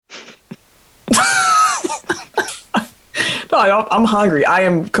No, I'm hungry. I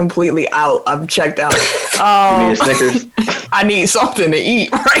am completely out. I'm checked out. You need a Snickers? I need something to eat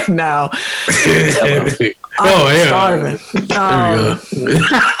right now. I'm starving.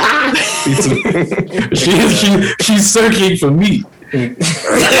 She's searching for meat. The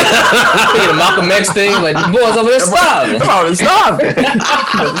Malcolm X thing, like the boys over there starving. Oh, it's starving.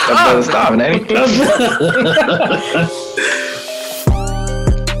 Brother starving, ain't he?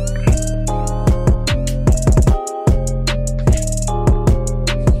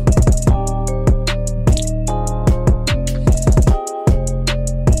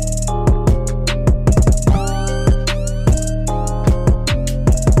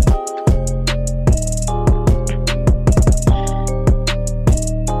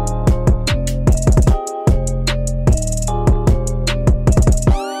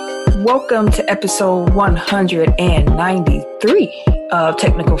 Welcome to episode 193 of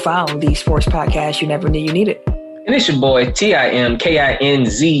Technical File, the sports podcast you never knew you needed. And it's your boy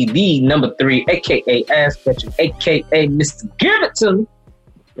TIMKINZ, the number 3, aka Ass Catcher, aka Mr. Give It To Me.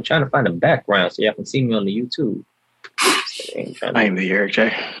 I'm trying to find a background so y'all can see me on the YouTube. I am the Eric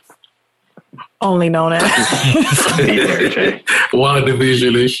J. Only known as The Eric J. Wild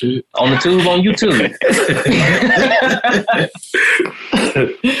division and shit. On the tube on YouTube.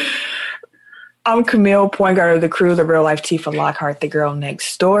 I'm Camille, point guard of the crew, the real life Tifa Lockhart, the girl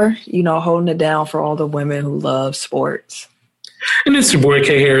next door. You know, holding it down for all the women who love sports. And it's your boy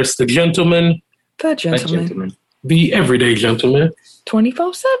K Harris, the gentleman. The gentleman. The everyday gentleman.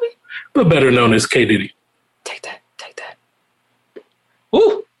 24/7. But better known as K Diddy. Take that.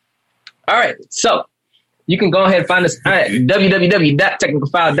 Woo! All right, so you can go ahead and find us at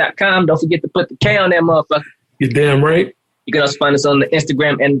www.technicalfile.com. Don't forget to put the K on that motherfucker. You're damn right. You can also find us on the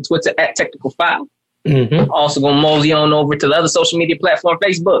Instagram and Twitter at Technical File. Mm-hmm. Also going to mosey on over to the other social media platform,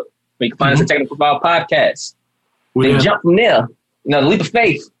 Facebook, where you can find us at Technical File Podcast. Then jump from there, the leap of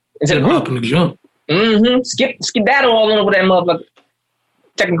faith into the group. And jump. Mm-hmm. Skedaddle all over that motherfucker.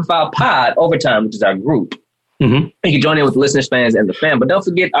 Technical File Pod Overtime, which is our group. Mm-hmm. You can join in with the listeners, fans, and the fam. But don't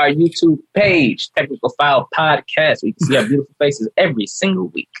forget our YouTube page, Technical File Podcast, where you can see our beautiful faces every single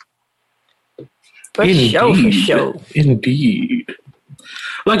week. For sure. Indeed.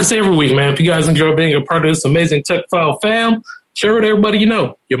 Like I say every week, man, if you guys enjoy being a part of this amazing Tech File fam, share it with everybody you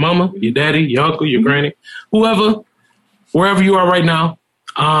know. Your mama, your daddy, your uncle, your granny, whoever, wherever you are right now.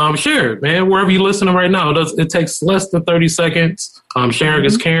 Share it, man. Wherever you're listening right now. It takes less than 30 seconds. Sharing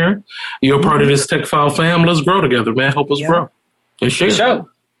is caring. You're a part of this Tech File fam. Let's grow together, man. Help us grow. And share. Sure.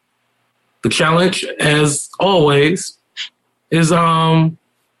 The challenge, as always, is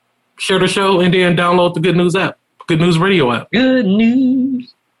share the show and then download the Good News app. Good News Radio app. Good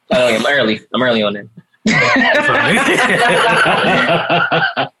news. Oh, I'm early. I'm early on that.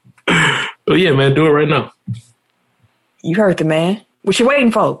 But yeah, man, do it right now. You heard the man. What you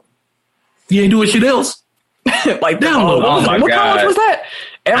waiting for? You ain't doing shit else. Like download. What college was that?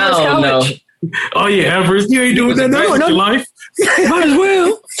 Everest College. Oh yeah, Everest. You ain't doing that now in your life. Might as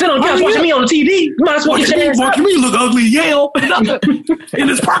well. Sit on the couch watching me on the TV. Might as well watching me look ugly at Yale in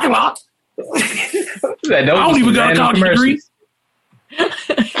this parking lot. I don't even got a college degree.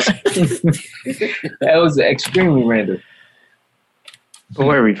 That was extremely random.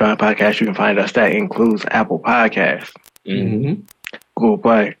 Wherever you find podcasts, you can find us. That includes Apple Podcasts, Google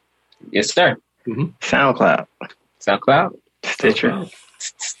Play, yes, sir, SoundCloud, Stitcher,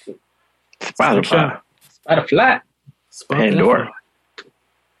 Spotify, Pandora,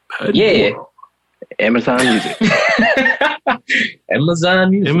 yeah, Amazon Music, Amazon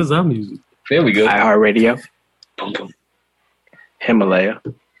Music. There we go. iHeartRadio, Himalaya,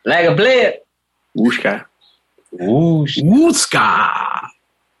 like a blade, Wooshka,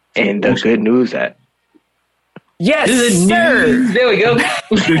 and the Good News app. Yes, sir. There we go.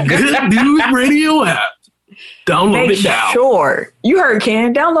 The Good News Radio app. Download it now. Sure. You heard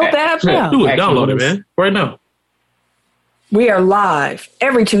Ken. Download the app now. Do it. Download it, man. Right now. We are live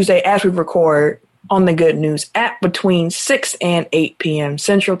every Tuesday as we record on the Good News app between 6 and 8 p.m.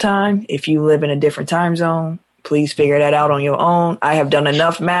 Central Time. If you live in a different time zone, please figure that out on your own. I have done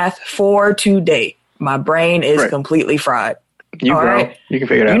enough math for today. My brain is completely fried. You can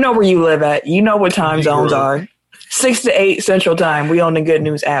figure it out. You know where you live at. You know what time zones are. 6 to 8 Central Time. We on the Good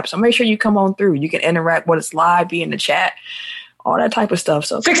News app. So make sure you come on through. You can interact with us live, be in the chat, all that type of stuff.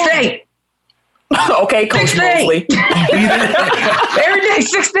 So 6 to 8. Okay, Coach Mosley. Every day,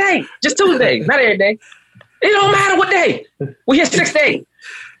 6 to 8. Just Tuesday, not every day. It don't matter what day. We hit 6 to 8.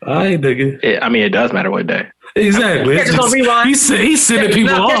 I ain't nigga. It does matter what day. Exactly. Catch us on rewind. He's sending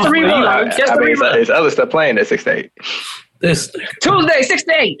people off. Catch the rewind. There's other stuff playing at 6 to 8. This Tuesday, 6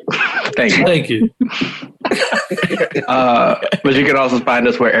 to 8. Thank you. Thank you. But you can also find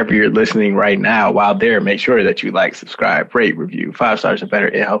us wherever you're listening right now. While there, make sure that you like, subscribe, rate, review. 5 stars or better.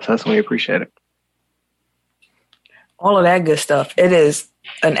 It helps us and we appreciate it. All of that good stuff. It is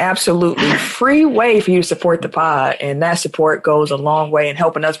an absolutely free way for you to support the pod, and that support goes a long way in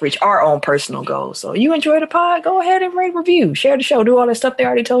helping us reach our own personal goals. So you enjoy the pod, go ahead and rate, review, share the show, do all that stuff they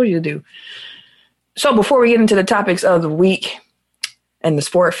already told you to do. So before we get into the topics of the week and the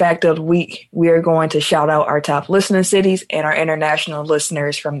sport fact of the week, we are going to shout out our top listening cities and our international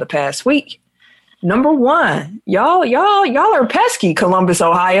listeners from the past week. Number 1, y'all are pesky, Columbus,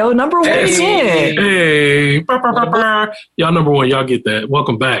 Ohio. Number 1 again. Hey, y'all number 1. Y'all get that.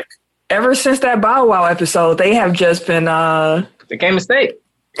 Welcome back. Ever since that Bow Wow episode, they have just been They came mistake.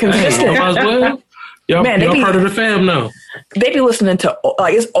 consistent. Y'all, Man, y'all part of the fam now. They be listening to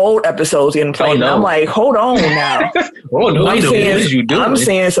like it's old episodes getting played. no. And I'm like, hold on now. Oh no, I'm what is you doing? I'm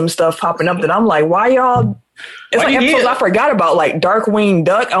seeing some stuff popping up that I'm like, why y'all? It's Why like you episodes here? I forgot about, like Darkwing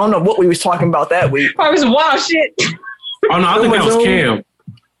Duck. I don't know what we was talking about that week. Probably some wild shit. Oh, no, I think that was Cam.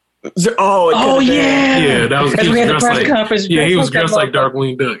 Oh yeah. Yeah, that was Because we had the press like, conference. yeah, he was That dressed like motherfucker.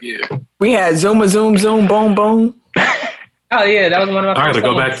 Darkwing Duck, yeah. We had Zoom, Zoom, Zoom, Boom, Boom. Oh yeah, that was one of my. I gotta first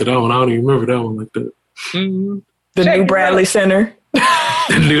go songs. back to that one. I don't even remember that one like that. Mhm. The Check new it Bradley out. Center.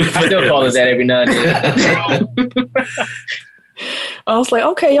 I still call it that every now and then. I was like,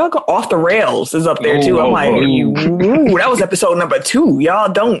 okay, y'all go off the rails is up there too. I'm Oh, like, oh. ooh, that was episode number 2.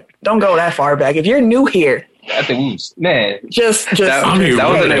 Y'all don't go that far back. If you're new here, I think, man, just That, I don't even that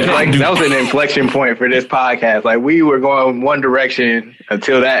was remember that. that was an inflection point for this podcast. Like we were going one direction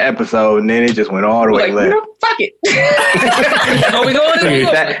until that episode, and then it just went all the way like, left. fuck it. Are we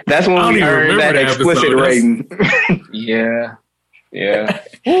going? That's when I don't we even earned remember that that explicit episode. rating. Yeah.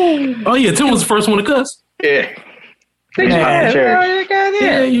 Oh, yeah, Tim was the first one to cuss. Yeah. Yeah, sure.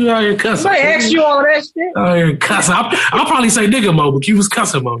 Yeah, you out here cussing. Somebody asked you all that shit. Out here cussing. I'll probably say nigga mo, but you was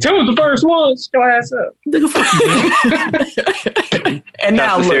cussing mo. Tim was the first one. Shut your ass up. Nigga, fuck you, man. and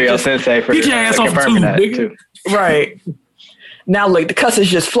now That's the look, serial just, sensei for Get your ass off confirming the that tube, nigga. too. right. Now look, the cusses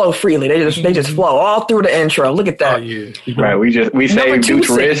just flow freely. They just flow all through the intro. Look at Oh, that. yeah. Right, we Number saved 2 Dude's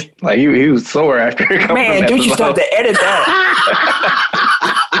said- wrist. Like he was sore after a couple Man, of dude, you still have episodes. to edit that.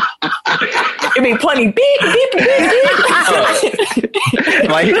 It be plenty beep, beep, beep, beep.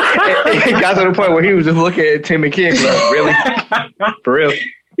 Like it got to the point where he was just looking at Tim and King. Like, really, for real.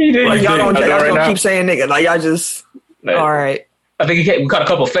 He did. Like, y'all don't, I'll go y'all right don't now. keep saying nigga. Like, y'all just, Like, all right. I think we caught a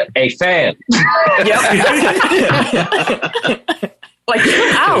couple. A fan. Yep. Like,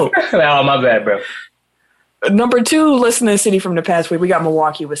 ow. Oh, my bad, bro. Number 2 listening city from the past week. We got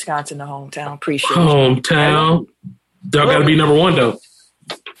Milwaukee, Wisconsin, the hometown. Appreciate it. Hometown. Y'all gotta be number 1, though.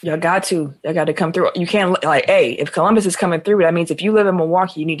 Y'all got to come through. You can't like, hey, if Columbus is coming through, that means if you live in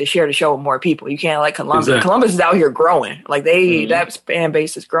Milwaukee, you need to share the show with more people. You can't like Columbus. Exactly. Columbus is out here growing. Like that fan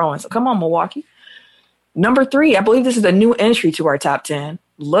base is growing. So come on, Milwaukee. Number 3, I believe this is a new entry to our top 10.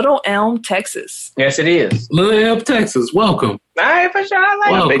 Little Elm, Texas. Yes, it is. Little Elm, Texas. Welcome. All right, for sure. I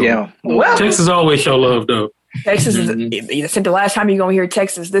like Welcome. Big L. Well, Texas always show love, though. Texas is. I think the last time you're gonna hear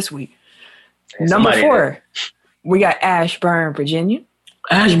Texas this week. Number somebody 4, we got Ashburn, Virginia.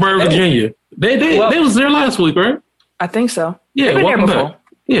 Ashburn, Virginia. They was there last week, right? I think so. Yeah, They've been welcome there back.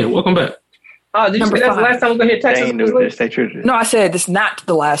 Yeah, welcome back. Oh, did you Number say that's the 5. last time we're going to hear They Texas? ain't doing this. Stay true to this. No, I said this is not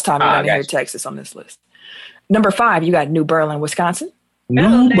the last time you're Ah, gonna hear gotcha. Texas on this list. Number 5, you got New Berlin, Wisconsin.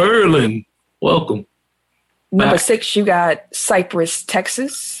 New Berlin. Welcome. Number Back. 6, you got Cypress,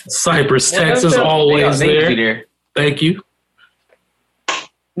 Texas. Cypress, Well, Texas, they always need to be there. Thank you.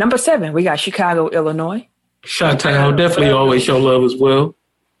 Number 7, we got Chicago, Illinois. Chi-Town definitely always show love as well.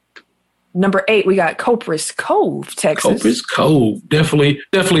 Number 8, we got Copris Cove, Texas. Copris Cove. Definitely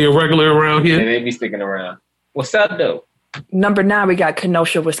a regular around Yeah, here. they be sticking around. What's up, though? Number 9, we got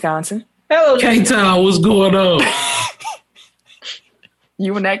Kenosha, Wisconsin. Hello, K-Town, what's going on?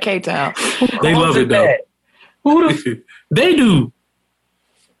 You and that K-Town. They love it, though. They do.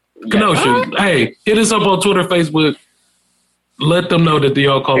 Kenosha. Hey, hit us up on Twitter, Facebook. Let them know that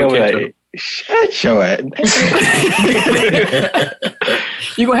y'all call They it were K-Town. like, shut your ass.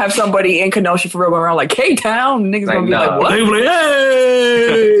 You gonna have somebody in Kenosha for real going around like K-Town. Niggas Like, gonna be nah. like, what? They were like,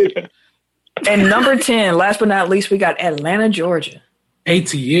 hey! And number 10, last but not least, we got Atlanta, Georgia.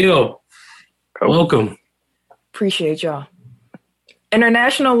 ATL. Welcome. Appreciate y'all.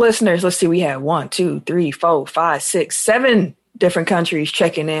 International listeners, let's see, we had 1, 2, 3, 4, 5, 6, 7 different countries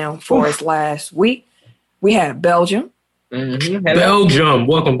checking in for us last week. We had Belgium. Mm-hmm. Belgium,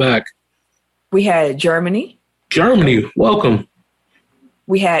 welcome back. We had Germany. Germany, welcome.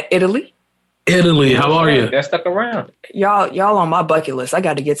 We had Italy. Italy, how are you? They're stuck around. Y'all on my bucket list. I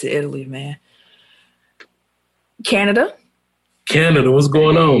got to get to Italy, man. Canada. Canada, what's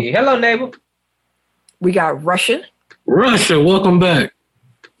going on? Hey, hello, neighbor. We got Russia. Russia, welcome back.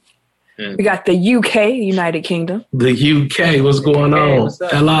 We got the UK, United Kingdom. The UK, what's going on? what's up?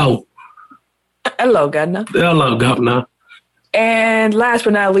 Hello. Hello, Governor. Hello, Governor. And last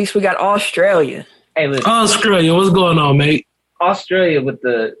but not least, we got Australia. Hey, listen. Australia, what's going on, mate? Australia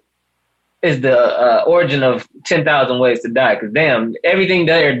is the origin of 10,000 ways to die. Because damn, everything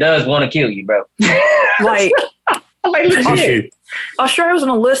there does want to kill you, bro. Like, Shit. Australia was on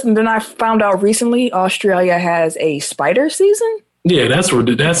the list, and then I found out recently Australia has a spider season. Yeah, that's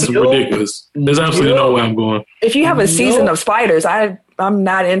ridiculous. There's absolutely no way I'm going. If you have a season of spiders, I'm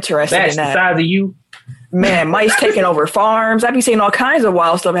not interested That's in the that. size of you. Man, mice taking over farms. I be seeing all kinds of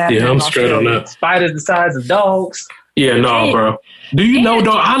wild stuff happening. Yeah, I'm in straight on Australia. that. Spiders the size of dogs. Yeah, no, bro. Do you know,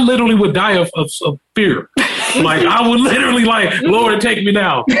 dog? I literally would die of fear. Like, I would literally, like, Lord, take me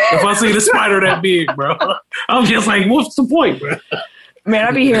now. If I see the spider that big, bro. I'm just like, what's the point, bro? Man,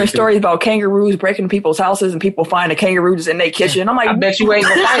 I be hearing stories about kangaroos breaking people's houses and people find a kangaroo just in their kitchen. I'm like, I bet you ain't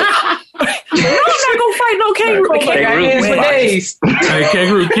gonna fight. I'm not gonna fight no kangaroo. Kangaroo Kangaroo for wins. days. Hey,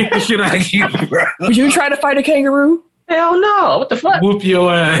 kangaroo, kick the shit out of you, bro. Would you try to fight a kangaroo? Hell no. What the fuck? Whoop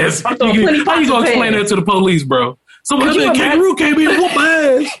your ass. I'm throwing plenty How you pots gonna of explain pans. that to the police, bro? Someone Could you said kangaroo came in and whoop my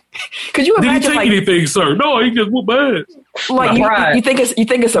ass. Could you Did he imagine take like anything, sir? No, he just whooped my ass. like Pride. you think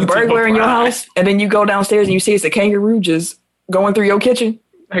it's a burglar in your house, and then you go downstairs and you see it's a kangaroo just going through your kitchen?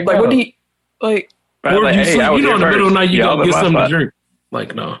 Like, Like, what do you like? Right, Or like, you hey, sleep, I was you know, here in the middle of the night, you Y'all go in get my something spot. to drink.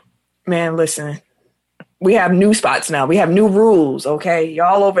 Like, no. Man, listen. We have new spots now. We have new rules. Okay,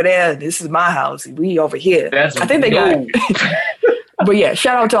 y'all over there. This is my house. We over here. That's I think they got. no. But yeah,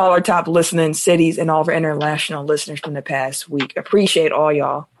 shout out to all our top listening cities and all of our international listeners from the past week. Appreciate all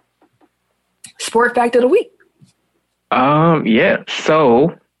y'all. Sport fact of the week. Yeah.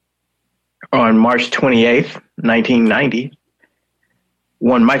 So on March 28th, 1990,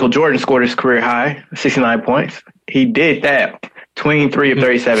 when Michael Jordan scored his career high, 69 points, he did that 23 of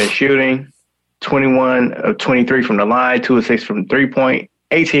 37 shooting, 21 of 23 from the line, 2 of 6 from 3-point,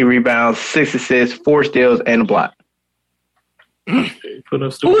 18 rebounds, 6 assists, 4 steals, and a block. Put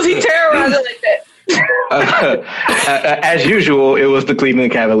up Who's he terrorizing like that? As usual, it was the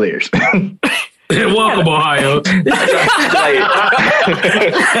Cleveland Cavaliers. Welcome, Ohio.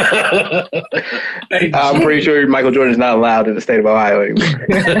 I'm pretty sure Michael Jordan's not allowed in the state of Ohio anymore.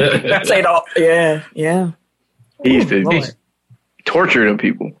 Say it all. Yeah. He used to Lord. torture them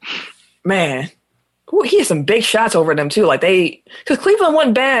people. Man. Ooh, he had some big shots over them too. Like because Cleveland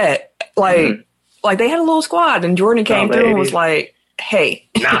wasn't bad. Like they had a little squad, and Jordan came through and was like, "Hey,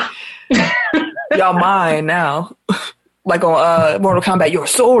 y'all mine now." Like on Mortal Kombat, your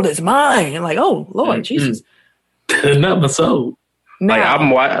soul is mine. And like, oh Lord Jesus, Not my soul. now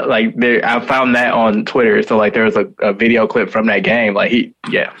I found that on Twitter. So like there was a video clip from that game. Like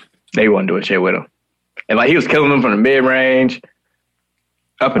they wasn't doing shit with him, and like he was killing them from the mid range,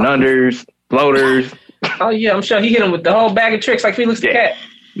 up and unders, floaters. Oh yeah, I'm sure he hit him with the whole bag of tricks like Felix the Cat.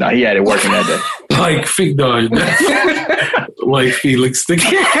 No, he had it working that day. Like like Felix the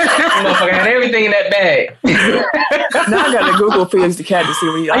Cat. Motherfucker had everything in that bag. now I gotta Google Felix the Cat to see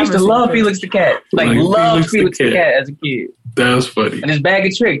what he. I used to love Felix the Cat. Like loved Felix the Cat as a kid. That was funny. And his bag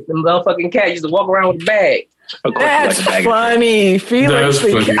of tricks. The motherfucking cat used to walk around with a bag. Of course, That's like a bag of- funny, Felix.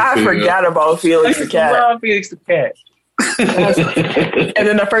 That's funny, I too. forgot about I Felix the used to Cat. love Felix the Cat. And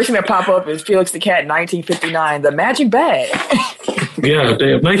then the first thing that pop up is Felix the Cat, 1959, the magic bag. Yeah,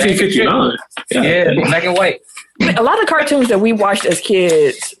 damn. 1959. Yeah, black and white. A lot of cartoons that we watched as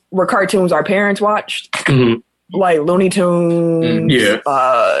kids were cartoons our parents watched, Mhm. like Looney Tunes, Yeah.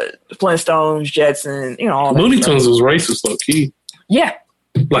 Flintstones, Jetson, all that Looney stuff. Tunes was racist, low key. Yeah,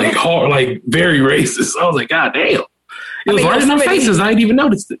 Like hard, like very racist. I was like, God damn. It was mean, right in our faces. I didn't even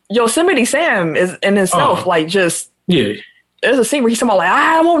notice it. Yosemite Sam is in itself like just. Yeah. There's a scene where he's talking about like,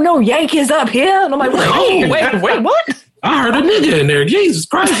 I won't know Yankees up here, and I'm like, wait, what? I heard a nigga in there. Jesus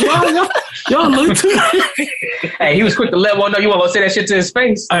Christ. Y'all look too. Hey, he was quick to let one know you want to say that shit to his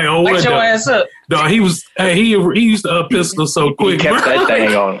face. Hey, oh, Wake what your the- ass up. No, he was. Hey, he used to pistol so He quick. kept bro. that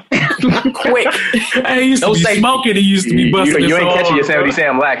thing on him. Quick. Hey, he used to No be safety. smoking. He used to be You busting. ain't his catching arm, Yosemite bro.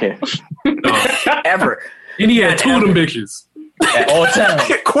 Sam lacking. Ever. And he had 2 of them bitches. At all times.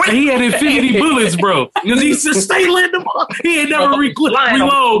 And he had infinity bullets, bro. Because he just stay letting them off. He ain't never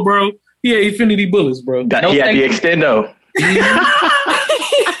reload, bro. He had infinity bullets, bro. He had the extendo.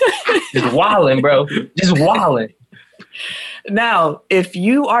 Just wilding, bro. Just wilding. Now, if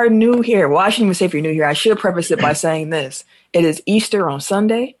you are new here, well, I shouldn't even say if you're new here. I should preface it by saying this. It is Easter on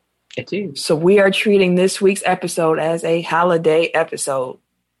Sunday. It is. So we are treating this week's episode as a holiday episode.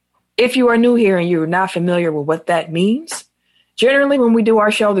 If you are new here and you're not familiar with what that means, generally when we do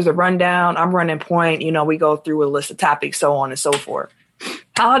our show, there's a rundown. I'm running point. We go through a list of topics, so on and so forth.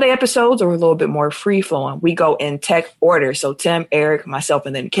 Holiday episodes are a little bit more free flowing. We go in tech order. So Tim, Eric, myself,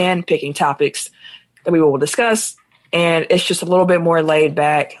 and then Ken picking topics that we will discuss. And it's just a little bit more laid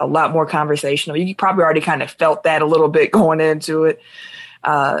back, a lot more conversational. You probably already kind of felt that a little bit going into it.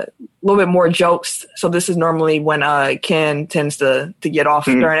 A little bit more jokes. So this is normally when Ken tends to get off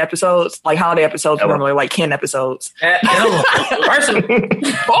during episodes. Like holiday episodes are normally like Ken episodes. Hello. Person.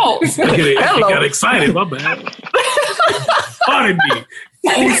 False. I got excited. My bad. Pardon me.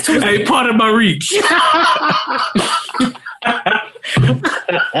 Hey, pardon my reach.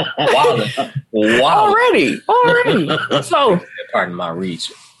 Wow. Already. So, pardon my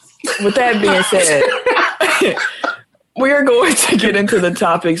reach. With that being said, we are going to get into the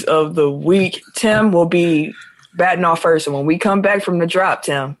topics of the week. Tim will be batting off first. And when we come back from the drop,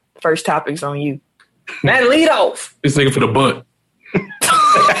 Tim, first topic's on you. Man, lead off. This nigga for the butt.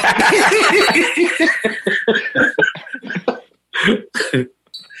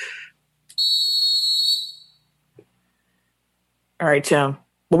 All right, Tim.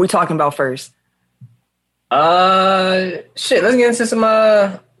 What are we talking about first? Shit. Let's get into some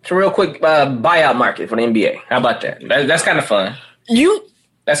real quick buyout market for the NBA. How about that? That's kind of fun.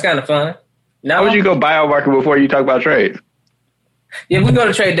 That's kind of fun. Now, how would you go buyout market before you talk about trades? Yeah, we go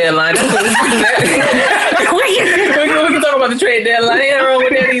to trade deadline. we can talk about the trade deadline. Ain't nothing wrong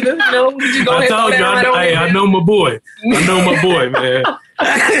with that either. I told you. I know my boy. I know my boy, man.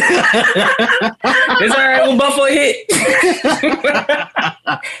 It's all right when Buffalo hit.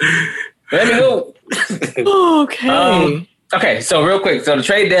 Let me go. Okay. Okay, so real quick. So the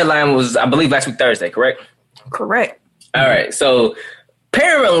trade deadline was, I believe, last week Thursday, correct? Correct. All right. So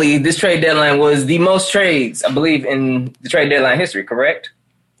apparently this trade deadline was the most trades, I believe, in the trade deadline history, correct?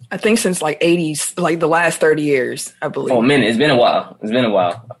 I think since like 80s, like the last 30 years, I believe. Oh, a minute. It's been a while.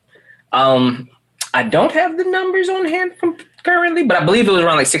 I don't have the numbers on hand from currently, but I believe it was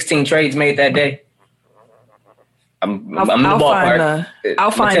around like 16 trades made that day. I'm in the ballpark.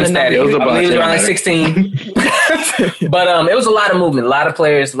 I'll find the number. I believe it was around like 16. But it was a lot of movement, a lot of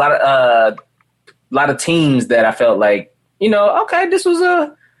players, a lot of teams that I felt like, okay, this is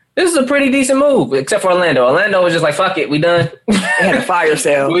a pretty decent move, except for Orlando. Orlando was just like, fuck it, we done. They had a fire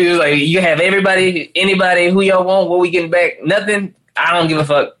sale. We was like, you have anybody, who y'all want, what we getting back? Nothing. I don't give a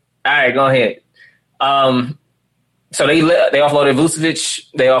fuck. All right, go ahead. So they offloaded Vucevic,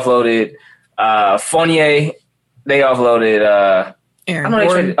 they offloaded Fournier, they offloaded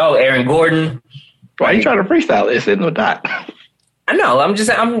Aaron Gordon. Why are you trying to freestyle this in the dot? I know.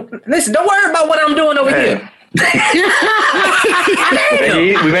 Listen, don't worry about what I'm doing over here. We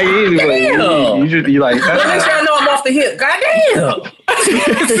make it easy. You like. Make sure I know I'm off the hip. Goddamn.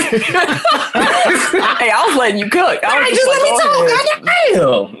 Hey, I was letting you cook. Just let me talk.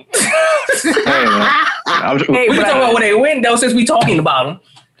 Goddamn. We can talk about where they went though, since we talking about them.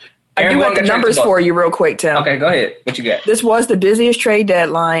 I do have the numbers for you real quick, Tim. Okay, go ahead. What you got? This was the busiest trade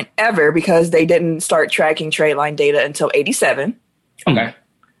deadline ever because they didn't start tracking trade line data until 87. Okay.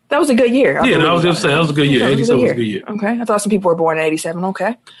 That was a good year. I was just saying that was a good year. 87 was a good year. Okay. I thought some people were born in 87.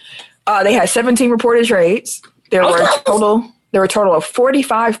 Okay. They had 17 reported trades. There were a total of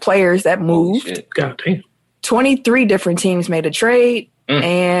 45 players that moved. God damn. 23 different teams made a trade.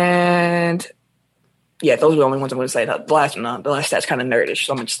 And yeah, those are the only ones I'm going to say. The last stat's kind of nerdish,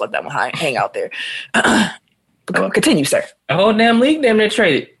 so I'm going to just let that one hang out there. Continue, sir. The whole damn league damn near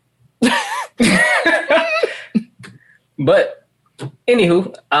traded. But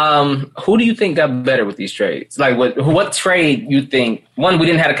anywho, who do you think got better with these trades? Like, what trade you think? One, we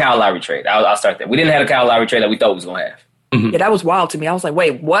didn't have a Kyle Lowry trade. I'll start there. We didn't have a Kyle Lowry trade that we thought we was going to have. Mm-hmm. Yeah, that was wild to me. I was like,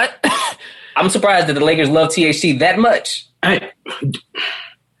 wait, what? I'm surprised that the Lakers love THT that much.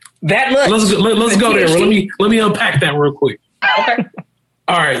 That much. Let's go there. Let me unpack that real quick. Okay.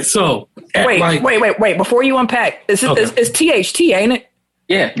 All right. So wait. Before you unpack, it's THT, ain't it?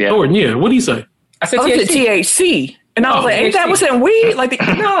 Yeah. Jordan, yeah. What do you say? I said THC, and I was like, ain't that what's in weed? Like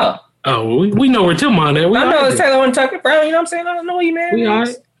no. Oh, we know where Tim on that. I know it's Taylor and Tucker Brown. You know what I'm saying? I don't know you, man. We all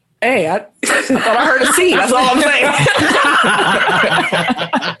right. Hey, I thought I heard a C. That's all I'm saying.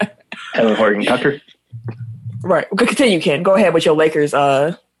 Taylor Horton Tucker. Right. Continue, Ken. Go ahead with your Lakers.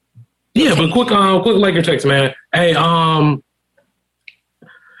 Yeah, but quick Laker text, man. Hey, it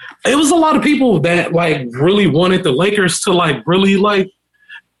was a lot of people that like really wanted the Lakers to like really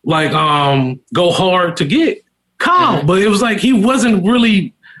go hard to get Kyle, but it was like he wasn't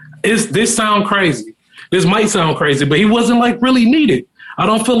really. This sound crazy? This might sound crazy, but he wasn't like really needed. I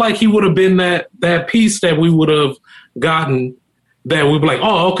don't feel like he would have been that piece that we would have gotten that we'd be like,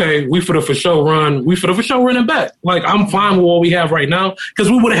 oh, okay, we for sure running back. Like, I'm fine with what we have right now because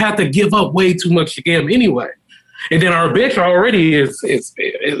we would have had to give up way too much to get him anyway. And then our bench already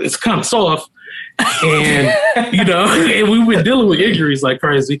is kind of soft. And, and we've been dealing with injuries like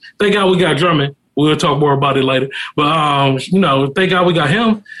crazy. Thank God we got Drummond. We'll talk more about it later. But, thank God we got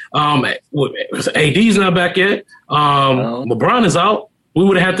him. AD's not back yet. LeBron is out. We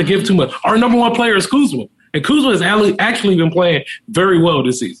would have had to give too much. Our number one player is Kuzma. And Kuzma has actually been playing very well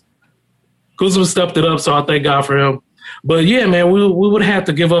this season. Kuzma stepped it up, so I thank God for him. But, yeah, man, we would have had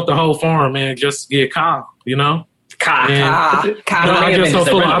to give up the whole farm, man, just to get Kyle, Kyle. I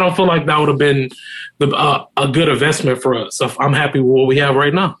don't feel like that would have been a good investment for us. So I'm happy with what we have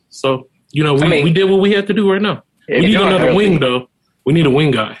right now. So, we did what we had to do right now. We need another wing, though. We need a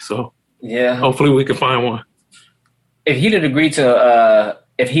wing guy. So, hopefully we can find one. If he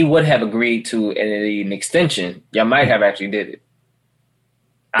would have agreed to an extension, y'all might have actually did it.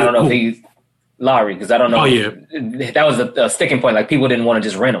 I don't know if he's Lowry, because I don't know. Oh, yeah. That was a sticking point. Like, people didn't want to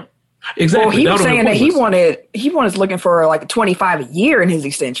just rent him. Exactly. Well, he was saying that he was looking for like 25 a year in his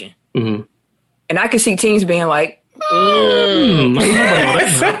extension. Mm-hmm. And I could see teams being like, boss.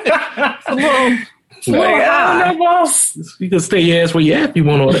 You can stay your ass where you at if you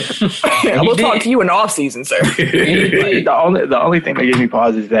want all that. We'll talk to you in the off season, sir. The only thing that gives me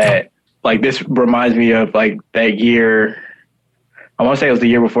pause is that, like, this reminds me of like that year. I want to say it was the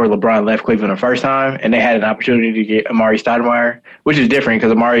year before LeBron left Cleveland the first time, and they had an opportunity to get Amari Stoudemire, which is different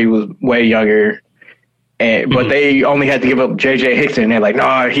because Amari was way younger. But they only had to give up J.J. Hickson. They're like,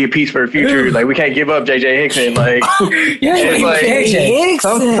 no, he a piece for the future. Like, we can't give up J.J. Hickson. Like,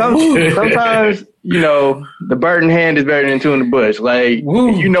 sometimes, the bird in hand is better than two in the bush. Like,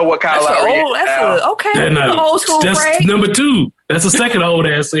 what Kyle Lowry is. That's old school That's phrase. number 2. That's the second old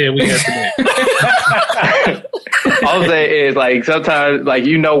ass saying we got today. All I'm saying is, like, sometimes, like,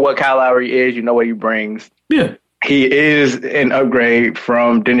 what Kyle Lowry is, what he brings. Yeah. He is an upgrade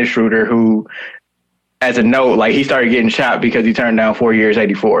from Dennis Schroeder, who, as a note, like, he started getting shot because he turned down 4 years,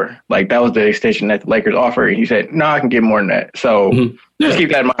 84. Like, that was the extension that the Lakers offered. And he said, no, I can get more than that. So just keep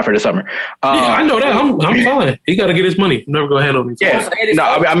that in mind for the summer. I know that. I'm fine. He got to get his money. I'm never going to handle him. Yeah. No,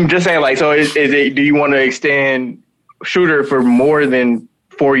 I'm just saying, like, so is it, do you want to extend Schroeder for more than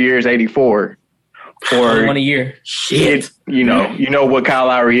 4 years, 84? Or 1 a year. Shit. What Kyle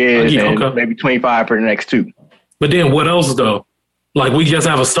Lowry is, and maybe 25 for the next 2. But then what else, though? Like, we just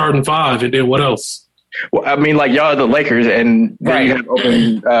have a starting 5, and then what else? Well, I mean, like, y'all are the Lakers, and then you have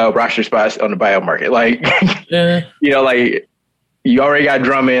open roster spots on the buyout market. Like, like, you already got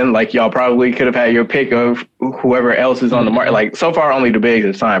Drummond. Like, y'all probably could have had your pick of whoever else is on the market. Like, so far, only the bigs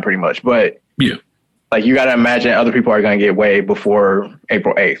have signed pretty much. But, like, you got to imagine other people are going to get way before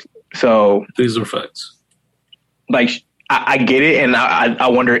April 8th. So these are facts. Like, I get it, and I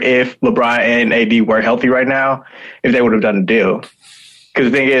wonder if LeBron and AD were healthy right now, if they would have done the deal. Because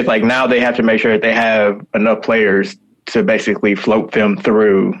the thing is, like, now they have to make sure that they have enough players to basically float them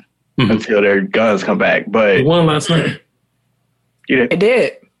through until their guns come back. But they won last night. It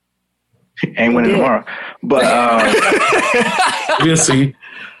did. Ain't winning tomorrow. But we'll see.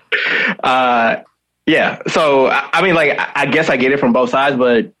 Yeah. So I mean, like, I guess I get it from both sides,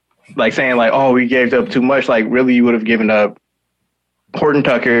 but like saying like, oh, we gave up too much. Like, really, you would have given up Horton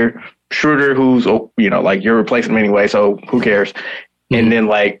Tucker, Schroeder, who's like, you're replacing him anyway, so who cares? And then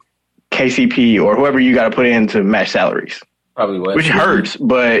like KCP or whoever you got to put in to match salaries. Probably would. Which hurts,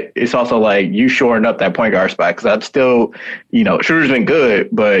 but it's also like you shoring up that point guard spot because I'm still, Schroeder's been good,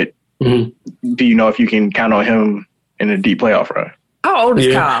 but do you know if you can count on him in a deep playoff run? How old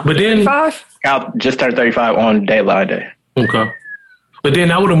is Kyle? But then 35? Kyle just turned 35 on deadline day. Okay. But then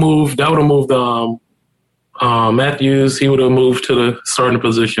that would have moved Matthews. He would have moved to the starting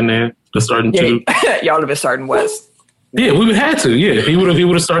position there, the starting 2. Y'all would have been starting West. Yeah, we would have had to. Yeah, he would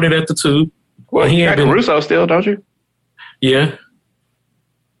have started at the 2. Well, he got Caruso still, don't you? Yeah.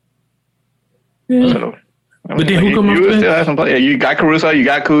 So, but then who come up with still have some play. Yeah, you got Caruso, you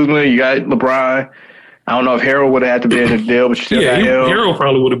got Kuzma, you got LeBron. I don't know if Harold would have had to be in the deal, but you still got him. Harold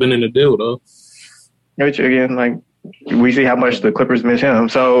probably would have been in the deal though. Which again, like, we see how much the Clippers miss him.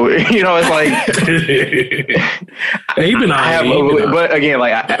 So, it's like but again,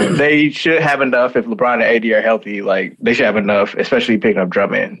 like, they should have enough if LeBron and AD are healthy. Like, they should have enough, especially picking up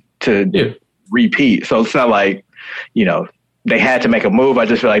Drummond to repeat. So it's not like, they had to make a move. I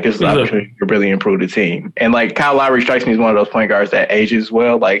just feel like this is an opportunity to really improve the team. And like, Kyle Lowry strikes me as one of those point guards that ages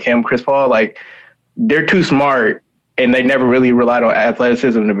well, like him, Chris Paul. Like, they're too smart and they never really relied on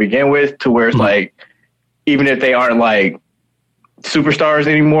athleticism to begin with, to where it's like, even if they aren't like superstars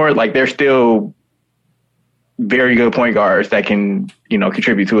anymore, like, they're still very good point guards that can,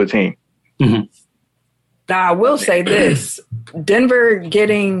 contribute to a team. Mm-hmm. Now, I will say this. Denver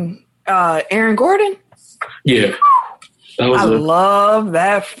getting Aaron Gordon. Yeah. I love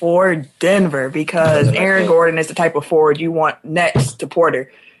that for Denver because Aaron Gordon is the type of forward you want next to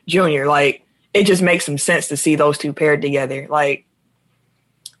Porter Jr. Like, it just makes some sense to see those two paired together. Like,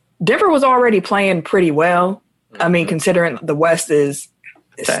 Denver was already playing pretty well. I mean, considering the West is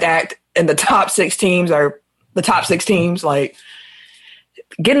stacked and the top 6 teams are the top 6 teams, like,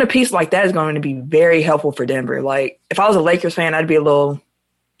 getting a piece like that is going to be very helpful for Denver. Like, if I was a Lakers fan, I'd be a little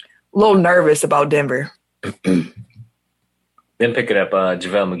nervous about Denver. Then picking up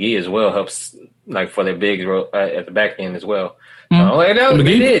JaVale McGee as well helps, like, for their bigs at the back end as well.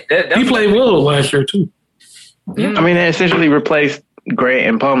 McGee, he played well last year too. I mean, they essentially replaced Grant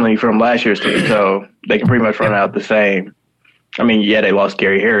and Plumlee from last year's team, so they can pretty much run out the same. I mean, yeah, they lost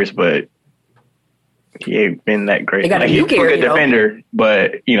Gary Harris, but he ain't been that great. Like, he's a good defender,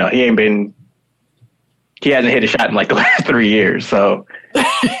 but he hasn't hit a shot in like the last 3 years, so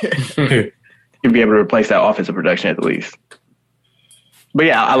you'd be able to replace that offensive production at the least. But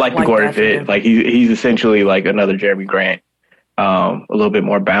yeah, I like the Gordon fit. Like, he's essentially like another Jeremy Grant, a little bit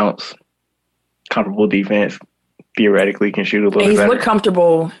more bounce, comfortable defense. Theoretically, can shoot a little bit better.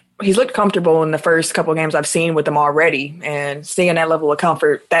 He's looked comfortable in the first couple of games I've seen with him already, and seeing that level of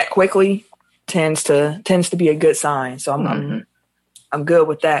comfort that quickly tends to be a good sign. So I'm good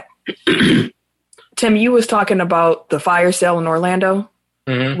with that. Tim, you was talking about the fire sale in Orlando.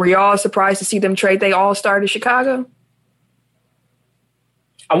 Mm-hmm. Were y'all surprised to see them trade they all-star to Chicago?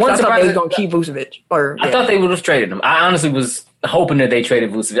 I thought they was going to keep Vucevic. I thought they would have traded him. I honestly was hoping that they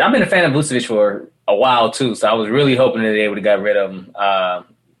traded Vucevic. I've been a fan of Vucevic for a while too, so I was really hoping that they would have got rid of him.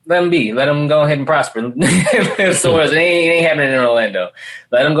 Let him be. Let him go ahead and prosper. So it ain't happening in Orlando.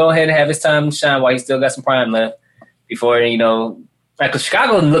 Let him go ahead and have his time to shine while he still got some prime left before, because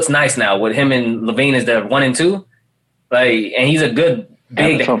Chicago looks nice now with him and LaVine as the 1 and 2. Like, and he's a good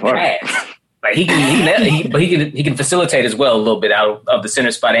big pass. Like, he can facilitate as well a little bit out of the center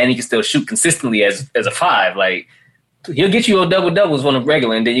spot, and he can still shoot consistently as a 5. Like, he'll get you a double-doubles on a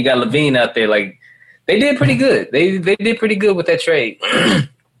regular, and then you got LaVine out there. Like, they did pretty good. They did pretty good with that trade.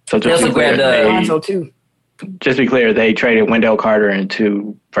 So just to be clear, they traded Wendell Carter and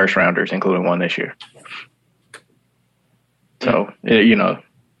 2 first-rounders, including 1 this year. So,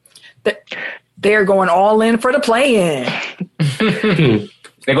 they're going all in for the play-in.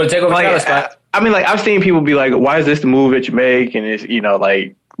 They're going to take over the spot. I mean, like, I've seen people be like, why is this the move that you make? And it's,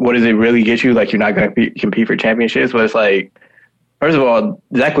 like, what does it really get you? Like, you're not going to compete for championships? But it's like, first of all,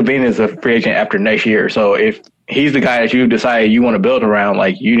 Zach LaVine is a free agent after next year. So if he's the guy that you decide you want to build around,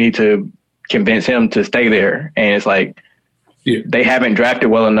 like, you need to convince him to stay there. And it's like, they haven't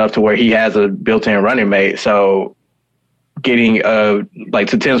drafted well enough to where he has a built-in running mate. So getting to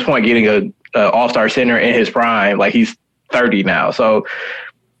Tim's point, getting a all-star center in his prime, like, he's 30 now. So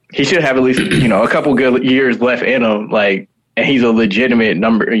he should have at least, a couple good years left in him. Like, and he's a legitimate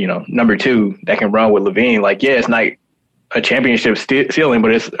number 2 that can run with LaVine. Like, yeah, it's not a championship ceiling,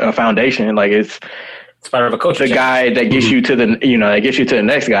 but it's a foundation. Like, it's part of a coach. The guy that gets you to the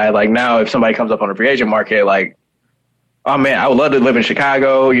next guy. Like, now if somebody comes up on the free agent market, like, oh man, I would love to live in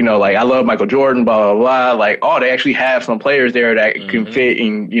Chicago. Like, I love Michael Jordan, blah, blah, blah. Like, they actually have some players there that can fit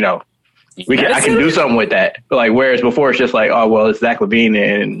in, I can do something with that. Like, whereas before it's just like, oh, well, it's Zach LaVine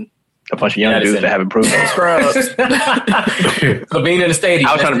and a bunch of young dudes that haven't proven themselves. LaVine in the stadium.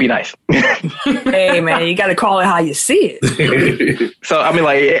 I was trying to be nice. Hey, man, you got to call it how you see it. So, I mean,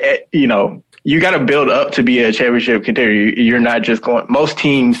 like, you got to build up to be a championship contender. You're not just going – most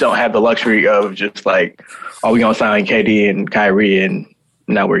teams don't have the luxury of just like, oh, we're going to sign KD and Kyrie and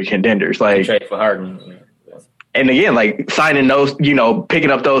now we're contenders. Like, trade for Harden. And again, like, signing those,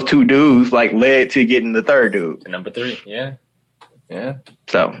 picking up those 2 dudes, like, led to getting the 3rd dude. Number 3, yeah. Yeah.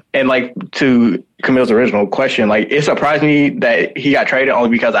 So, and like, to Camille's original question, like, it surprised me that he got traded only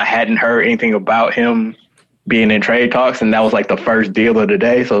because I hadn't heard anything about him being in trade talks. And that was like the first deal of the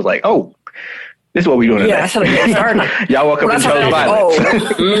day. So I was like, oh, this is what we're doing today. Yeah, that's how they get started. Y'all woke up and chose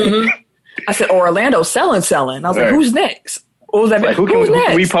violence. I said, Orlando's selling. I was like, who's next? What was that? Like, who's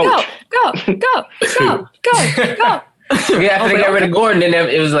next? We poach. Go. Yeah, after they got rid of Gordon, then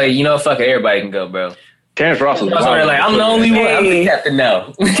it was like, fuck it, everybody can go, bro. Terrence Ross was like, I'm the only one. I'm the captain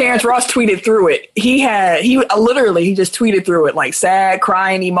now. Terrence Ross tweeted through it. He just tweeted through it, like, sad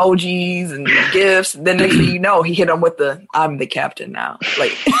crying emojis and gifs. Then next thing you know, he hit him with the "I'm the captain now."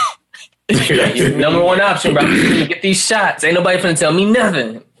 Like, number 1 option, bro. Get these shots. Ain't nobody finna tell me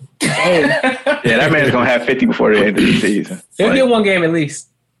nothing. Yeah, that man's gonna have 50 before the end of the season. He'll get 1 game at least.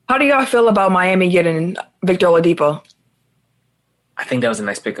 How do y'all feel about Miami getting Victor Oladipo? I think that was a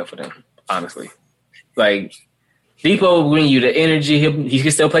nice pickup for them, honestly. Like, Depot will bring you the energy. He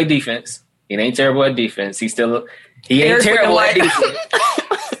can still play defense. He ain't terrible at defense. He ain't terrible at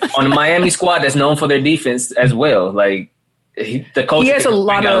defense. On the Miami squad that's known for their defense as well. Like, the coach has a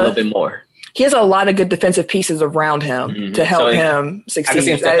little bit more. He has a lot of good defensive pieces around him to help him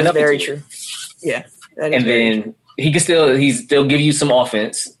succeed. That is very true. Yeah. And then he still give you some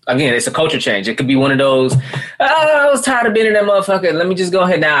offense. Again, it's a culture change. It could be one of those, I was tired of being in that motherfucker. Let me just go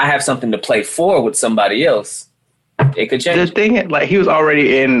ahead now. I have something to play for with somebody else. It could change. The thing, like, he was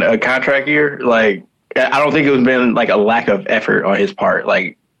already in a contract year. Like, I don't think it was been like a lack of effort on his part.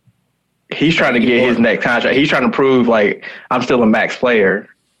 Like, he's trying to get his next contract. He's trying to prove, like, I'm still a max player.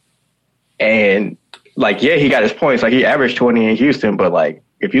 And, like, yeah, he got his points. Like, he averaged 20 in Houston, but, like,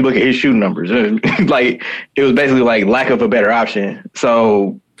 if you look at his shooting numbers, like, it was basically like lack of a better option.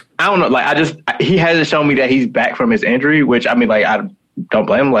 So I don't know. Like, he hasn't shown me that he's back from his injury, which, I mean, like, I don't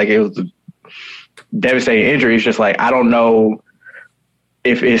blame him. Like, it was a devastating injury. It's just like, I don't know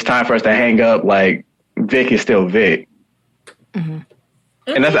if it's time for us to hang up. Like, Vic is still Vic. Mm-hmm.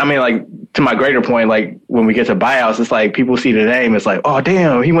 And that's, I mean, like, to my greater point, like, when we get to buyouts, it's like people see the name. It's like, oh,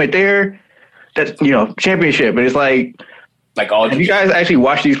 damn, he went there. That's, championship. But it's like have you guys actually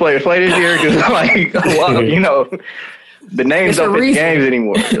watched these players play this year? Because, like, well, the names don't fit games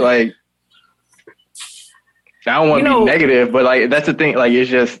anymore. Like, I don't want to be negative, but, like, that's the thing. Like,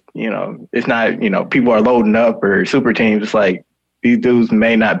 it's just, it's not, people are loading up or super teams. It's like, these dudes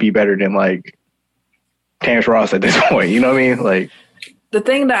may not be better than, like, Terrence Ross at this point. You know what I mean? Like, the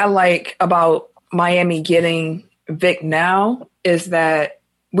thing that I like about Miami getting Vic now is that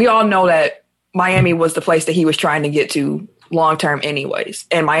we all know that Miami was the place that he was trying to get to long term anyways.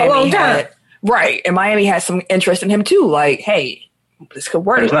 And Miami had some interest in him too. Like, hey, this could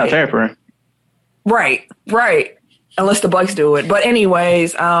work. It's not fair for him. Right. Unless the Bucks do it. But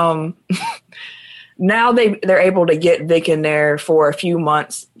anyways, now they're able to get Vic in there for a few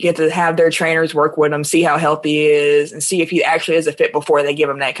months, get to have their trainers work with him, see how healthy he is, and see if he actually is a fit before they give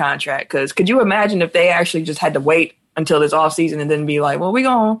him that contract. Because could you imagine if they actually just had to wait until this offseason and then be like, well, we're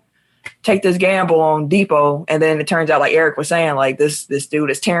going to take this gamble on Depot, and then it turns out, like Eric was saying, like, this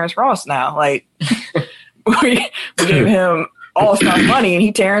dude is Terrence Ross now. Like, we gave him all-star money, and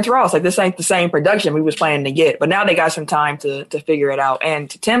he Terrence Ross. Like, this ain't the same production we was planning to get. But now they got some time to figure it out. And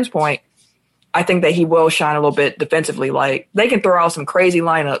to Tim's point, I think that he will shine a little bit defensively. Like, they can throw out some crazy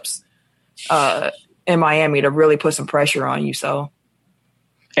lineups in Miami to really put some pressure on you. So,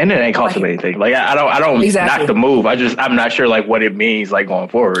 and it ain't cost him anything. Like, I don't knock the move. I'm not sure, like, what it means, like, going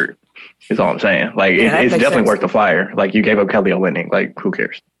forward. Is all I'm saying. Like, it's definitely worth the flyer. Like, you gave up Kelly Olynyk. Like, who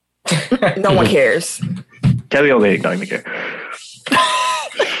cares? No one cares. Kelly Olynyk don't even care.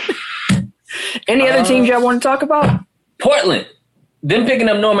 Any other teams y'all want to talk about? Portland. Them picking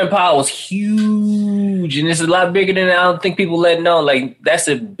up Norman Powell was huge, and it's a lot bigger than I don't think people let know. Like, that's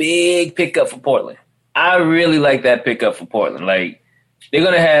a big pickup for Portland. I really like that pickup for Portland. Like, they're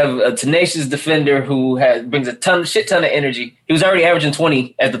gonna have a tenacious defender who brings a shit ton of energy. He was already averaging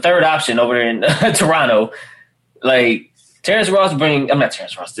 20 as the third option over there in Toronto. Like, Terrence Ross I'm not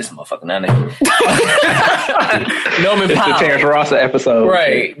Terrence Ross, this motherfucker, not name. Norman Powell. It's the Terrence Ross episode.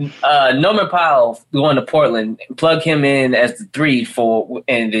 Right. Norman Powell going to Portland, plug him in as the 3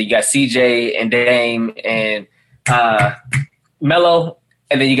 and you got CJ and Dame and Melo,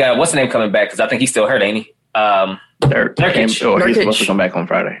 and then you got, what's the name coming back? Because I think he's still hurt, ain't he? Nurkic. He's supposed to come back on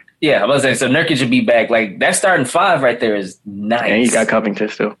Friday. Yeah, I was saying, so Nurkic should be back. Like, that starting 5 right there is nice. And you got Covington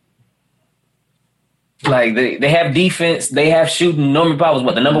still. Like, they have defense, they have shooting. Norman Powell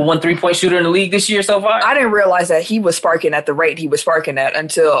was the number 1 3-point shooter in the league this year so far? I didn't realize that he was sparking at the rate he was sparking at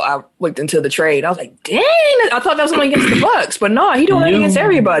until I looked into the trade. I was like, dang, I thought that was only against the Bucks. But no, he doing it against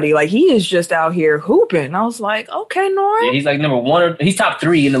everybody. Like, he is just out here hooping. I was like, okay, Norm. Yeah, he's like number 1 he's top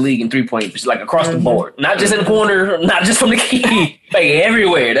 3 in the league in 3-point, like across the board. Not just in the corner, not just from the key. Like,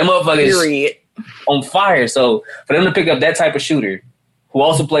 everywhere. That motherfucker is on fire. So for them to pick up that type of shooter who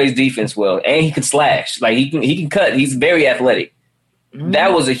also plays defense well, and he can slash. Like, he can cut. He's very athletic.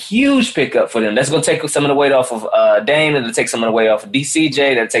 That was a huge pickup for them. That's going to take some of the weight off of Dame. That'll take some of the weight off of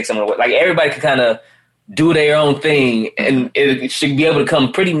DCJ. That'll take some of the weight. Like, everybody can kind of do their own thing, and it should be able to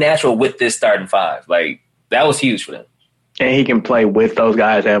come pretty natural with this starting 5. Like, that was huge for them. And he can play with those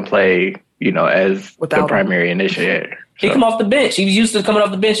guys and play, as the primary initiator. He come off the bench. He was used to coming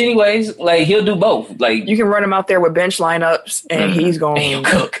off the bench anyways. Like, he'll do both. Like, you can run him out there with bench lineups, and he's going to he'll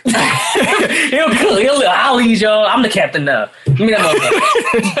cook. He'll cook. I'll lead y'all. I'm the captain now. Give me that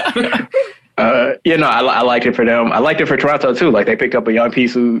motherfucker. I liked it for them. I liked it for Toronto too. Like they picked up a young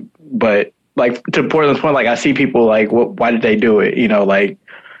piece but like to Portland's point, like I see people like, why did they do it? You know, like,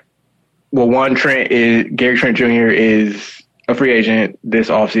 well, one, Gary Trent Jr. is a free agent this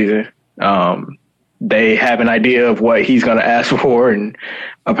offseason. They have an idea of what he's going to ask for, and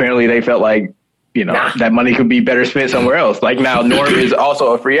apparently they felt like, that money could be better spent somewhere else. Like now, Norm is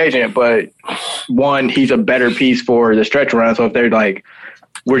also a free agent, but one, he's a better piece for the stretch run. So if they're like,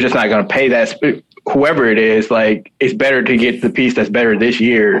 we're just not going to pay that, whoever it is, like it's better to get the piece that's better this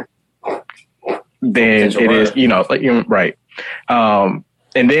year than it is, like you're right. And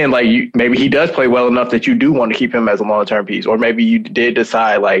then like maybe he does play well enough that you do want to keep him as a long-term piece, or maybe you did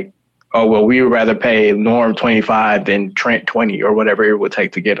decide like, oh, well, we would rather pay Norm 25 than Trent 20 or whatever it would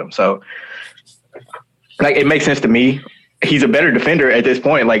take to get him. So like, it makes sense to me. He's a better defender at this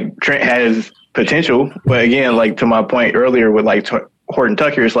point. Like Trent has potential, but again, like to my point earlier with like Horton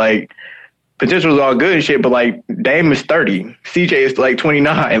Tucker, it's like potential is all good and shit, but like Dame is 30, CJ is like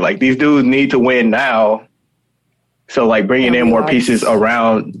 29. Like these dudes need to win now. So like bringing in more pieces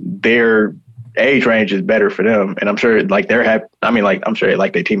around their age range is better for them. And I'm sure like they're happy. I mean, like I'm sure they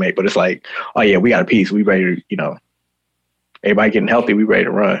like their teammate, but it's like, oh yeah, we got a piece. We ready to, everybody getting healthy. We ready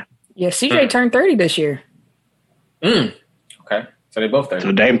to run. Yeah, CJ turned 30 this year. Okay. So they both 30.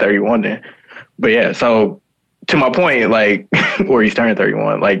 So Dame 31 then. But yeah, so to my point, like, or he's turning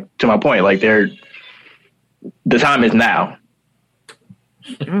 31, like to my point, like the time is now.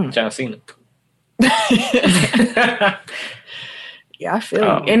 John Cena. Yeah, I feel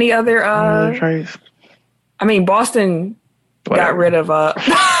you. Any other trades? I mean, Boston got rid of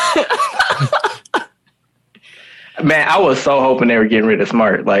Man, I was so hoping they were getting rid of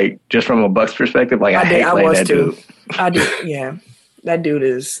Smart, like just from a Bucks perspective. Like I was that too. Dude. I did, yeah. That dude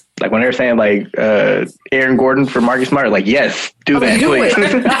is like when they were saying like Aaron Gordon for Marcus Smart, like yes, do that, please.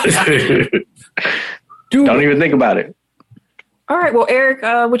 Don't even think about it. All right, well, Eric,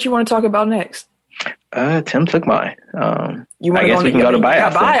 what you want to talk about next? Tim took mine. I guess we can go to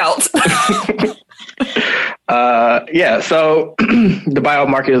buyouts. Yeah, so the buyout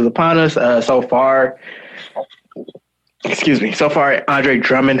market is upon us. So far, Andre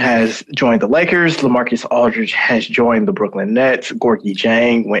Drummond has joined the Lakers. LaMarcus Aldridge has joined the Brooklyn Nets. Gorgui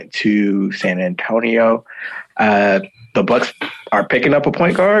Dieng went to San Antonio. The Bucks are picking up a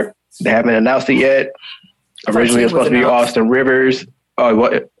point guard. They haven't announced it yet. Originally, it was supposed to be Austin Rivers. Oh,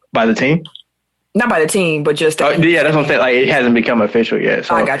 what? By the team? Not by the team, but just... yeah, that's what I'm saying. Like, it hasn't become official yet.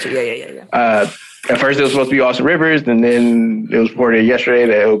 So, I got you. Yeah. At first, it was supposed to be Austin Rivers, and then it was reported yesterday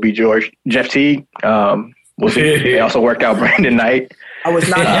that it would be Jeff Teague. We'll see. They also worked out Brandon Knight. I was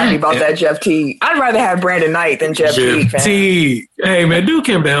not happy about that Jeff Teague. I'd rather have Brandon Knight than Jeff Teague. Hey, man, dude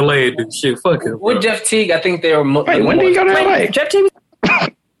came to LA and shit. Fuck him. With Jeff Teague, I think they were... Wait, when did he go to LA? Jeff Teague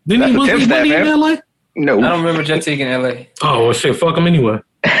Didn't he in LA? No. I don't remember Jeff Teague in LA. Oh, well, shit. Fuck him anyway.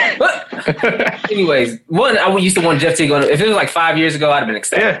 Anyways, I used to want Jeff Teague on. If it was like 5 years ago, I'd have been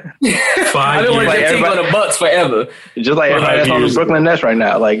ecstatic. Yeah. I didn't want Jeff Teague on the Bucks forever. Just like everybody that's on the Brooklyn Nets right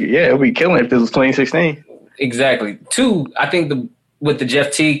now. Like, yeah, it would be killing if this was 2016. Exactly. Two, I think with the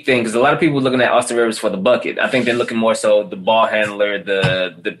Jeff Teague thing, because a lot of people are looking at Austin Rivers for the bucket. I think they're looking more so the ball handler,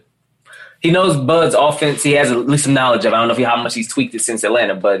 he knows Bud's offense. He has at least some knowledge of it. I don't know how much he's tweaked it since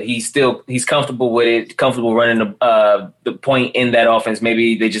Atlanta, but he's comfortable with it, comfortable running the point in that offense.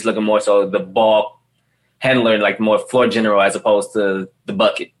 Maybe they just looking more so the ball handler, like more floor general as opposed to the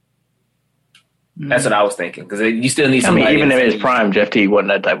bucket. That's what I was thinking, because you still need somebody. I mean, even in his prime, Jeff Teague wasn't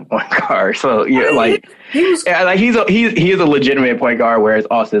that type of point guard. So yeah, like he's a legitimate point guard, whereas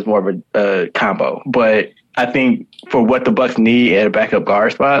Austin is more of a combo. But I think for what the Bucks need at a backup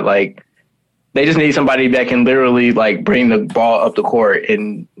guard spot, like they just need somebody that can literally like bring the ball up the court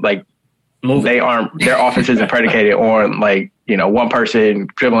and like move. Their offense isn't predicated on like, one person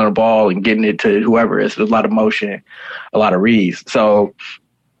dribbling the ball and getting it to whoever. It's a lot of motion, a lot of reads. So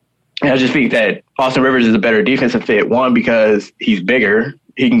I just think that Austin Rivers is a better defensive fit. One, because he's bigger,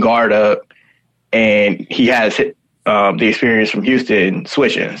 he can guard up, and he has the experience from Houston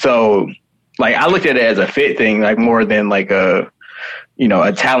switching. So, like, I looked at it as a fit thing, like more than like a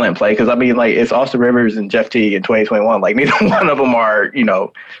talent play. Because I mean, like, it's Austin Rivers and Jeff Teague in 2021. Like, neither one of them are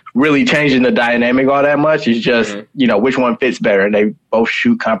really changing the dynamic all that much. It's just which one fits better, and they both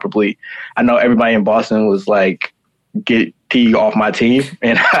shoot comparably. I know everybody in Boston was like, get Teague off my team,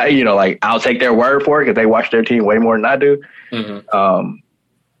 and I'll take their word for it because they watch their team way more than I do.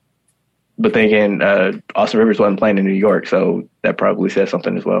 But thinking Austin Rivers wasn't playing in New York, so that probably says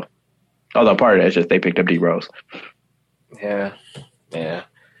something as well. Although part of that is just they picked up D Rose. Yeah. I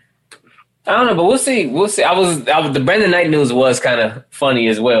don't know, but we'll see. The Brandon Knight news was kind of funny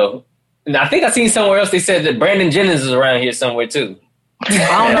as well. And I think I seen somewhere else they said that Brandon Jennings is around here somewhere too. I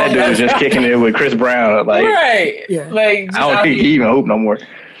don't know. That dude was just kicking it with Chris Brown. Like, Right. Yeah. Like, just I don't out think here. he even hoop no more.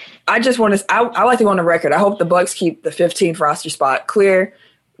 I just want to. I like to go on the record. I hope the Bucks keep the 15th roster spot clear.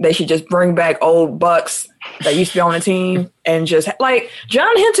 They should just bring back old Bucks that used to be on the team and just like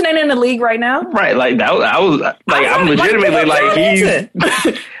John Henson ain't in the league right now. Right, like that was, I was like, I'm legitimately like he's.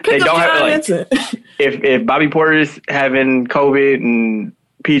 They don't have like if Bobby Porter's having COVID and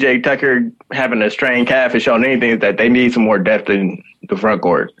PJ Tucker having a strained calf is showing anything that they need some more depth in the front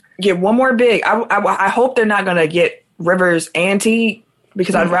court. Get one more big. I hope they're not gonna get Rivers and T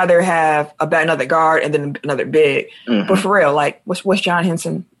because I'd rather have another guard and then another big. Mm-hmm. But for real, like what's John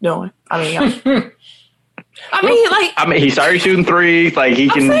Henson doing? I mean, he started shooting threes. Like he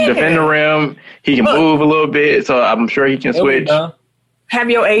can defend the rim. He can move a little bit. So I'm sure he can switch. Have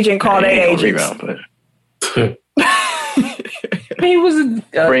your agent call their agents. Rebound, but He was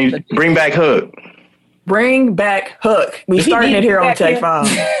bring back Hook. Bring back Hook. We starting it here on Tech 5.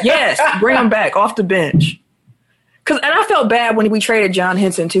 Yes, bring him back off the bench. And I felt bad when we traded John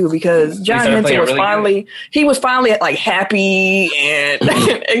Henson too, because John Henson was finally like happy and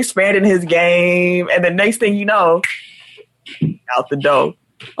expanding his game, and the next thing you know, out the door.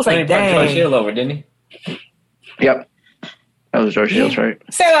 I was like, dang. George Hill over, didn't he? Yep, that was George Hill's right.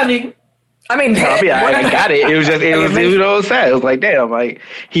 Say that, nigga. I mean, I got it. It was just it was sad. It was like damn, like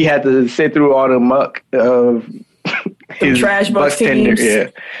he had to sit through all the muck of his trash Bucks teams. Yeah.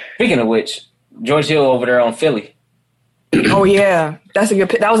 Speaking of which, George Hill over there on Philly. Oh yeah, that's a good.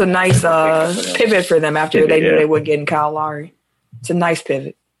 That was a nice pivot for them after they knew they weren't getting Kyle Lowry. It's a nice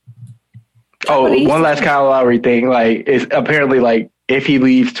pivot. Oh, one last Kyle Lowry thing. Like, it's apparently like if he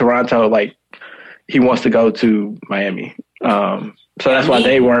leaves Toronto, like he wants to go to Miami. So that's why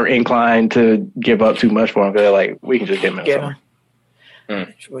they weren't inclined to give up too much for him. They're like, we can just get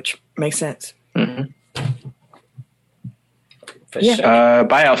him. Which makes sense. Mm-hmm. Sure.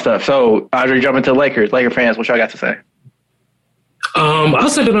 Buyout stuff. So Andre Drummond to Lakers. Laker fans, what y'all got to say? I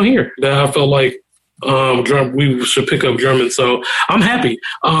said it on here that I felt like we should pick up Drummond. So I'm happy.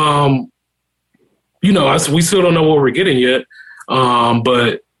 We still don't know what we're getting yet.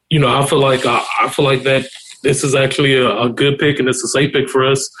 But I feel like that this is actually a good pick and it's a safe pick for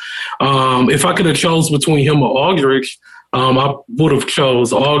us. If I could have chose between him or Aldridge, I would have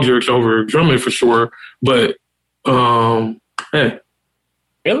chose Aldridge over Drummond for sure. But hey,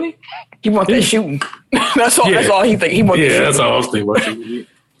 really? He wants that shooting. That's all. Yeah. That's all he thinks. He wants. Yeah, that's all I was thinking about shooting.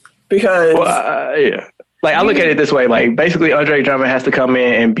 Because like I look at it this way: like basically, Andre Drummond has to come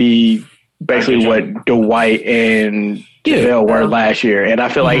in and be basically what Dwight and JaVale were last year, and I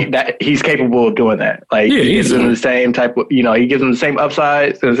feel like that he's capable of doing that. Like he gives them the same type of, he gives them the same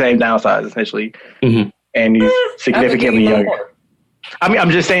upsides and the same downsides essentially, and he's significantly younger. I mean, I'm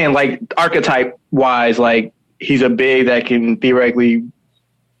just saying, like archetype wise, like he's a big that can theoretically,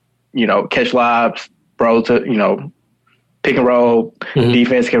 catch lobs, to, pick and roll,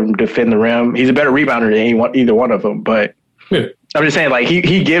 defense, can defend the rim. He's a better rebounder than either one of them. But I'm just saying, like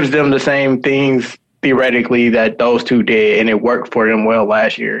he gives them the same things theoretically that those two did, and it worked for them well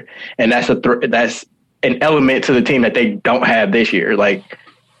last year. And that's that's an element to the team that they don't have this year. Like,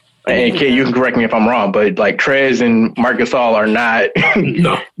 and Kid, you can correct me if I'm wrong, but like Trez and Marc Gasol are not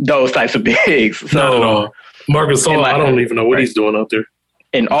those types of bigs. So not at all. Marc Gasol, I don't even know what he's doing out there.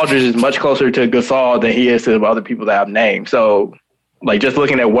 And Aldridge is much closer to Gasol than he is to the other people that I've named. So, like, just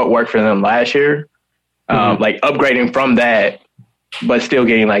looking at what worked for them last year, like upgrading from that, but still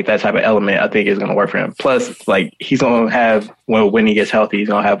getting like that type of element, I think is going to work for him. Plus, like, he's going to have, when he gets healthy, he's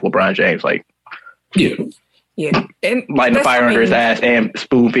going to have LeBron James, like, and lighting the fire under his ass and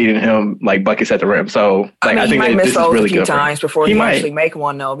spoon feeding him like buckets at the rim. So, like, I think he might miss those really a few times before he actually make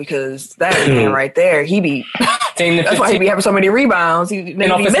one, though, because that man right there, he be. That's why he be having so many rebounds. He be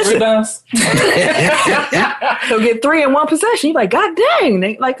missing rebounds. He'll get 3 in one possession. You're like, God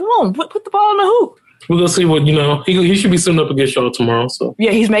dang! Like, come on, put the ball in the hoop. We're gonna see what he should be suiting up against y'all tomorrow. So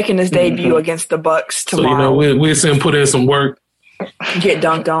he's making his debut against the Bucks tomorrow. So we'll see him put in some work. Get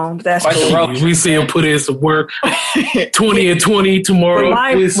dunked on. That's cool. We see him put in some work. 20 and 20 tomorrow.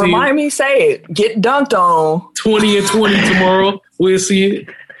 Remind me, say it. Get dunked on. 20 and 20 tomorrow. We'll see it.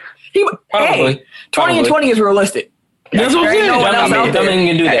 Probably. 20 and 20 is realistic. That's what I'm saying. No one else out there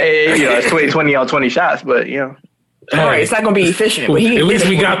can do that. It's 20 on 20 shots, but all right, it's not going to be efficient. But at least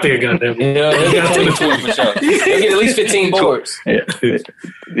we got there, goddamn. We got 20 for sure. They get at least 15 boards.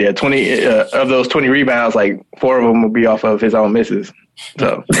 20 of those 20 rebounds, like 4 of them will be off of his own misses.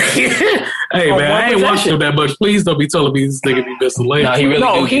 So, hey man, I ain't watched him that much. Please don't be telling me this nigga be missing layups. No, he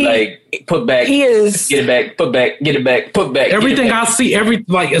really do be like put back. He is get it back, put back, get it back, put back. Everything I see,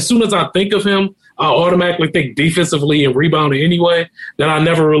 like as soon as I think of him, I automatically think defensively and rebounding anyway. That I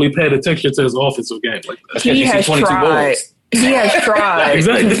never really paid attention to his offensive game like that. He has tried. He has tried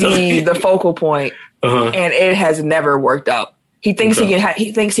Exactly. to be the focal point, and it has never worked out. He thinks he can.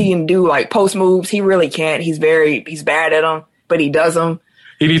 He thinks he can do like post moves. He really can't. He's bad at them, but he does them.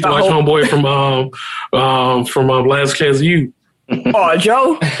 He needs to watch homeboy from Last Chance U. Oh,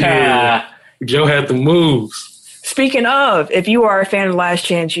 Joe. Yeah, Joe had the moves. Speaking of, if you are a fan of Last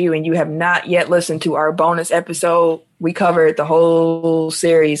Chance U and you have not yet listened to our bonus episode, we covered the whole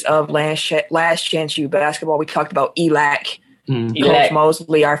series of Last Chance U basketball. We talked about ELAC, Coach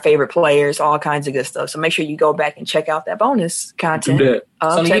Mosley, our favorite players, all kinds of good stuff. So make sure you go back and check out that bonus content. It's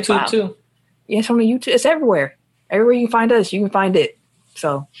on YouTube too. Yeah, it's on the YouTube. It's everywhere. Everywhere you can find us, you can find it.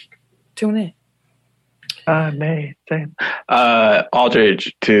 So tune in. Amazing.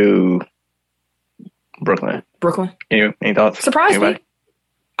 Aldridge to Brooklyn. Any thoughts? Surprised me.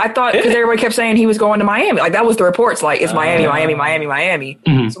 I thought because everybody kept saying he was going to Miami. Like that was the reports. Like it's Miami.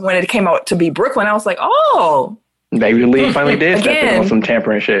 Mm-hmm. So when it came out to be Brooklyn, I was like, oh. Maybe the league finally did step in on some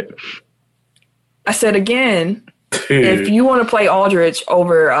tampering shit. I said again, if you want to play Aldridge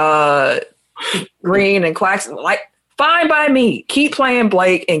over Green and Claxton, like fine by me. Keep playing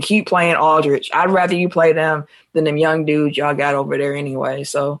Blake and keep playing Aldridge. I'd rather you play them than them young dudes y'all got over there anyway.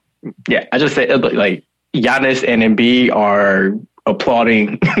 So yeah, I just say like Giannis and Embiid are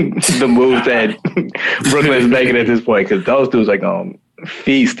applauding the moves that Brooklyn is making at this point because those dudes are going to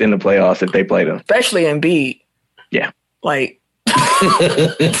feast in the playoffs if they play them. Especially Embiid. Yeah. Like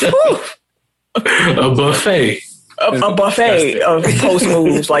a buffet. A buffet of post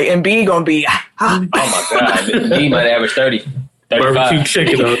moves. Like Embiid going to be oh my God. He might average 30. 35. Barbecue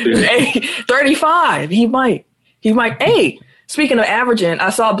chicken out there. Hey, 35. He might. Hey, speaking of averaging, I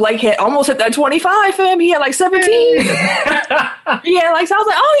saw Blake almost hit that 25 for him. He had like 17. He had like, so I was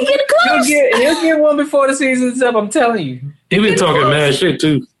like, oh, he getting close. He'll get one before the season's up. I'm telling you. He been talking mad shit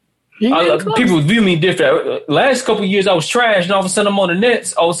too. People view me different. Last couple of years, I was trash, and all of a sudden I'm on the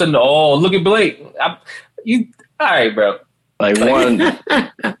Nets. All of a sudden, oh, look at Blake. All right, bro. Like one,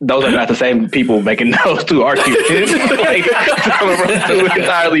 those are not the same people making those two arguments. Like two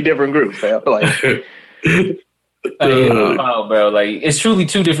entirely different groups. Man. Like, oh, bro, like it's truly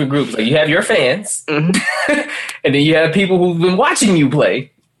two different groups. Like you have your fans, and then you have people who've been watching you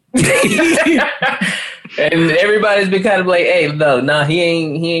play. And everybody's been kind of like, hey, no, he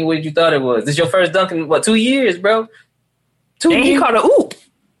ain't what you thought it was. This your first dunk in, 2 years, bro? 2 years. And he caught a oop.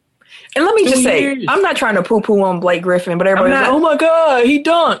 And let me just say, I'm not trying to poo-poo on Blake Griffin, but everybody's like, oh my God, he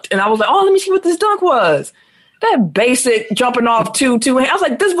dunked. And I was like, oh, let me see what this dunk was. That basic jumping off two. I was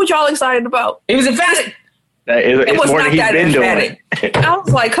like, this is what y'all excited about. He was emphatic. It's more than he's been doing. I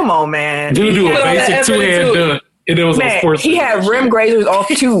was like, come on, man. Dude, do a basic two-hand dunk. And it was man, he had rim grazers off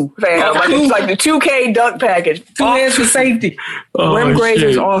two, fam. Like, it was like the 2K dunk package. Two hands for safety. Rim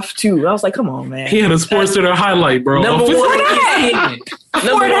grazers off two. I was like, come on, man. He had a Sports Center highlight, bro. Number one on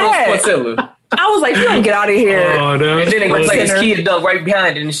Sports Center. I was like, you don't get out of here. Oh, no. And then they gonna play his kid dunk right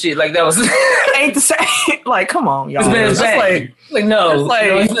behind it and shit. Like that was ain't the same. Like, come on, y'all. This man's back. Like no,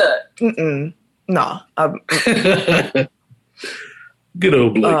 like, no, Good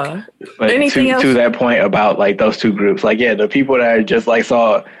old Blake. Anything else? To that point about like those two groups, like the people that are just like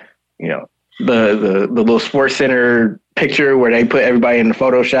saw, the little Sports Center picture where they put everybody in the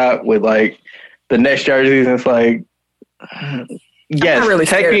Photoshop with like the Nets jerseys, and it's like, yes, really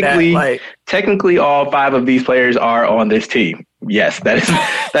technically all 5 of these players are on this team. Yes, that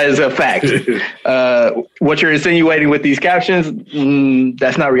is a fact. What you're insinuating with these captions,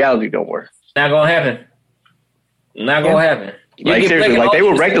 that's not reality. Don't worry. Not gonna happen. Not gonna happen. Like seriously, like they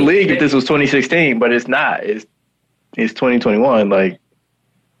would wreck the league if this was 2016, but it's not. It's 2021. Like,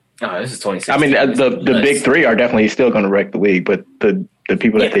 this is 2016. I mean, the big 3 are definitely still going to wreck the league, but the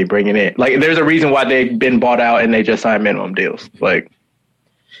people that they bringing in, like, there's a reason why they've been bought out and they just signed minimum deals. Like,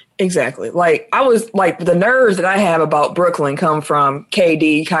 exactly. Like I was like the nerves that I have about Brooklyn come from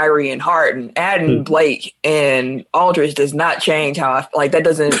KD, Kyrie, and Harden. Adding Blake and Aldridge does not change how I like. That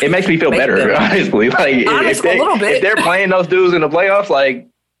doesn't. It makes me feel better, honestly. Like if they're playing those dudes in the playoffs, like,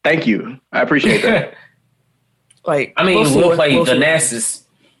 thank you, I appreciate that. Like, I mean, we'll play the Nassus.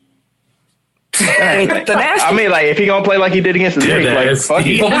 I mean, like, if he gonna play like he did against the Knicks, like, fuck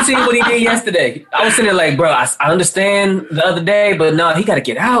you. But we seen what he did yesterday. I was sitting there like, bro, I understand the other day, but no, he got to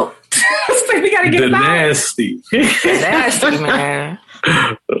get out. We got to get him out. Nasty. Nasty, man.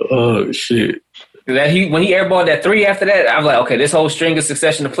 Oh shit. When he airballed that 3 after that, I was like, okay, this whole string of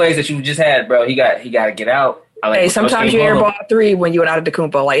succession of plays that you just had, bro, he got to get out. Hey, sometimes you airball 3 when you and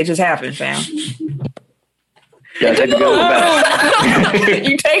Antetokounmpo. Like, it just happens, fam. Yeah, take the good one back.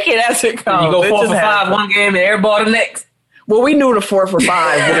 You take it as it comes. You go 4 for 5 one game and airball the next. Well, we knew the 4 for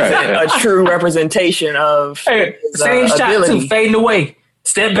 5 wasn't a true representation of same shot ability. too, fading away,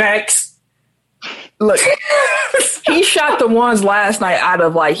 step backs. Look, he shot the ones last night out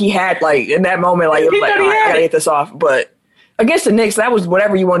of like he had like in that moment like, it was like, I gotta get this off. But against the Knicks, that was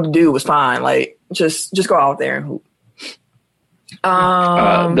whatever you wanted to do was fine. Like just go out there and hoop.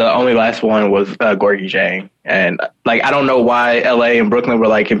 The only last one was Gorgie Jang, and like I don't know why LA and Brooklyn were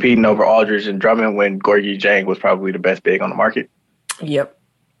like competing over Aldridge and Drummond when Gorgie Jang was probably the best big on the market. Yep.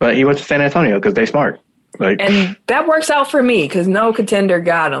 But he went to San Antonio because they smart. Like, and that works out for me because no contender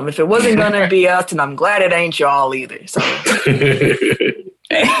got him. If it wasn't gonna be us, and I'm glad it ain't y'all either. So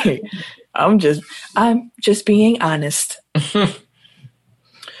hey, I'm just being honest.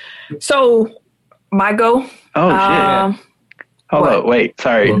 So my go. Oh shit. Hold up, wait,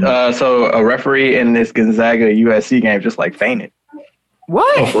 sorry. So a referee in this Gonzaga USC game just like fainted.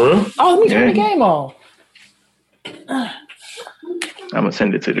 What? Oh, for real? Oh, let me turn the game on. I'm gonna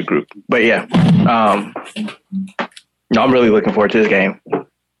send it to the group. But yeah, no, I'm really looking forward to this game.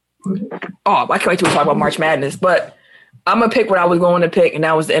 Oh, I can't wait to talk about March Madness. But I'm gonna pick what I was going to pick, and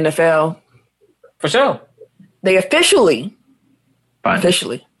that was the NFL. For sure. They officially Fine.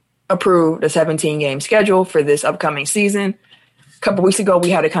 approved a 17-game schedule for this upcoming season. A couple weeks ago, we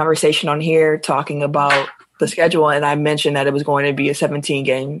had a conversation on here talking about the schedule, and I mentioned that it was going to be a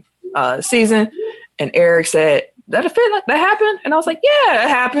 17-game season. And Eric said, that happened? And I was like, yeah, it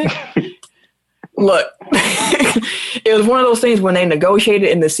happened. Look, it was one of those things when they negotiated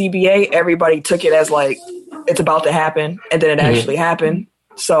in the CBA, everybody took it as like, it's about to happen, and then it actually happened.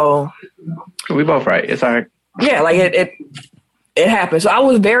 So we both right. It's all right. Yeah, like it happened. So I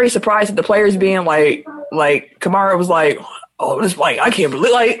was very surprised at the players being like Kamara was like, oh, this like I can't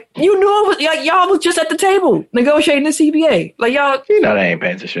believe like you knew it was like y'all was just at the table negotiating the CBA. Like y'all, they ain't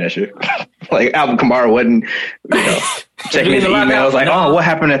paying attention to that shit. Like Alvin Kamara wasn't, checking his emails. Like, oh, what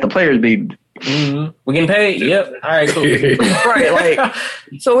happened at the players meeting? Mm-hmm. We getting paid? Yep. All right, cool. Right, like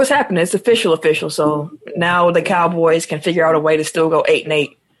so what's happening? It's official. So now the Cowboys can figure out a way to still go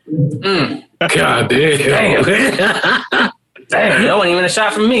 8-8. God damn. Damn, that wasn't even a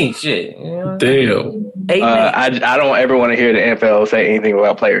shot from me. Shit. Damn. I don't ever want to hear the NFL say anything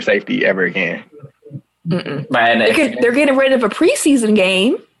about player safety ever again. They're getting rid of a preseason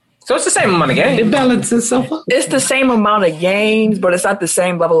game. So it's the same amount of games. It balances itself up. It's the same amount of games, but it's not the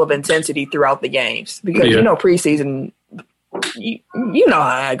same level of intensity throughout the games. Because, preseason, you know how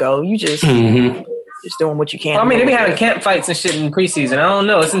I go. You just doing what you can. Well, I mean, they be having camp fights and shit in preseason. I don't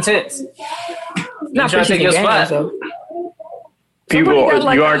know. It's intense. Not trying to take your spot. Though. People,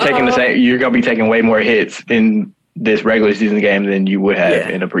 you are taking the same. You're gonna be taking way more hits in this regular season game than you would have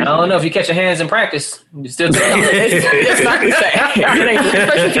in a preseason. I don't know if you catch your hands in practice. You still it's not the same.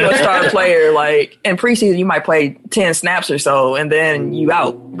 Especially if you're a star player. Like in preseason, you might play 10 snaps or so, and then you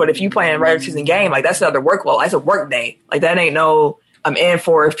out. But if you play in a regular season game, like that's another workload. That's a work day. Like that ain't no. I'm in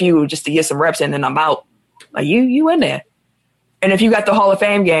for a few just to get some reps in, and I'm out. Like you in there. And if you got the Hall of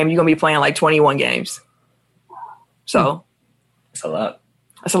Fame game, you're gonna be playing like 21 games. So. That's a lot.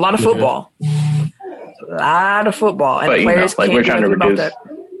 That's a lot of football. A lot of football. And but, the players like can't we're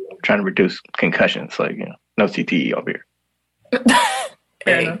trying to reduce concussions. Like, no CTE over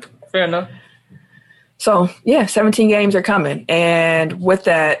here. Fair enough. So, 17 games are coming. And with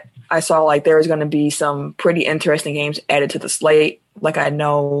that, I saw like there's going to be some pretty interesting games added to the slate. Like I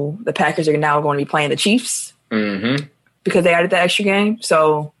know the Packers are now going to be playing the Chiefs because they added the extra game.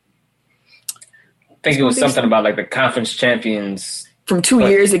 So I think it was something about like the conference champions from 2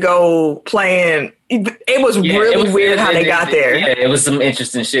 years ago playing. It was really weird how they got there. Yeah, it was some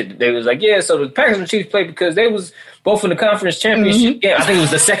interesting shit. They was like, so the Packers and Chiefs played because they was both in the conference championship. Yeah, I think it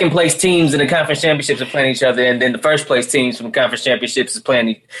was the second place teams in the conference championships are playing each other, and then the first place teams from the conference championships is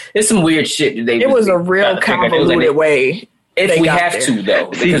playing. It's some weird shit. It was a real convoluted way. If we have to,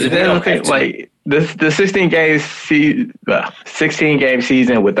 though, because if we don't have to. Like the 16 game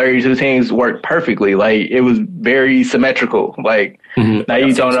season with 32 teams worked perfectly. Like it was very symmetrical. Like now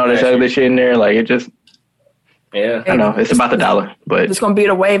you throwing all this other shit in there. Like it just. Yeah, I know it's about the dollar, but it's going to be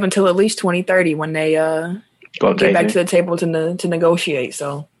the wave until at least 2030 when they get back to the table to negotiate.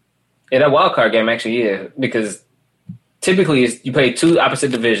 So, that wild card game actually, because typically you play two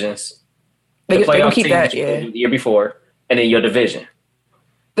opposite divisions. They don't keep that, the year before, and then your division.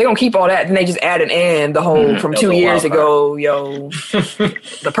 they're gonna keep all that, and they just add an "and" the whole from 2 years ago. Yo,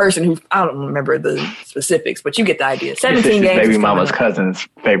 the person who I don't remember the specifics, but you get the idea. 17 games. Baby mama's cousin's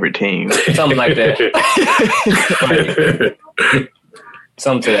favorite team, something like that.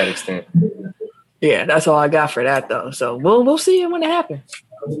 Something to that extent. Yeah, that's all I got for that though. So we'll see when it happens.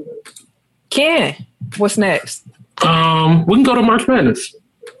 Ken, what's next? We can go to March Madness.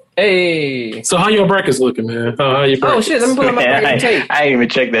 Hey. So how your brackets looking, man? How your brackets? Oh shit, let me pull up my bracket tape. I ain't even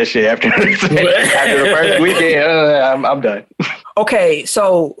checked that shit after the first weekend. I'm done. Okay,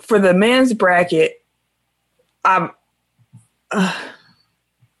 so for the men's bracket, I got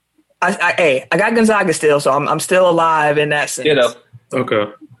Gonzaga still, so I'm still alive in that sense. You know.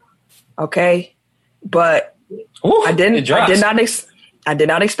 Okay, but Ooh, I did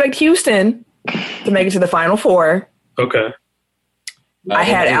not expect Houston to make it to the Final Four. Okay. I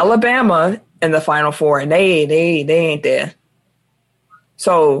had Alabama in the Final Four, and they ain't there.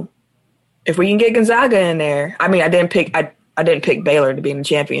 So if we can get Gonzaga in there, I mean, I didn't pick Baylor to be in the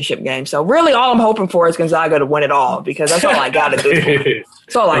championship game. So really, all I'm hoping for is Gonzaga to win it all because that's all I got at this point.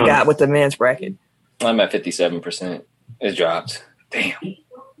 That's all I got with the men's bracket. I'm at 57%. It dropped. Damn.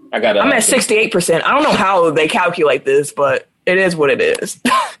 I'm at 68%. I don't know how they calculate this, but it is what it is.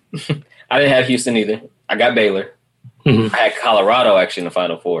 I didn't have Houston either. I got Baylor. Mm-hmm. I had Colorado actually in the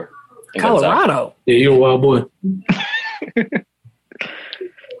Final Four. Colorado? Yeah, you're a wild boy.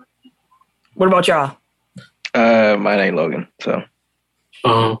 What about y'all? Mine ain't Logan, so.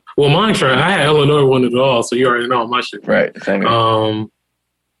 Well, mine, I had Illinois win it all, so you already know my shit. Right, same here.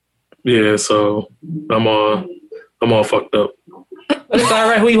 Yeah, so I'm all fucked up. It's all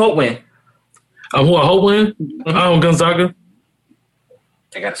right. Who you hope win? Who I hope win? Gonzaga.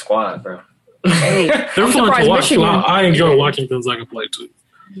 They got a squad, bro. Hey, they're fun to watch. I enjoy watching Gonzaga play too.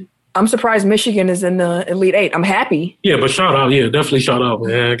 I'm surprised Michigan is in the Elite Eight. I'm happy. Yeah, but shout out. Yeah, definitely shout out,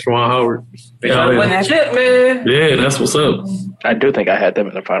 man. Juwan Howard. They trying to win that shit, man. Yeah, that's what's up. I do think I had them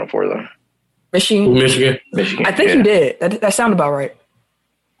in the Final Four, though. Michigan. I think you did. That sounded about right.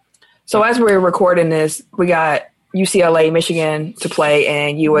 So as we're recording this, we got UCLA, Michigan to play,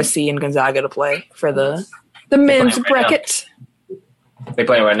 and USC and Gonzaga to play for the men's bracket. They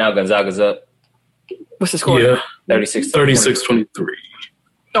playing right now. Gonzaga's up. What's the score? Yeah, 36-23.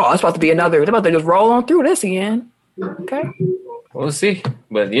 Oh, it's about to be another. They're about to just roll on through this again. Okay. We'll see.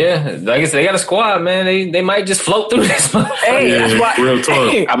 But yeah, like I said, they got a squad, man. They might just float through this. Hey, that's why. Real talk.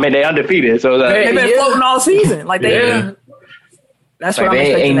 Hey, I mean, they undefeated, so they've been floating all season. Like they. Yeah. That's like what I'm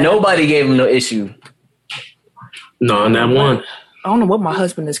expecting. Ain't nobody gave them no issue. No, not one. I don't know what my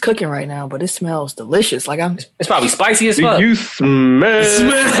husband is cooking right now, but it smells delicious. Like It's probably spicy as fuck. You smell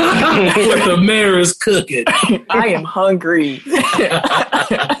what the mayor is cooking. I am hungry.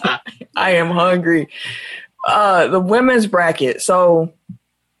 I am hungry. The women's bracket. So,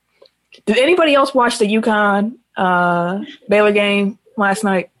 did anybody else watch the UConn Baylor game last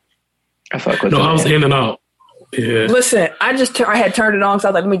night? I was in and out. Yeah. Listen, I had turned it on because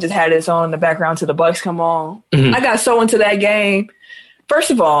I was like, let me just have this on in the background till the Bucks come on. Mm-hmm. I got so into that game.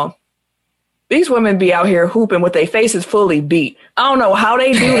 First of all, these women be out here hooping with their faces fully beat. I don't know how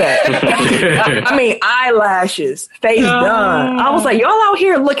they do that. I mean, eyelashes, face done. I was like, y'all out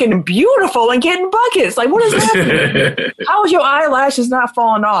here looking beautiful and getting buckets. Like, what is happening? How is your eyelashes not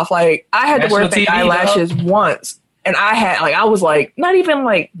falling off? Like, I had to wear fake eyelashes once. And I was like, not even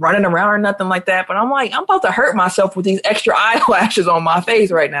like running around or nothing like that. But I'm like, I'm about to hurt myself with these extra eyelashes on my face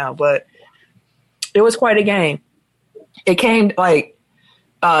right now. But it was quite a game. It came like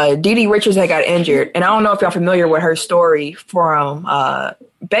Dee Richards had got injured. And I don't know if y'all familiar with her story from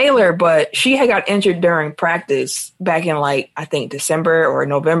Baylor, but she had got injured during practice back in like, I think December or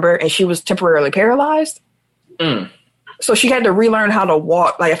November. And she was temporarily paralyzed. So she had to relearn how to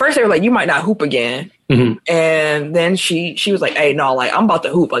walk. Like at first they were like, you might not hoop again. Mm-hmm. And then she was like, hey, no, like I'm about to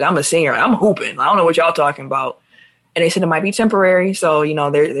hoop. Like I'm a singer. I'm hooping. I don't know what y'all talking about. And they said it might be temporary. So, you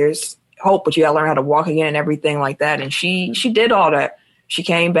know, there's hope, but you gotta learn how to walk again and everything like that. And she did all that. She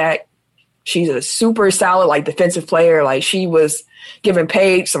came back. She's a super solid, like defensive player. Like she was giving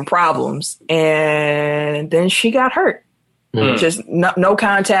Paige some problems. And then she got hurt. Just no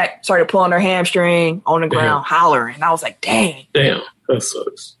contact, started pulling her hamstring on the ground, hollering. And I was like, dang. Damn, that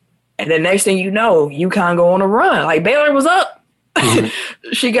sucks. And then next thing you know, UConn go on a run. Like Baylor was up.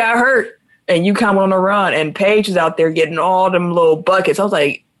 She got hurt. And UConn went on a run. And Paige is out there getting all them little buckets. I was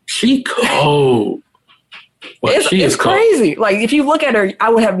like, she cold. Well, it's crazy. Like if you look at her, I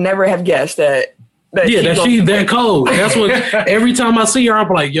would have never have guessed that she's that cold. That's what every time I see her, I'm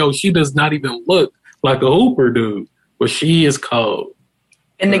like, yo, she does not even look like a hooper dude. But she is cold.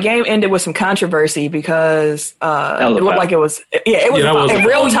 And the game ended with some controversy because was a it looked foul. like it was it was Yeah, a that foul. was a In foul.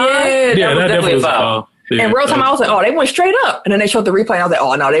 real time. Yeah, that definitely was a foul. foul. Yeah, In real time, that I was like, oh, they went straight up. And then they showed the replay. And I was like,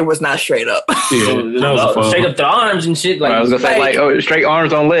 oh, no, they was not straight up. Yeah, that was a foul. Straight up the arms and shit. Like, I was gonna say like- straight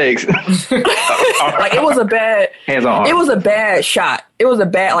arms on legs. Like, it was a bad, Hands on arms. it was a bad shot. It was a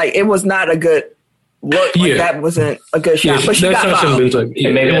bad, like, it was not a good look. Like, Yeah. that wasn't a good shot. Yeah, But she that got shot shouldn't fouled. have been taken.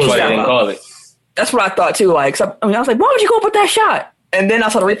 and maybe it that's was why they foul. didn't call it. That's what I thought, too. Like, so, I was like, why would you go up with that shot? And then I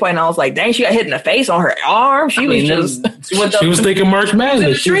saw the replay, and I was like, dang, she got hit in the face on her arm. She was just... she went up She was to thinking March the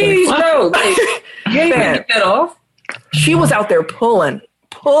Madness. She was like, trees, "Fuck." bro. Like, you ain't Man. get that off. She was out there pulling,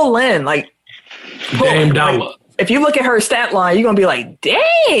 like... Damn like, dollar. if you look at her stat line, you're gonna be like,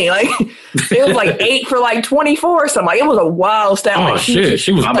 "Dang!" Like it was like 8 for like 24 or something. Like it was a wild stat. Oh like, shit,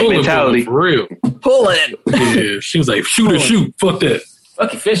 she was Mama pulling mentality. for real. pulling, Yeah, she was like, shoot or shoot. Fuck that.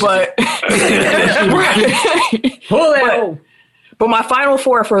 Fucking fish. but pull that. but- hole. but my final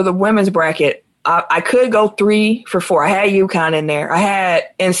four for the women's bracket, I could go 3 for 4. I had UConn in there. I had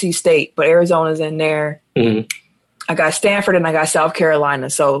NC State, but Arizona's in there. Mhm. I got Stanford and I got South Carolina.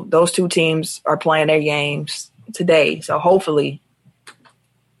 So those two teams are playing their games today. So hopefully,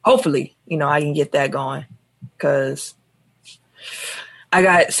 you know, I can get that going because I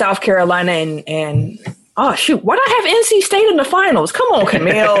got South Carolina and oh shoot, why do I have NC State in the finals? Come on,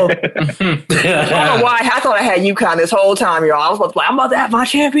 Camille. I don't know why. I thought I had UConn this whole time, y'all. I was about to play, I'm about to have my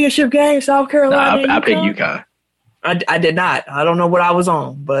championship game, South Carolina. I picked UConn. I did not. I don't know what I was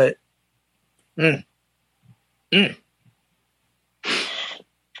on, but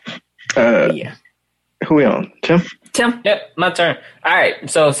yeah. Who we on? Tim? Tim? Yep, my turn. All right.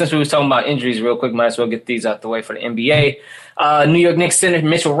 So since we was talking about injuries real quick, might as well get these out the way for the NBA. New York Knicks center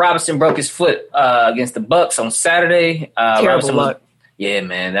Mitchell Robinson broke his foot against the Bucks on Saturday. Terrible Robinson luck. Yeah,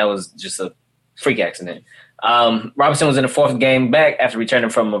 man, that was just a freak accident. Robinson was in the fourth game back after returning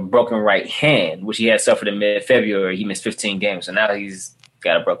from a broken right hand, which he had suffered in mid-February. He missed 15 games, so now he's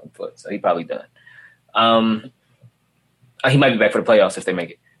got a broken foot, so he's probably done. He might be back for the playoffs if they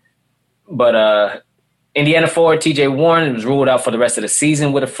make it. But Indiana forward T.J. Warren was ruled out for the rest of the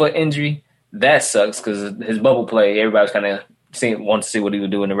season with a foot injury. That sucks because his bubble play, everybody was kind of wanting to see what he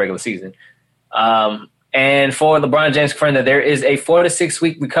would do in the regular season. And for LeBron James confirmed that there is a 4 to 6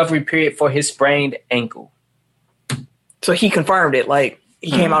 week recovery period for his sprained ankle. So he confirmed it. Like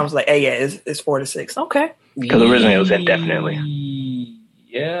he came out and was like, "Hey, yeah, it's 4 to 6." Okay. Because originally it was indefinitely.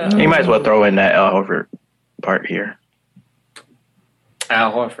 Yeah. You might as well throw in that Al Horford part here.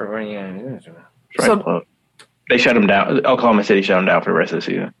 Al Horford, yeah. Right, So- well, they shut him down. Oklahoma City shut him down for the rest of the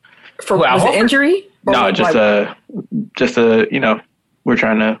season. For Who, Al was it Horford? injury? Or No, like- just you know, we're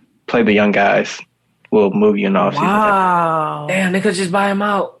trying to play the young guys. We'll move you in the offseason. wow. Damn, they could just buy him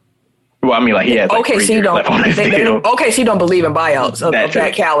out. Well, I mean, like he has like 3 OKC years don't. left on his They deal. OKC don't believe in buyouts of That's that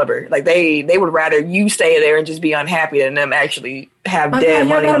it. caliber. Like they would rather you stay there and just be unhappy than them actually have dead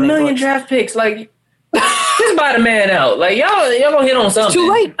money got on a their million books. draft picks. Like, just buy the man out. Like, y'all gonna hit on something.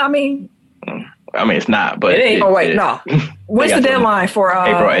 Too late. I mean, I mean, it's not, but It ain't. oh wait, no. When's got the some- deadline for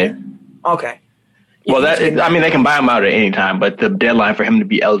April 8th. Okay. Well, Yeah, I mean, they can buy him out at any time, but the deadline for him to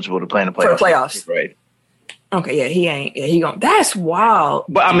be eligible to play in the playoffs. For the playoffs. Right. okay, yeah, he ain't. Yeah, he going. That's wild.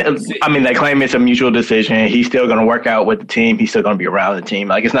 But I mean, they claim it's a mutual decision. He's still going to work out with the team. He's still going to be around the team.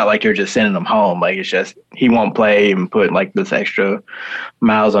 Like, it's not like you're just sending him home. Like, it's just he won't play and put like this extra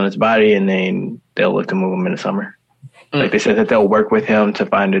miles on his body, and then they'll look to move him in the summer. Like they said that they'll work with him to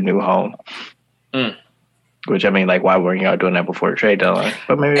find a new home. Which, I mean, like, why weren't y'all doing that before the trade deadline?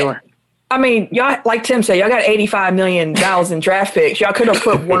 But maybe they were. I mean, y'all, like Tim said, y'all got $85 million in draft picks. Y'all could have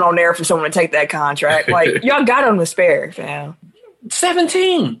put one on there for someone to take that contract. Like, y'all got them to spare, fam.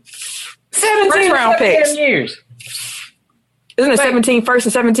 17 First round picks. years. Isn't it 17 first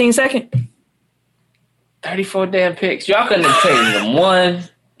and 17 second? 34 damn picks. Y'all couldn't have traded them one.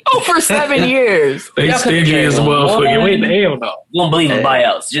 Oh, for 7 years. They Y'all could've stingy as a traded motherfucker. one. Wait, hell no. We don't believe in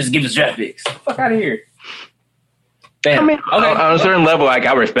buyouts. Just give us draft picks. Fuck out of here. Damn. I mean, on a certain level, like,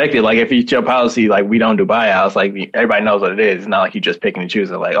 I respect it. Like, if it's your policy, like, we don't do buyouts, like, everybody knows what it is. It's not like you just picking and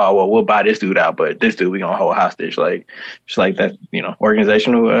choosing, like, oh, well, we'll buy this dude out, but this dude we going to hold hostage. Like, just like that, you know,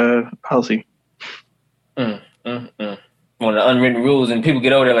 organizational policy. One of the unwritten rules, and people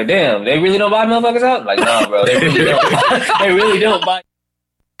get over there like, damn, they really don't buy motherfuckers out? Like, nah, bro, they really don't. They really don't buy.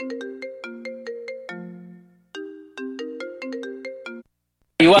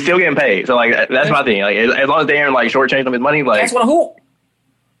 He's still getting paid. So, like, that's my thing. Like, as long as they ain't, like, shortchanging him his money, like, That's what a hoop.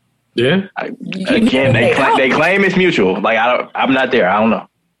 Yeah. again, they claim it's mutual. Like, I'm not there. I don't know.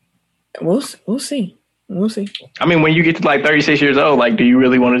 We'll see. We'll see. I mean, when you get to like 36 years old, like, do you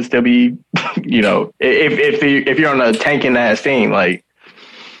really want to still be, you know, if you're on a tanking ass team, like,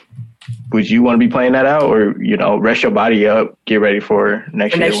 would you want to be playing that out, or rest your body up, get ready for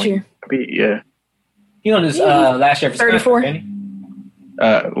next year? Next year, yeah. You know this last year for 34.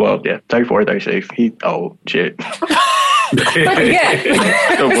 34, 36. Shit.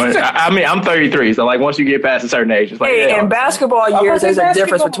 Yeah. So, I'm 33, so like once you get past a certain age, it's like in basketball years, there's a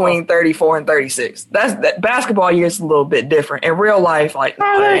difference between 34 and 36. That basketball years is a little bit different. In real life, like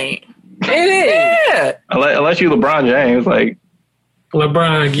no, it ain't. It is. Yeah. Unless you LeBron James, like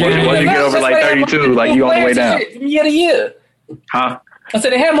LeBron James. Once you get over like 32, like you on the way down. From year to year. Huh? I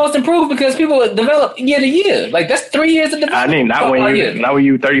said they have most improved because people develop year to year. Like that's 3 years of development. I mean, not when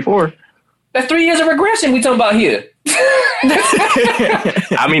you 34. That's 3 years of regression we talking about here.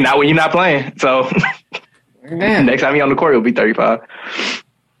 I mean, not when you're not playing. So next time you're on the court, you'll be 35.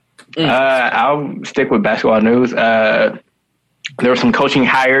 I'll stick with basketball news. There were some coaching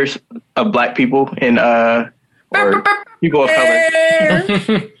hires of black people in or people of color in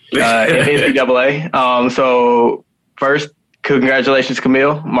NCAA. So first, congratulations,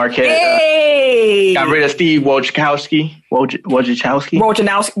 Camille Marquette. Got rid of Steve Wojciechowski.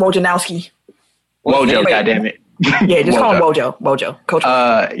 Wojo, goddammit. Yeah, just call him Wojo. Coach.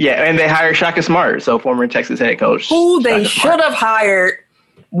 And they hired Shaka Smart, so former Texas head coach. Who they should have hired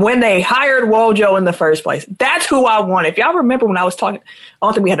when they hired Wojo in the first place. That's who I wanted. If y'all remember when I was talking, I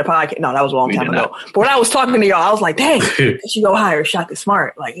don't think we had a podcast. No, that was a long time ago. But when I was talking to y'all, I was like, dang, they should go hire Shaka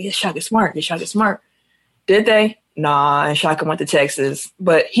Smart. Like, get Shaka Smart. Did they? Nah, and Shaka went to Texas.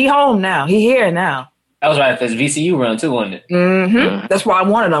 But he home now. He here now. That was right after his VCU run, too, wasn't it? Mm-hmm. That's why I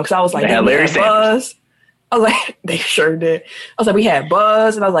wanted them, because I was like, they had Buzz. I was like, they sure did. I was like, we had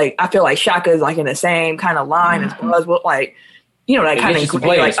Buzz, and I was like, I feel like Shaka is like in the same kind of line as Buzz, but like, that kind of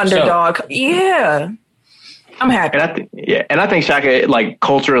like underdog. Sure. Yeah. I'm happy. And I think Shaka, like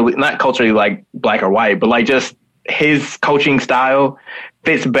not culturally like black or white, but like just his coaching style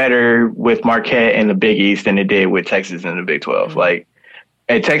fits better with Marquette and the Big East than it did with Texas and the Big 12. Mm-hmm. Like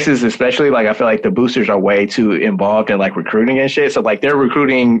at Texas, especially, like I feel like the boosters are way too involved in like recruiting and shit. So like they're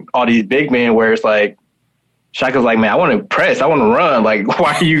recruiting all these big men where it's like Shaka's like, man, I want to press, I want to run. Like,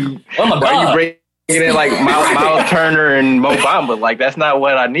 why are you bringing in like Miles Turner and Mo Bamba? Like that's not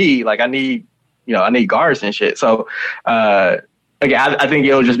what I need. Like I need guards and shit. So again, I think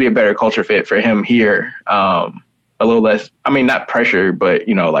it'll just be a better culture fit for him here. A little less, I mean, not pressure, but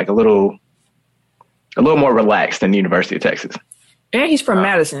like a little more relaxed than the University of Texas. And he's from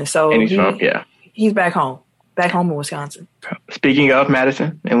Madison, so and he's back home in Wisconsin. Speaking of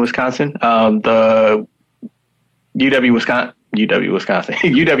Madison in Wisconsin, the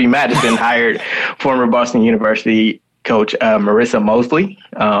UW Madison hired former Boston University coach Marissa Mosley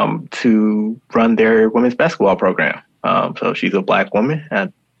to run their women's basketball program. So she's a black woman. I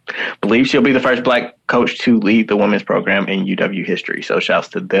believe she'll be the first black coach to lead the women's program in UW history. So shouts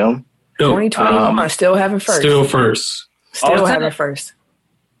to them. 2021, still having first. Still first.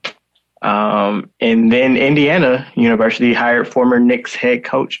 And then Indiana University hired former Knicks head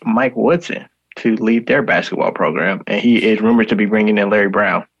coach Mike Woodson to lead their basketball program. And he is rumored to be bringing in Larry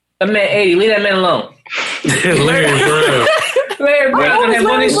Brown. That man 80. Leave that man alone. Larry Brown. Larry Brown has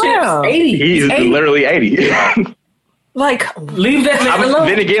won his shit. 80. He's 80. Literally 80. Like, leave that man alone.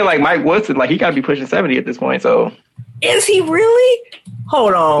 Then again, like Mike Woodson, like he got to be pushing 70 at this point. So is he really?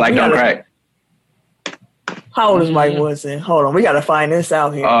 Hold on. Like don't crack. How old is Mike Woodson? Hold on, we got to find this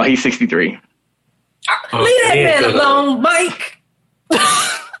out here. He's 63. Leave that man alone, Mike.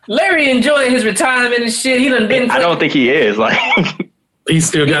 Larry enjoying his retirement and shit. He done been. I don't think he is. Like he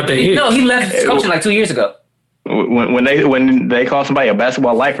still got the hit. No, he left coaching like 2 years ago. When they call somebody a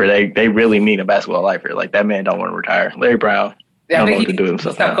basketball lifer, they really mean a basketball lifer. Like that man don't want to retire. Larry Brown don't know what to do with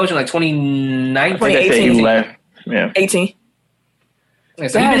himself. He stopped coaching like 2019. 2018. He left. Yeah. 18. So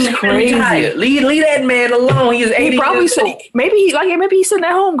that's crazy. Leave that man alone. He is 80. He probably said maybe he's sitting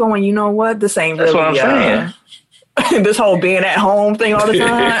at home going, you know what? This ain't That's really. What I'm saying. This whole being at home thing all the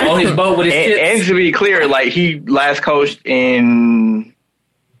time. On his boat with his chips. And to be clear, like he last coached in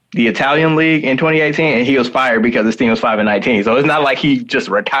the Italian League in 2018, and he was fired because his team was 5-19. So it's not like he just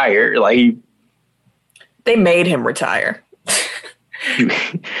retired. Like they made him retire. You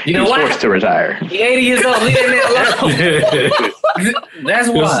know what? Forced to retire. He's 80 years old. Leave that man alone. That's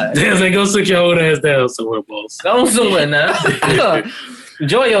why. Damn, go sit your old ass down somewhere, boss. Go somewhere now.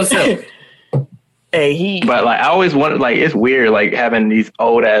 Enjoy yourself. But like I always wanted, like it's weird, like having these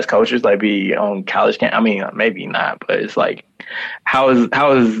old ass coaches like be on college camp. I mean, maybe not, but it's like, how is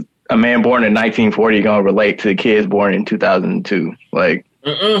a man born in 1940 gonna relate to kids born in 2002? Like,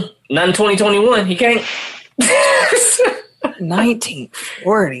 not in 2021. He can't.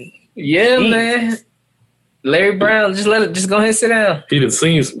 1940. Yeah, man. Larry Brown, just go ahead and sit down. He done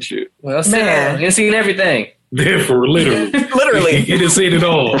seen some shit. Well, sit down. He done seen everything. There for literally. Literally. He done seen it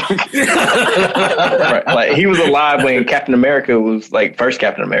all. Right. Like he was alive when Captain America was like first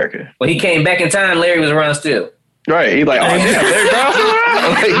Captain America. When he came back in time, Larry was around still. Right. He's like, oh yeah, Larry Brown's still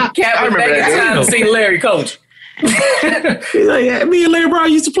around. Like, Captain back in time to see Larry coach. He's like, yeah, me and Larry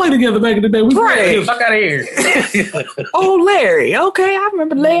Brown used to play together back in the day. We Right. Fuck out of here. Oh, Larry. Okay, I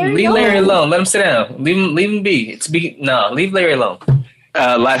remember Larry. Leave Larry alone. Let him sit down. Leave him be. Leave Larry alone.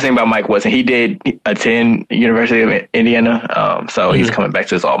 Last thing about Mike was he did attend University of Indiana, so he's coming back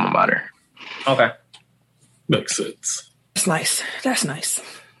to his alma mater. Okay. Makes sense. That's nice. That's nice.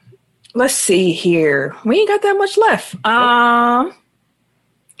 Let's see here. We ain't got that much left.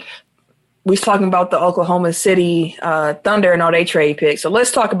 We was talking about the Oklahoma City Thunder and all they trade picks. So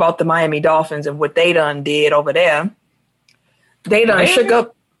let's talk about the Miami Dolphins and what they done did over there. They done shook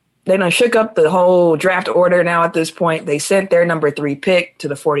up the whole draft order now at this point. They sent their number 3 pick to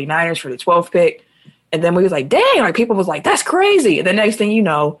the 49ers for the 12th pick. And then we was like, dang, like people was like, that's crazy. And the next thing you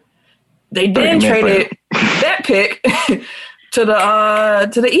know, they then traded that pick to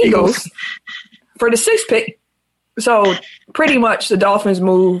the Eagles for the 6th pick. So pretty much the Dolphins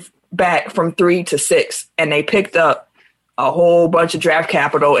moved back from 3 to 6, and they picked up a whole bunch of draft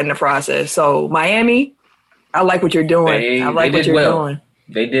capital in the process. So Miami, I like what you're doing. I like what you're doing.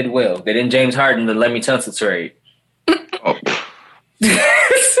 They did well. They didn't James Harden the Lemmy Tunsil trade. Oh.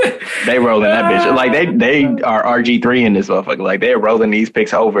 They rolling that bitch. Like they are RG3 in this motherfucker. Like they're rolling these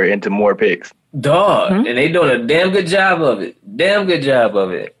picks over into more picks. Dog. And they doing a damn good job of it.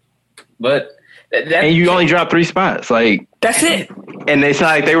 But and you only drop 3 spots. Like that's it. And it's not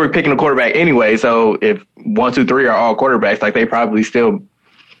like they were picking a quarterback anyway. So if 1, 2, 3 are all quarterbacks, like they probably still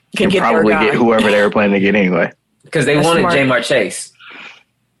can probably get whoever they were planning to get anyway. Because they wanted Jamar Chase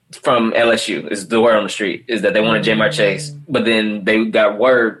from LSU. Is the word on the street is that they wanted Jamar Chase, but then they got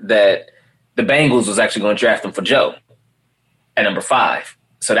word that the Bengals was actually going to draft him for Joe at number 5.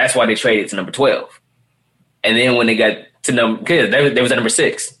 So that's why they traded to number 12. And then when they got to they was at number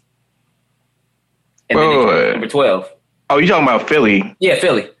 6. And then they got number 12. Oh, you talking about Philly? Yeah,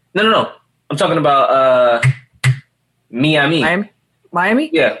 Philly. No. I'm talking about Miami?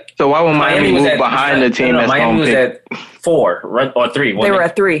 Yeah. So why would Miami move behind the team that's Miami was pick? at 4 or 3. They were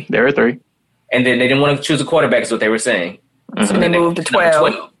at 3. They were at 3. And then they didn't want to choose a quarterback is what they were saying. Mm-hmm. So they moved to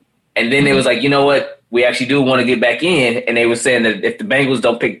 12. And then it was like, you know what? We actually do want to get back in. And they were saying that if the Bengals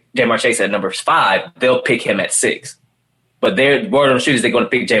don't pick Jamar Chase at number 5, they'll pick him at 6. But their word on the street is they're going to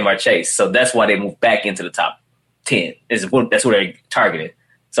pick Jamar Chase. So that's why they moved back into the top 10. That's what they targeted.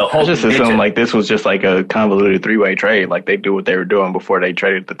 So I just assumed like this was just like a convoluted 3-way trade. Like they do what they were doing before they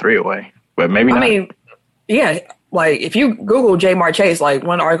traded the 3-away. But maybe not. I mean, yeah. Like if you Google Jamar Chase, like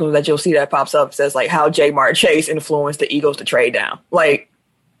one article that you'll see that pops up says like how Jamar Chase influenced the Eagles to trade down. Like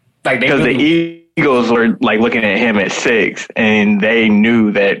because the Eagles were like looking at him at 6, and they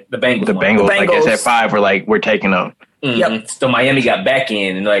knew that the Bengals, I guess at 5 were like, we're taking them. Mm-hmm. Yep. So Miami got back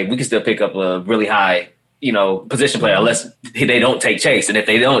in, and like we can still pick up a really high, position player unless they don't take Chase, and if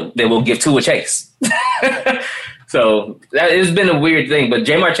they don't, then we'll give Tua Chase. So it's been a weird thing, but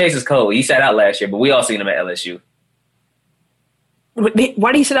Jamar Chase is cold. He sat out last year, but we all seen him at LSU. Why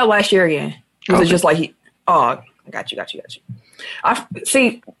did he sit out last year again? Was it just like he? Oh, I got you. I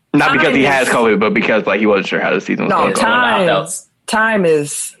see. Not because he has COVID, but because like he wasn't sure how the season was going. Time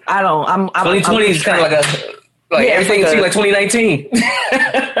is. I don't. 2020 is kind of like everything seems like 2019.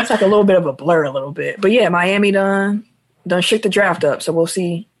 It's like a little bit of a blur, a little bit. But yeah, Miami done shook the draft up, so we'll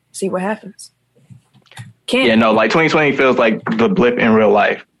see what happens. Like 2020 feels like the blip in real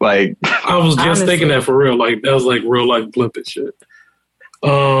life. Like I was just thinking that for real. Like that was like real life blip and shit.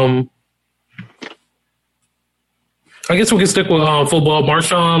 I guess we can stick with football.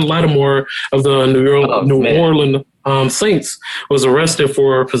 Marshon Lattimore of the New Orleans Saints was arrested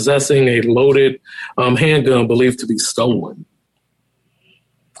for possessing a loaded handgun believed to be stolen.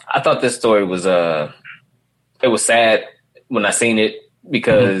 I thought this story was it was sad when I seen it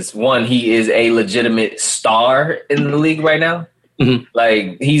because one, he is a legitimate star in the league right now. Mm-hmm.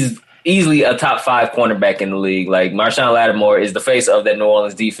 Like he's easily a top 5 cornerback in the league. Like Marshon Lattimore is the face of that New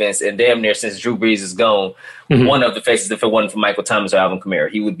Orleans defense, and damn near since Drew Brees is gone, one of the faces. If it wasn't for Michael Thomas or Alvin Kamara,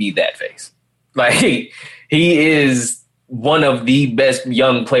 he would be that face. Like he is one of the best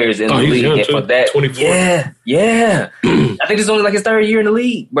young players in the league. And for that, 24. Yeah. I think it's only like his 3rd year in the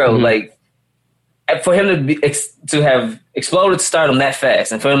league, bro. Mm-hmm. Like for him to have exploded to stardom that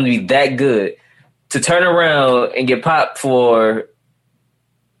fast, and for him to be that good, to turn around and get popped for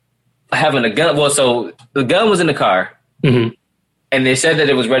having a gun. Well, so the gun was in the car, and they said that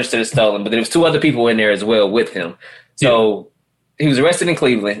it was registered as stolen, but there was 2 other people in there as well with him. So he was arrested in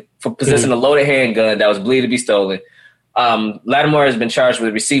Cleveland for possessing a loaded handgun that was believed to be stolen. Lattimore has been charged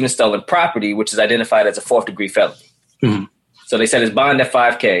with receiving stolen property, which is identified as a 4th-degree felony. Mm-hmm. So they set his bond at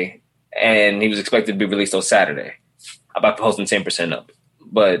 $5,000, and he was expected to be released on Saturday by posting 10% up.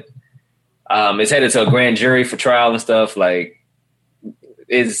 But it's headed to a grand jury for trial and stuff. Like,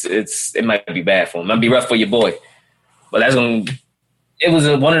 it might be bad for him. It might be rough for your boy. But it was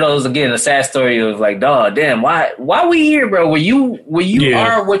one of those, again, a sad story of like, dog, damn, why we here, bro? Where you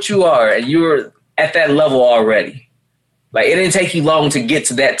are what you are, and you're at that level already. Like, it didn't take you long to get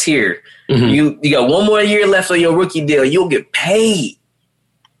to that tier. Mm-hmm. You got 1 more year left on your rookie deal. You'll get paid.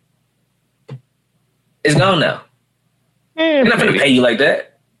 It's gone now. They're not going to pay you like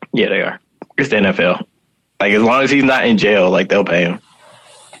that. Yeah, they are. It's the NFL. Like, as long as he's not in jail, like, they'll pay him.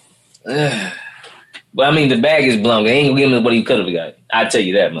 But I mean, the bag is blown. They ain't gonna give him what he could have got. I tell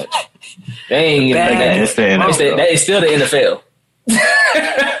you that much. They ain't giving that. It's still the NFL.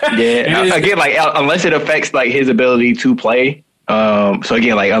 Yeah. Again, like, unless it affects like his ability to play. So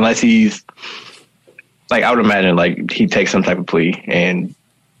again, like, unless he's like, I would imagine like he takes some type of plea and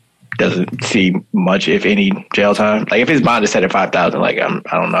doesn't see much, if any, jail time. Like, if his bond is set at 5,000, like, I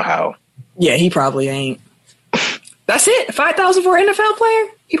don't know how. Yeah, he probably ain't. That's it. 5,000 for an NFL player.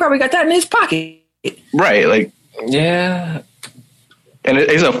 He probably got that in his pocket. Right, like, yeah, and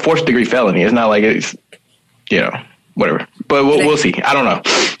it's a 4th-degree felony. It's not like it's, whatever. But we'll see. I don't know.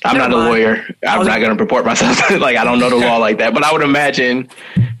 I'm not a lawyer. I'm not going to purport myself. Like, I don't know the law like that. But I would imagine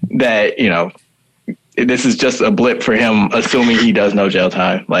that this is just a blip for him, assuming he does no jail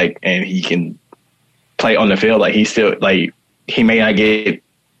time. Like, and he can play on the field. Like, he's still like, he may not get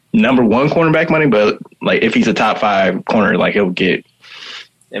number 1 cornerback money, but like if he's a top 5 corner, like he'll get.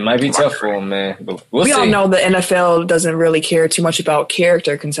 It might be tough for him, man. But we all know the NFL doesn't really care too much about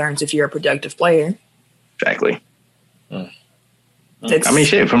character concerns if you're a productive player. Exactly. I mean,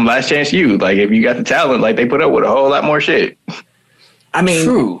 shit, from Last Chance U, like, if you got the talent, like, they put up with a whole lot more shit. I mean,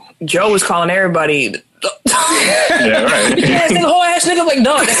 true. Joe was calling everybody. Yeah, right. Yes, nigga, whole ass nigga, like,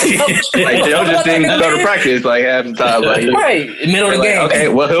 dog. Like, Joe just didn't go to practice, like, half the time. Like, right, middle of the game. Okay,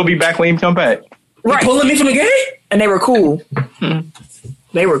 well, he'll be back when he come back. Right. You pulling me from the game? And they were cool.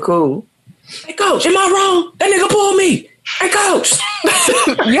 They were cool. Hey, coach, am I wrong? That nigga pulled me. Hey, coach.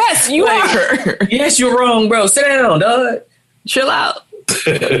 Yes, you are. Yes, you're wrong, bro. Sit down, dog. Chill out.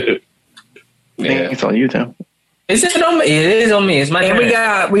 Yeah, it's on you, Tim. Is it on me? It is on me. It's my turn.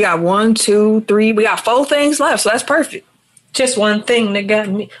 And we got 1, 2, 3. We got 4 things left, so that's perfect. Just one thing that got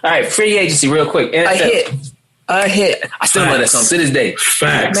me. All right, free agency, real quick. A hit. I still love that song to this day.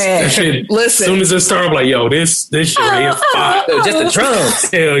 Facts. Man, that shit, listen. As soon as it started, I'm like, yo, this shit ain't fire. Just the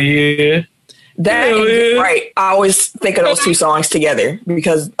drums. Hell yeah. Right. I always think of those 2 songs together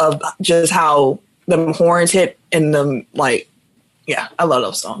because of just how the horns hit and them, like, yeah, I love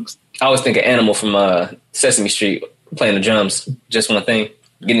those songs. I always think of Animal from Sesame Street playing the drums. Just one thing.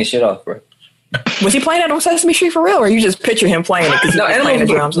 Getting his shit off, bro. Was he playing that on Sesame Street for real, or you just picture him playing it because he was playing the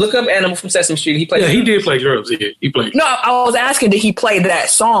drums? Look up Animal from Sesame Street. He played. Yeah, he did play drums. Yeah, he played. No, I was asking, did he play that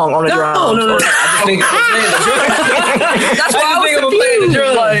song on the drums? No. I just think of playing the drums. That's why I was playing the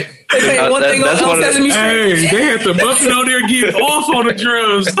drums. Like, they played one thing on Sesame Street. Hey, they had the Muppet on there getting off on the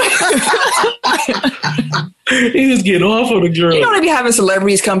drums. He just getting off on the drums. You know they be having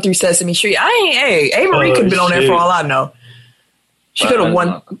celebrities come through Sesame Street. Ava Marie could have been on there for all I know. She could have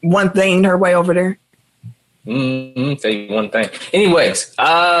one thing her way over there. Tell you one thing. Anyways,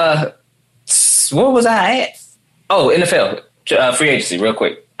 what was I at? Oh, NFL free agency, real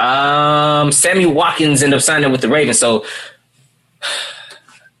quick. Sammy Watkins ended up signing with the Ravens, so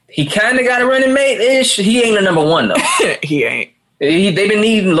he kind of got a running mate ish. He ain't the number 1 though. He ain't.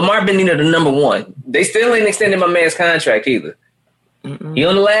 Lamar been needing the number 1. They still ain't extended my man's contract either. He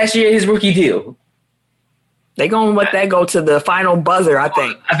on the last year of his rookie deal. They gonna let that go to the final buzzer, I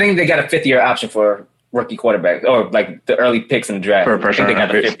think. I think they got a 5th-year option for rookie quarterback, or like the early picks in the draft. For I think they got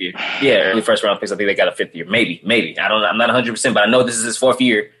a 5th year. Yeah, early first round picks. I think they got a 5th year. Maybe. I'm not 100%, but I know this is his 4th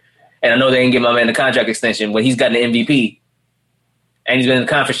year, and I know they didn't give my man the contract extension when he's gotten the MVP, and he's been in the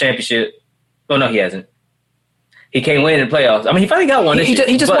conference championship. Oh no, he hasn't. He can't win in the playoffs. I mean, he finally got one this year.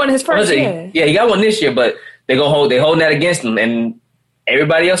 He just won his first year. Yeah, he got one this year, but they're holding that against him, and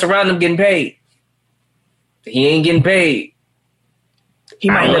everybody else around him getting paid. He ain't getting paid. He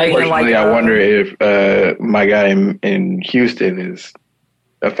might I wonder if my guy in Houston is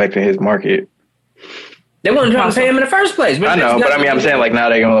affecting his market. They weren't trying to pay him in the first place. I know, but I mean, I'm saying like now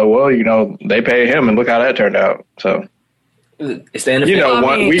they're going, well, they pay him, and look how that turned out. So It's the NFL. You know,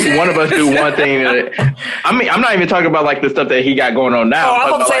 I mean- one of us do one thing. I mean, I'm not even talking about like the stuff that he got going on now. Oh, I'm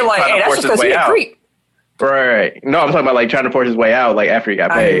gonna say like, trying hey, to that's force just his because way he's a out. creep. Right. No, I'm talking about like trying to force his way out, like after he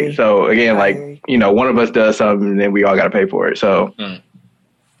got I agree. paid. So again, I like agree. you know, one of us does something, and then we all got to pay for it. So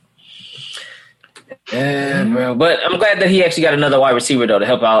Yeah, bro. But I'm glad that he actually got another wide receiver though to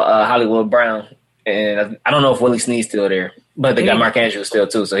help out Hollywood Brown. And I don't know if Willie Snead's still there, but they got Mark Andrews still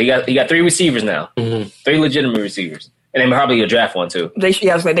too. So he got 3 receivers now, 3 legitimate receivers, and then probably a draft one too. They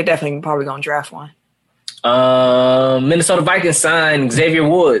definitely probably gonna draft one. Minnesota Vikings signed Xavier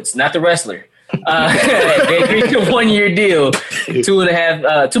Woods, not the wrestler. They agreed to a 1-year deal,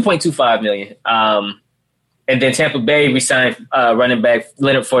 2.25 million. And then Tampa Bay re-signed running back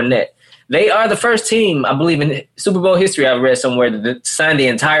Leonard Fournette. They are the first team, I believe, in Super Bowl history I've read somewhere that signed the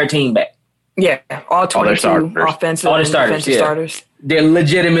entire team back. Yeah, all 22 starters. offensive, All their and starters, defensive yeah. starters. They're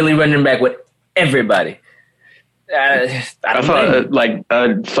legitimately running back with everybody. I I saw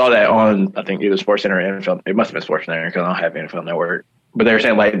that on I think either SportsCenter or NFL. It must have been SportsCenter because I don't have NFL Network. But they were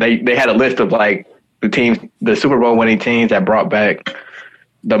saying like they had a list of like the teams, the Super Bowl winning teams that brought back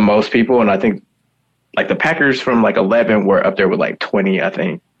the most people, and I think like the Packers from like 11 were up there with like 20, I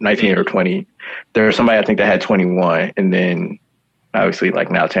think 19 or 20. There was somebody I think that had 21, and then obviously like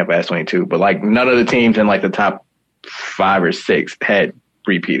now Tampa has 22. But like none of the teams in like the top 5 or 6 had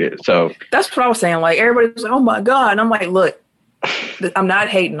repeated. So That's what I was saying. Like everybody was like, "Oh my god!" And I'm like, "Look, I'm not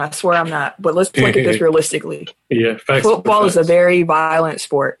hating. I swear I'm not. But let's look at this realistically. Yeah, facts. Football is a very violent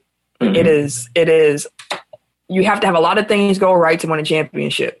sport. Mhm. It is. You have to have a lot of things go right to win a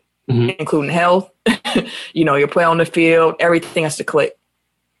championship, including health. You know, your play on the field, everything has to click.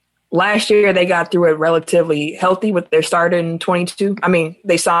 Last year, they got through it relatively healthy with their starter in 22. I mean,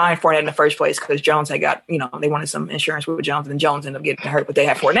 they signed Fournette in the first place because Jones had got, you know, they wanted some insurance with Jones, and Jones ended up getting hurt, but they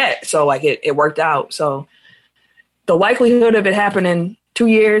had Fournette. So, like, it worked out. So, the likelihood of it happening 2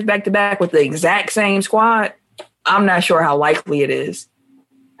 years back to back with the exact same squad, I'm not sure how likely it is.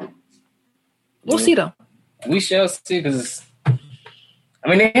 We'll see, though. We shall see, because I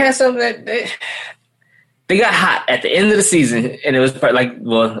mean they had something that they got hot at the end of the season, and it was like,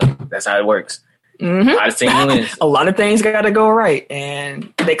 well, that's how it works. Hottest team wins. A lot of things got to go right,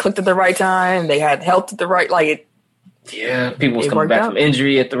 and they clicked at the right time. They had health at the right, Yeah, people was It coming worked back out. from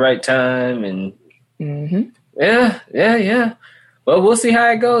injury at the right time, and Mm-hmm. yeah. Well, we'll see how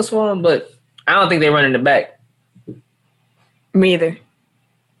it goes for them, but I don't think they're running it back. Me either.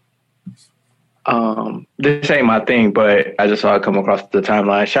 this ain't my thing, but I just saw it come across the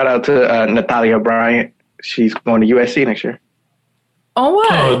timeline. Shout out to Natalia Bryant. She's going to USC next year. Oh,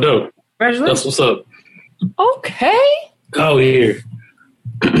 what? Oh, dope. That's Congratulations. what's up. Okay. Oh, here.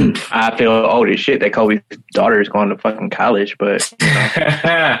 I feel old as shit that Kobe's daughter is going to fucking college, but you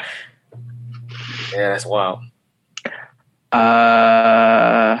know. Yeah, that's wild.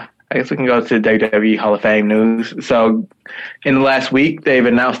 I guess we can go to WWE Hall of Fame news. So, in the last week, they've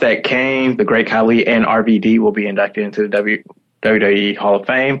announced that Kane, the Great Khali, and RVD will be inducted into the WWE Hall of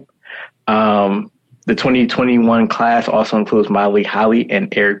Fame. The 2021 class also includes Molly Holly and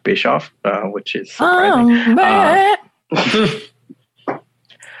Eric Bischoff, which is surprising. I'm not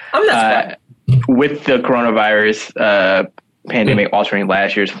surprised. With the coronavirus pandemic altering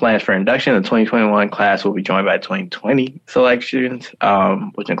last year's plans for induction, the 2021 class will be joined by 2020 selections,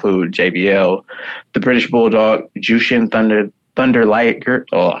 which include JBL, the British Bulldog, Jushin Thunder Liger.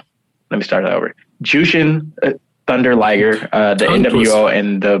 Oh, let me start that over. Jushin Thunder Liger, the NWO,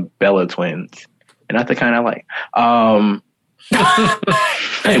 and the Bella Twins. And not the kind I like.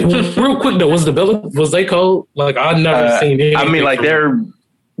 Hey, real quick though, was they called? Like I've never seen anything. I mean, like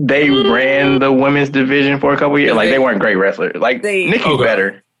they ran the women's division for a couple years. Like they weren't great wrestlers. Like Nikki's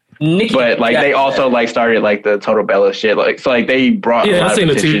better, Nikki, but like they also like started like the Total Bella shit. Like so, like they brought a lot I've seen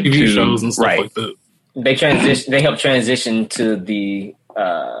of the attention TV to, shows and stuff right. like that. they helped transition to the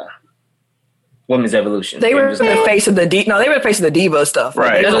women's evolution. They were the face of the they were the face of the diva stuff.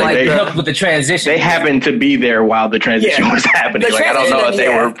 Right. They were Like, They they- helped with the transition. They happened to be there while the transition was happening. The Like I don't know if they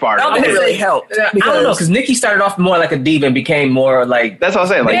were part I don't of think it it. really helped. I don't know, because Nikki started off more like a diva and became more like That's what I'm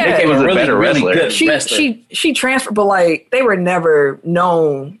saying. Like Yeah, Nikki was a really, better really wrestler. good. she transferred, but like they were never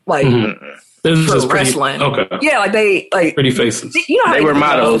known like This is for just pretty, wrestling. okay. Yeah, like they like Pretty faces. you know how They were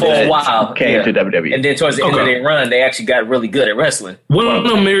models for a that while. came Yeah. to WWE. And then towards the end of Okay. their run, they actually got really good at wrestling. Wasn't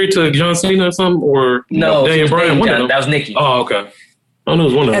no married to John Cena or something, or No, Daniel Bryan? One of them. that was Nikki. Oh, okay. I know it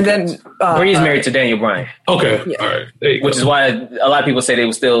was one of them. And then Bree's married to Daniel Bryan, Okay, Yeah. all right. There you which go. is why a lot of people say they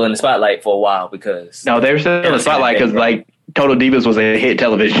were still in the spotlight for a while because No, they were still in the spotlight because like Total Divas was a hit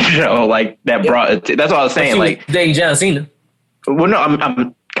television show. Like that brought. That's what I was saying. she Like, was dating John Cena. well, no,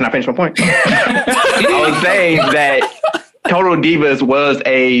 I'm. Can I finish my point? I was saying that Total Divas was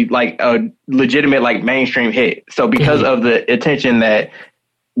a legitimate like mainstream hit. So because of the attention that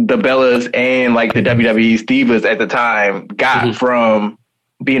the Bellas and like the WWE's divas at the time got from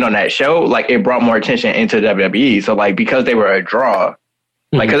being on that show, like it brought more attention into WWE. So like because they were a draw,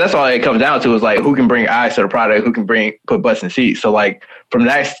 like because that's all it comes down to is like who can bring eyes to the product, who can put butts in seats. So like from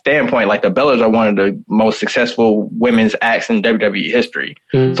that standpoint, like the Bellas are one of the most successful women's acts in WWE history.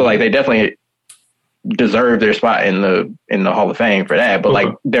 So like they definitely deserve their spot in the Hall of Fame for that. But like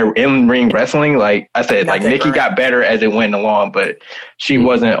their in-ring wrestling, like I said, like Nikki got better as it went along, but she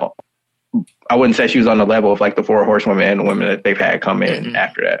wasn't, I wouldn't say she was on the level of like the 4 horsewomen and the women that they've had come in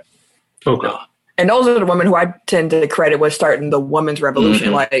after that. Okay. And those are the women who I tend to credit with starting the women's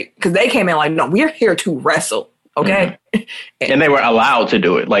revolution. Like, because they came in like, no, we're here to wrestle. Okay. And they were allowed to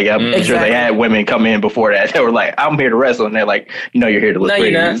do it. Like, I'm sure they had women come in before that. They were like, I'm here to wrestle. And they're like, you're here to look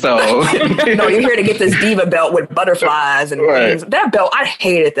pretty. So, no, you're here to get this diva belt with butterflies and things. That belt, I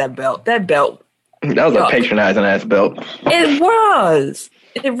hated that belt. That belt. That was a patronizing ass belt. It was.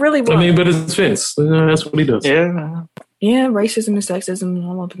 It really was. I mean, but it's Vince. That's what he does. Yeah. Yeah, racism and sexism,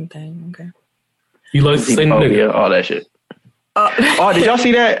 all of them things. Okay. You like to say nigga. All that shit. Did y'all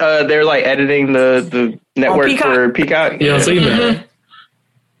see that? They're like editing the network for Peacock. Yeah, I seen that.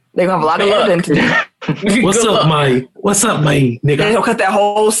 They're gonna have a lot of editing to do. What's up, my nigga? They're gonna cut that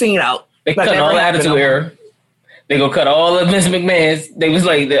whole scene out. They cut all the Attitude Era. They gonna cut all of Vince McMahon's. They was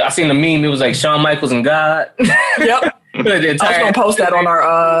like, I seen the meme. It was like Shawn Michaels and God. Yep. I was gonna post that on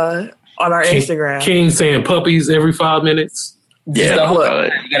our Instagram. King saying puppies every 5 minutes. Yeah, you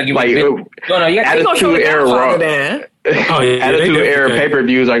gotta give like Attitude Era Raw. Attitude Era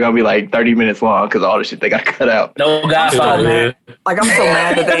pay-per-views are gonna be like 30 minutes long because all the shit they got cut out. No Godfather. Like I'm so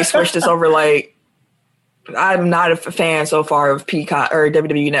mad that they switched this over. Like I'm not a fan so far of Peacock or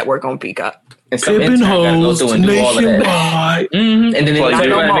WWE Network on Peacock. And some intern gotta go through and do all of that. And then they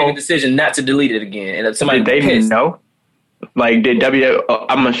make a decision not to delete it again. And if somebody didn't know. Like,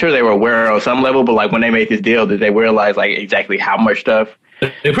 I'm sure they were aware on some level, but like when they made this deal, did they realize like exactly how much stuff?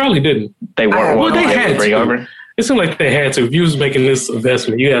 They probably didn't. They weren't. Well, they had to bring over. It seemed like they had to. If you was making this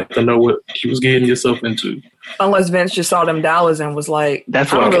investment, you have to know what you was getting yourself into. Unless Vince just saw them dollars and was like,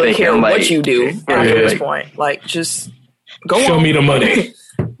 "That's I what don't really care like, what you do after this point. Like, just go Show me the money.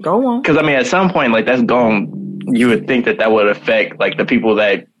 Go on." Because I mean, at some point, like that's gone. You would think that would affect like the people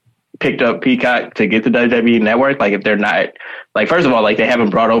that picked up Peacock to get the WWE Network. Like if they're not, like first of all, like they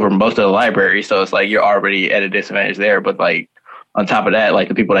haven't brought over most of the library, so it's like you're already at a disadvantage there. But like on top of that, like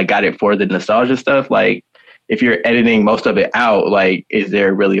the people that got it for the nostalgia stuff, like if you're editing most of it out, like is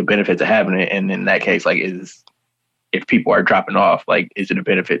there really a benefit to having it? And in that case, like if people are dropping off, like is it a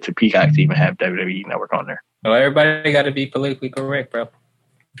benefit to Peacock to even have WWE Network on there? Well, everybody got to be politically correct, bro.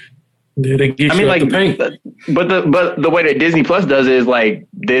 Yeah, they get you like the paint. But the way that Disney Plus does it is like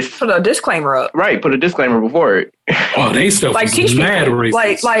this. Put a disclaimer up. Right, put a disclaimer before it. Oh, they stuff like is mad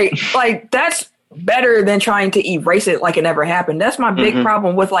racist. Like that's better than trying to erase it like it never happened. That's my big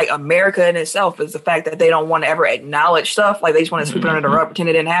problem with like America in itself is the fact that they don't want to ever acknowledge stuff. Like they just want to sweep it under the rug, pretend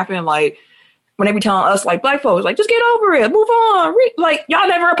it didn't happen. Like when they be telling us like black folks, like just get over it, move on. Like y'all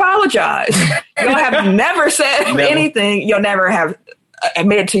never apologize. Y'all have never said anything. You'll never have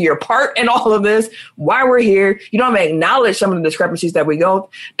admitted to your part in all of this. Why we're here. You don't even acknowledge some of the discrepancies that we go.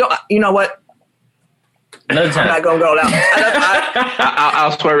 You know what? Another time. I'm not gonna go down.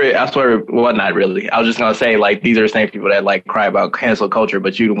 I'll swear it. Well, not really. I was just gonna say like these are the same people that like cry about cancel culture,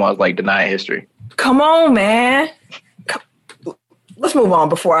 but you the ones like denying history. Come on, man. Let's move on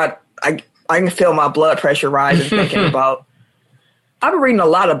before I can feel my blood pressure rising thinking about. I've been reading a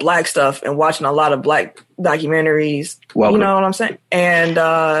lot of black stuff and watching a lot of black documentaries. Welcome. You know what I'm saying? And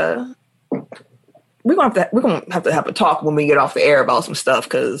we're gonna have to have a talk when we get off the air about some stuff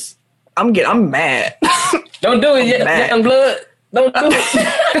because I'm mad. Don't do it yet, young blood. Don't do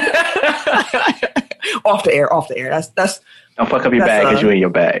it. Off the air. That's. Don't fuck up your bag because you in your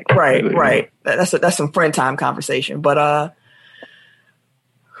bag. Right. That's some friend time conversation. But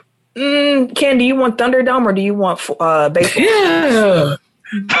Ken, do you want Thunderdome or do you want baseball? Yeah.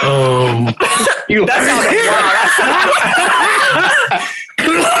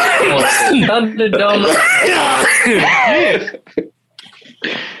 Thunderdome.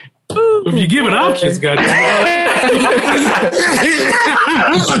 If you give it options,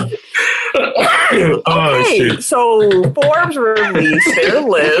 Okay, so Forbes released their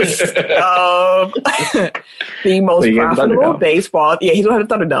list of the most profitable baseball. Yeah, he's going to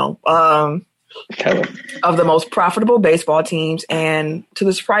have a Thunderdome. Of the most profitable baseball teams, and to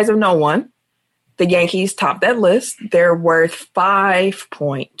the surprise of no one, the Yankees top that list. They're worth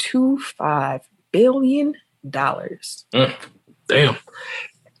 $5.25 billion Damn.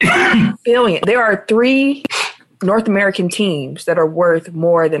 Billion. There are 3 North American teams that are worth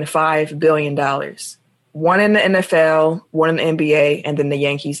more than $5 billion. One in the NFL, one in the NBA, and then the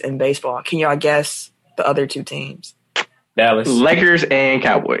Yankees in baseball. Can y'all guess the other 2 teams? Dallas. Lakers and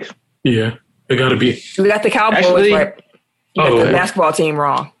Cowboys. Yeah, they got to be. We got the Cowboys Actually- right. You got the basketball team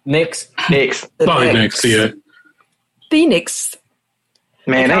wrong. Knicks. Knicks. Probably next, yeah. The Knicks.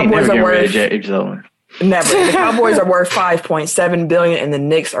 Man, The they ain't Cowboys never are getting rid of worth- James Dolan. Never. The Cowboys are worth $5.7 billion, and the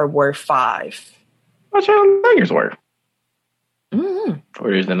Knicks are worth $5. What's your Lakers worth? Mm-hmm.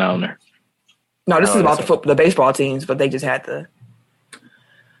 Or is the owner? No, this Oh, is about that's the baseball teams, but they just had to.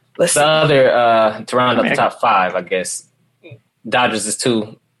 Let's The see. other to round up the top 5, I guess. Dodgers is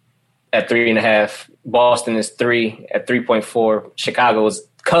 2 at 3.5. Boston is 3 at 3.4. Chicago's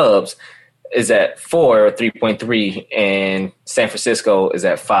Cubs is at 4 at 3.3, and San Francisco is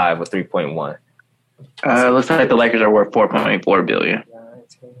at 5 with 3.1. Looks like the Lakers are worth $4.4 billion.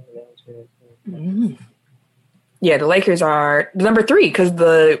 Mhm. Yeah, the Lakers are number 3 because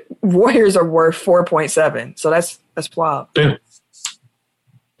the Warriors are worth 4.7. So that's wild. Damn.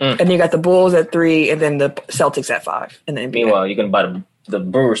 And you got the Bulls at 3, and then the Celtics at 5 in the NBA. Meanwhile, you're going to buy the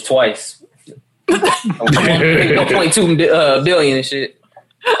Brewers twice. 1.2 billion and shit.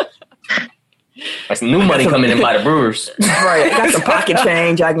 That's some new money coming in by the Brewers. Right, I got some pocket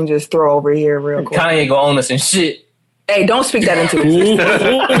change I can just throw over here real quick. Kanye gonna own us and shit. Hey, don't speak that into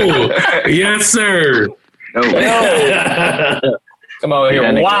existence. Ooh, yes, sir. No. Come over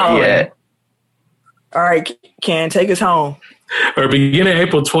here, wow. Yeah. All right, Ken, take us home. Or beginning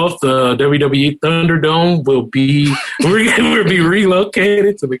April 12th, the WWE Thunderdome will be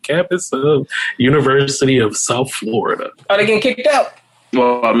relocated to the campus of University of South Florida. Are they getting kicked out?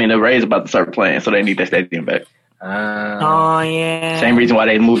 Well, I mean, the Rays about to start playing, so they need that stadium back. Oh, yeah. Same reason why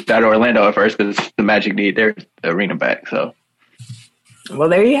they moved out of Orlando at first, because the Magic need their arena back. So Well,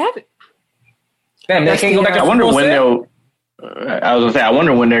 there you have it. Damn, they can't go back. I wonder when they'll. I was gonna say, I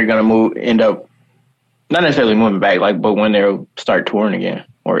wonder when they're gonna end up, not necessarily moving back, but when they'll start touring again,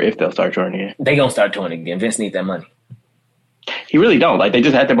 or if they'll start touring again. They gonna start touring again. Vince needs that money. He really don't. They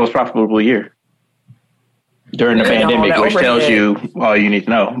just had their most profitable year during the Yeah, all pandemic, that which tells overhead. you all you need to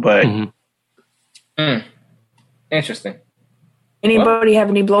know. But Interesting. Anybody have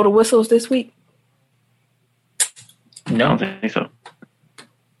any blow the whistles this week? I don't think so.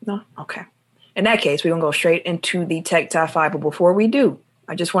 No? Okay. In that case, we're going to go straight into the Tech Top 5. But before we do,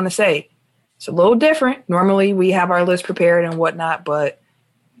 I just want to say it's a little different. Normally, we have our list prepared and whatnot, but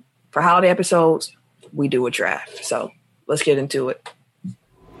for holiday episodes, we do a draft. So let's get into it.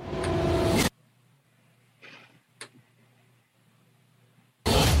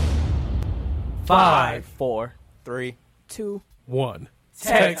 Five, 4, 3, 2, 1.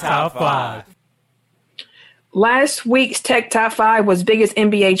 Tech Top 5. Last week's Tech Top 5 was biggest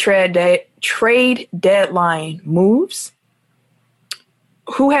NBA trade deadline moves.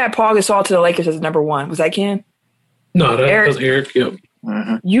 Who had Paul Gasol to the Lakers as number 1? Was that Ken? No, that Eric. was Eric. Yep.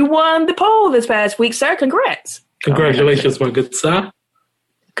 You won the poll this past week, sir. Congrats. Congratulations, my good sir.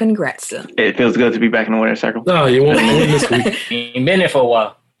 Congrats, sir. It feels good to be back in the winner's circle. No, you won't win this week. You ain't been there for a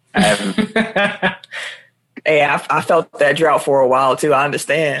while. I haven't. Hey, I felt that drought for a while too. I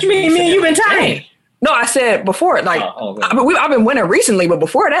understand. You mean you been tired? No, I said before, like okay. I've been winning recently, but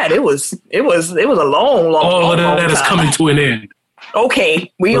before that, it was a long All of that is time. coming to an end.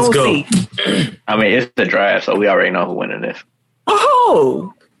 Okay, we Let's don't go. see. I mean, it's the draft, so we already know who's winning this.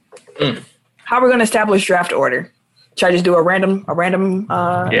 Oh, how are we going to establish draft order? Should I just do a random?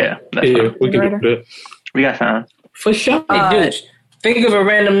 Yeah, that's Yeah, fine. we can do that. We got time. For sure. Hey, dude, think of a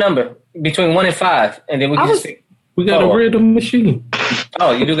random number between 1 and 5, and then we can just pick. We got a random machine.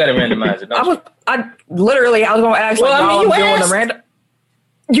 Oh, you do got to randomize it. Don't you? I was going to ask. Well, like, I mean, while you I'm doing asked. the random.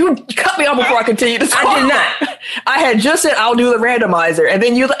 You cut me off before I continue to talk. I did not. I had just said I'll do the randomizer, and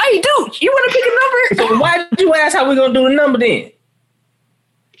then you're like, "Hey, dude, you want to pick a number?" So why did you ask how we gonna do the number then?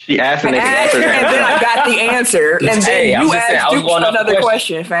 She asked and they asked, answered and then I got the answer, and then Hey, I'm you just saying, asked I was Dukes going off the another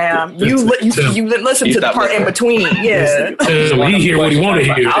question, fam. You listen You to the stopped part in listening. between, yeah. He hear what he want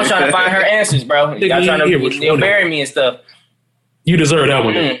to hear. I was trying to find her answers, bro. Y'all trying to bury me and stuff. You deserve that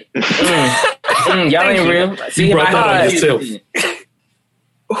one. Y'all ain't real. See, You brought I that on heard yourself. you.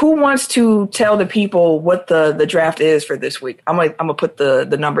 Who wants to tell the people what the draft is for this week? I'm gonna put the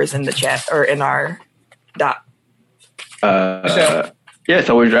numbers in the chat or in our doc. Yeah,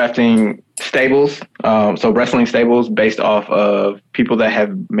 so we're drafting stables, so wrestling stables based off of people that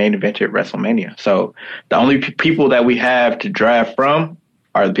have main evented WrestleMania. So the only people that we have to draft from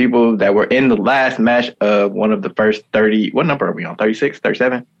are the people that were in the last match of one of the first 30. What number are we on? 36,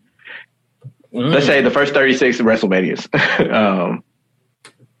 37? let's say the first 36 WrestleManias.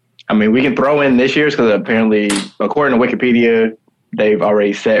 I mean, we can throw in this year's because apparently, according to Wikipedia, they've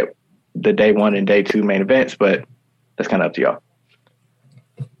already set the day 1 and day 2 main events, but that's kind of up to y'all.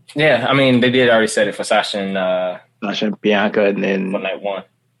 Yeah, I mean, they did already set it for Sasha and Bianca, and then One Night One.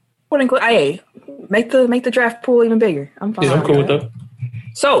 What include? Hey, make the draft pool even bigger. I'm fine. Yeah, I'm cool with that.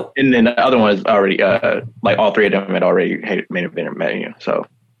 So, and then the other one is already like all three of them had already main event Mania. So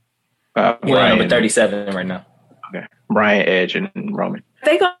We're Brian, number 37 right now. okay, Brian, Edge, and Roman.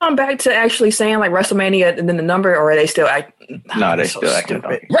 they gone back to actually saying like WrestleMania and then the number, or are they still act? No, they so still acting.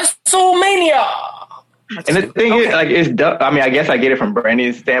 stupid. WrestleMania! And the thing is, like, it's dumb. I mean, I guess I get it from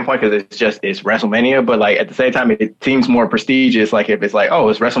Brandy's standpoint because it's WrestleMania, but like at the same time, it seems more prestigious. Like if it's like, oh,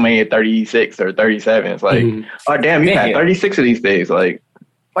 it's WrestleMania 36 or 37, it's like, oh damn, you had 36 of these things, like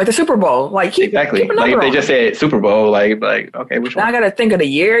the Super Bowl. Like keep exactly. Keep a Like number if they on just it. said Super Bowl, like okay, which Now I one? got to think of the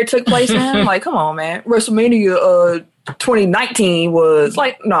year it took place in. Like, come on, man. WrestleMania 2019 was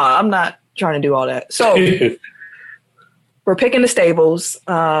like, no, I'm not trying to do all that. So we're picking the stables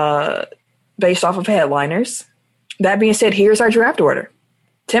based off of headliners. That being said, here's our draft order.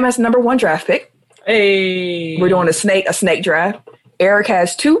 Tim has the number 1 draft pick. Hey. We're doing a snake draft. Eric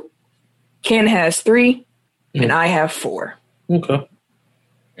has 2. Ken has 3. And I have 4. Okay.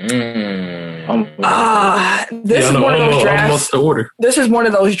 This is one of those drafts. Almost the order. This is one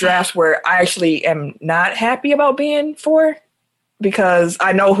of those drafts where I actually am not happy about being 4 because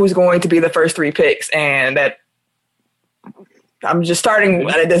I know who's going to be the first 3 picks, and that I'm just starting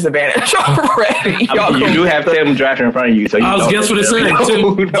at a disadvantage already. I mean, you do have Tim drafting in front of you, so you I was know guess what it said.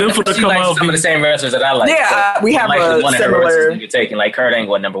 Tim for the She come likes out. some of the same wrestlers that I like. Yeah, we have like a the one of her similar- wrestlers you're taking. Like Kurt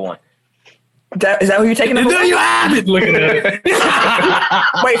Angle at number 1. Is that who you're taking? And Number there you 1? have it. Looking at it.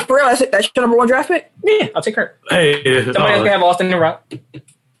 Wait, for real? That's your number 1 draft pick? Yeah, I'll take Kurt. Hey, Somebody else can have Austin and Rock.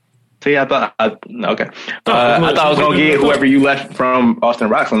 See, I thought okay. I thought I was gonna get whoever you left from Austin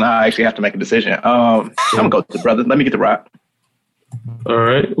Rock, so now I actually have to make a decision. I'm gonna go to the brothers. Let me get the Rock. all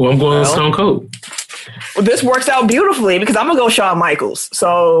right. Well, I'm going Stone Cold. Well, this works out beautifully because I'm gonna go Shawn Michaels.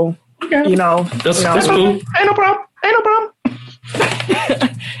 So you know, That's cool. Ain't no problem. Ain't no problem.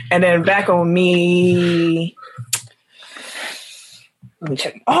 and then back on me. Let me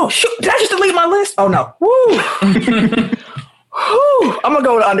check. Oh shoot! Did I just delete my list? Oh no! Woo! Whew. I'm gonna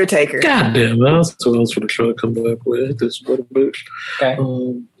go to Undertaker. God damn, that's what I was going to try to come back with. This what a bitch. Okay.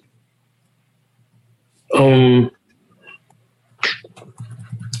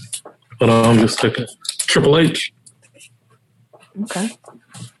 Hold on, I'm just checking. Triple H. Okay.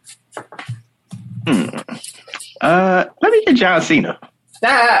 Let me get John Cena. All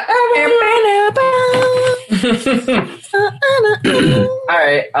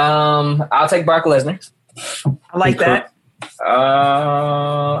right. I'll take Brock Lesnar. I like that.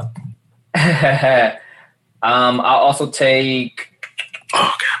 I'll also take. Oh,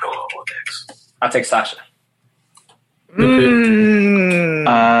 God, no, I want next. I'll take Sasha.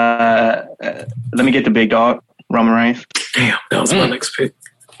 Let me get the big dog, Roman Reigns. Damn, that was my next pick.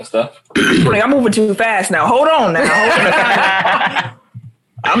 Good stuff. Like, I'm moving too fast now. Hold on now.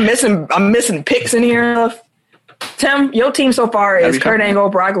 I'm missing picks in here. Tim, your team so far is Kurt Angle,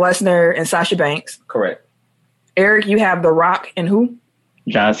 Brock Lesnar, and Sasha Banks. Correct. Eric, you have The Rock and who?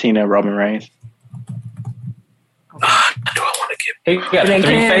 John Cena, Roman Reigns. Do I want to get? He got Then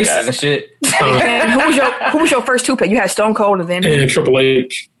 3 Ken- faces and shit. And who was your first 2 pick? You had Stone Cold and then And Triple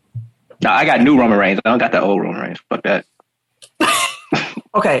H. No, I got new Roman Reigns. I don't got that old Roman Reigns. Fuck that.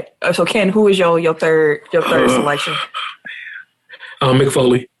 okay. So Ken, who is your third selection? Mick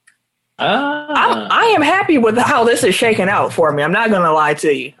Foley. I am happy with how this is shaking out for me. I'm not gonna lie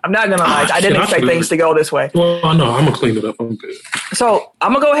to you. I didn't expect things to go this way. Well, no, I'm gonna clean it up. I'm good. So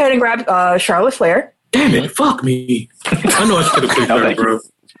I'm gonna go ahead and grab Charlotte Flair. Damn it! Fuck me. I know I should have picked No, her, thank bro.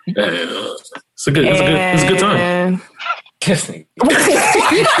 Yeah, it's a good time. And-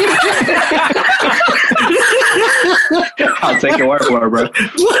 I'll take your word for it, bro.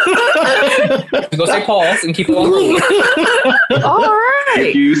 Go say pause and keep it on. All right.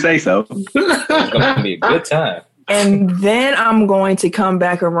 If you say so. It's gonna be a good time. And then I'm going to come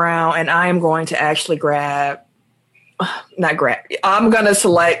back around and I am going to actually I'm going to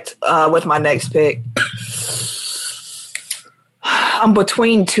select with my next pick. I'm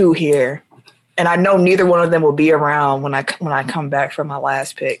between 2 here. And I know neither one of them will be around when I come back for my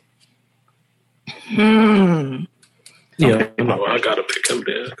last pick. Yeah, no, I gotta pick him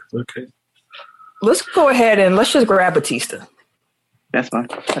there. Okay. Let's go ahead and let's just grab Batista. That's fine.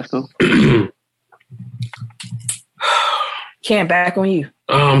 That's cool. Can't back on you.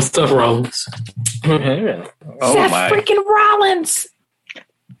 Seth Rollins. Oh Seth my. freaking Rollins.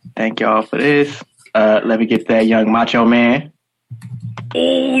 Thank y'all for this. Let me get that young macho man.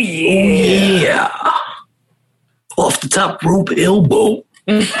 Oh yeah. Off the top rope elbow.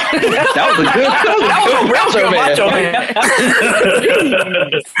 That was a good Macho man.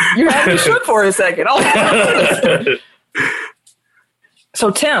 Man. You had me shook for a second. Oh.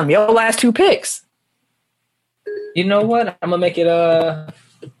 So Tim, your last two picks. You know what? I'm gonna make it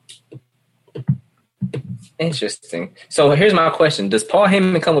interesting. So here's my question: does Paul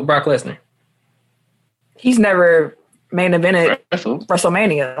Heyman come with Brock Lesnar? He's never main evented Wrestle.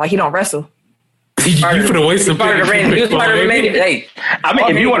 WrestleMania. Like he don't wrestle. You finna waste some Part of the reign. He was part of the reign. Hey, I mean,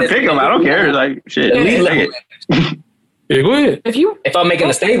 if you want to pick him, I don't care. Like, shit, at least take it. Yeah, go ahead. If I'm making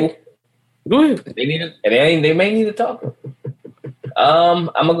a stable, Go ahead. they may need to talk. I'm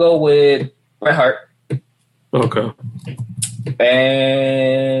gonna go with Bret Hart. Okay.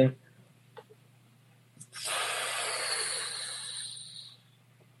 And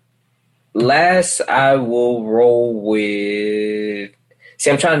last, I will roll with. See,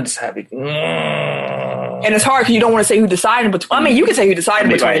 I'm trying to decide. And it's hard because you don't want to say who decided between. I mean, you can say who decided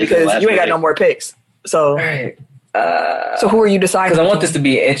between right, because you ain't got no more picks. So, Right. so who are you deciding? Because I want this to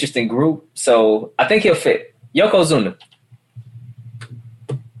be an interesting group, so I think he'll fit. Yokozuna.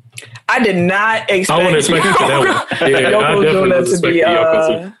 I did not expect. I wouldn't expect you for that one. Yeah, I definitely Yokozuna was to be. expecting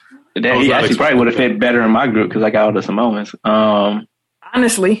Yokozuna. That he actually probably would have fit better in my group because I got all the Samoans.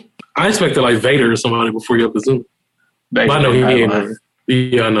 Honestly, I expected like Vader or somebody before Yokozuna. But I know he ain't there.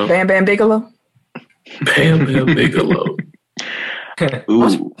 Yeah, I know. Bam Bam Bigelow. Bam Bam Bigelow. Ooh. I'm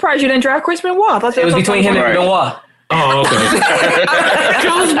surprised you didn't draft Chris Benoit. I thought It was between him and Right. Benoit. Oh, okay.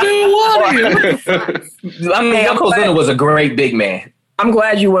 Just Benoit. I mean, Hey, I'm Yokozuna glad- was a great big man. I'm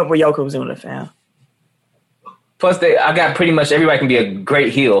glad you went with Yokozuna, fam. Plus, I got pretty much everybody can be a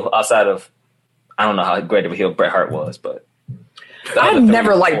great heel outside of. I don't know how great of a heel Bret Hart was, but I've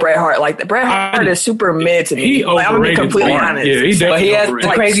never liked Bret Hart like that. Bret Hart is super mid to me. He Like, I'm gonna be overrated. completely Mark. honest. Yeah, he But definitely he has overrated.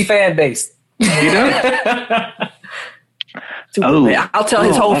 the crazy fan base. Super Oh. mid. I'll tell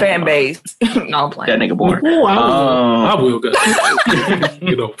his whole fan base. No, I'm playing. That nigga born. Oh, I will go.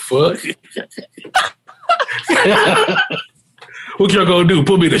 You know, fuck. What y'all gonna do?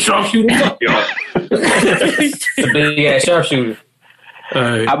 Put me the sharpshooter? Fuck y'all. Yeah, sharpshooter.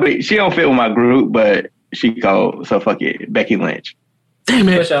 Alright. I mean, she don't fit with my group, but she go. So fuck it, Becky Lynch. Damn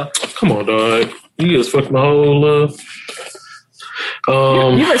it. Push out. Come on, dog. You just fucked my whole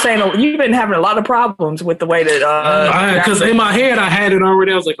You've been saying you've been having a lot of problems with the way that because in my head I had it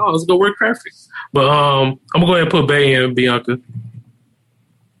already. I was like, oh, it's gonna work perfect. But I'm gonna go ahead and put Bay and Bianca.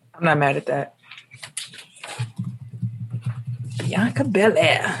 I'm not mad at that. Bianca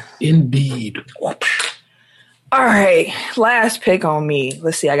Belair. Indeed. All right, last pick on me.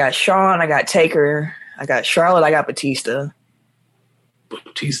 Let's see. I got Shawn. I got Taker. I got Charlotte. I got Batista.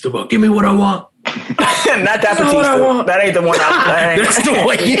 Batista, but give me what I want. Not that That's what I Batista. want. That ain't the one I'm That's the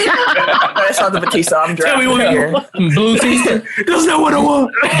one. That's not the Batista I'm Tell me drafting what you here. want. Blue Tista. That's not what I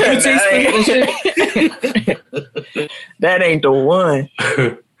want. That ain't the one.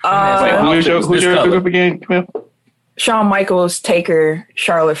 Wait, who's your group again, Camille? Shawn Michaels, Taker,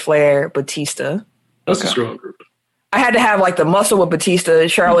 Charlotte Flair, Batista. That's a strong group. I had to have like the muscle with Batista.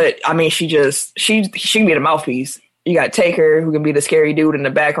 Charlotte, I mean, she can be the mouthpiece. You got Taker, who can be the scary dude in the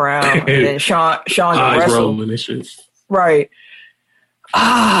background, and then Shawn can Eyes wrestle. rolling and shit. Right.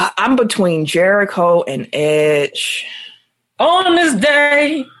 I'm between Jericho and Edge. On this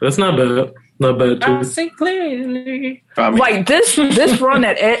day, That's not bad. Not bad I too. see clearly. I mean, Like this run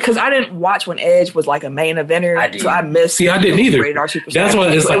at Edge, because I didn't watch when Edge was like a main eventer, I did. so I missed. See, I didn't either. Rated R Superstar. That's why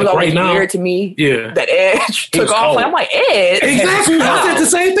it's So it like was always right now- weird to me Yeah. that Edge He took was off. cold. Like, I'm like Edge. Exactly. I said the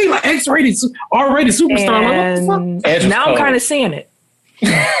same thing. Like X-rated, R-rated superstar. Like, what the And Edge was now I'm cold. kind of seeing it. She's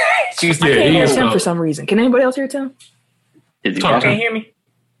Yeah, I can't he hear is Tim cold. for some reason. Can anybody else hear Tim? is he Talk. Can't talking? hear me. fuck?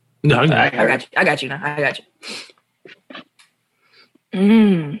 No, I I heard. got you. I got you now. I got you.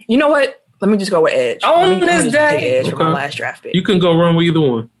 You know what? Let me just go with Edge. On Let me this just day. take Edge for my Okay. last draft pick. you can go wrong with either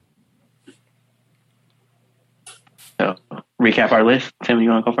one. So, recap our list. Tim, you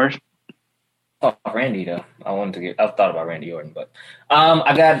want to go first? Oh, Randy though. I thought about Randy Orton, but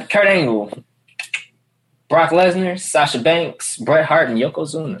I got Kurt Angle, Brock Lesnar, Sasha Banks, Bret Hart, and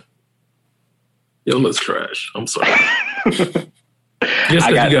Yokozuna. Yo, let's trash. I'm sorry. Just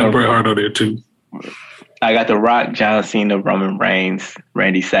I that got you got no- Bret Hart on there too. I got The Rock, John Cena, Roman Reigns,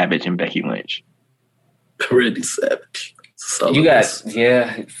 Randy Savage, and Becky Lynch. Randy Savage. Solid. You got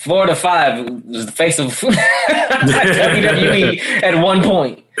 4 to 5 was the face of WWE at one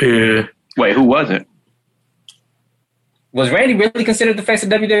point. Yeah. Wait, who wasn't? Was Randy really considered the face of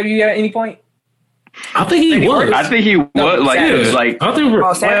WWE at any point? I think he was. I think he was like, Savage. like I think.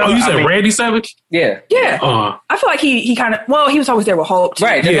 Oh, Savage. Oh, you said I mean- Randy Savage? Yeah. Yeah. Uh, I feel like he kind of, well, he was always there with Hulk. Too.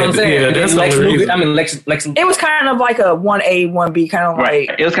 Right. That's Yeah, what I'm saying. yeah, And that's then the only reason. I mean, Lex. It was kind of like a 1A, 1B, kind of right.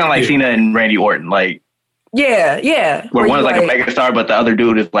 like, It was kind of like Yeah. Cena and Randy Orton, like yeah. where one's you like a megastar, but the other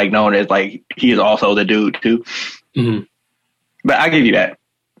dude is like known as like he is also the dude too. mhm. But I give you that.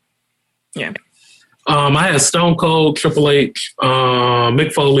 Yeah. I had Stone Cold, Triple H,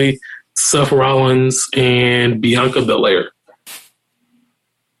 Mick Foley, Seth Rollins, and Bianca Belair.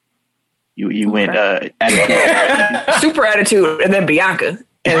 You went Super Attitude, and then Bianca.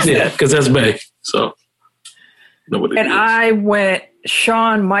 And, Yeah, because that's Bay. So nobody. and is. I went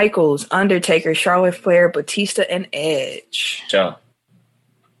Shawn Michaels, Undertaker, Charlotte Flair, Batista, and Edge. Sure.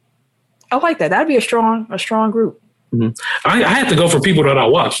 I like that. That'd be a strong group. I had to go for people that I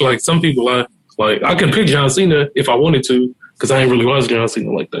watch. Like some people, I can pick John Cena if I wanted to because I ain't really watched John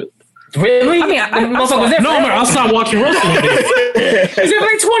Cena like that. Really? I mean, I motherfucker was there. No, man, I stopped watching wrestling. He's there for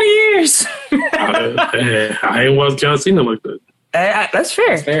like 20 years. I ain't watched John Cena like that. That's fair.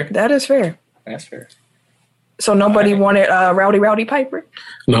 That's fair. That is fair. That's fair. So nobody wanted Rowdy Piper?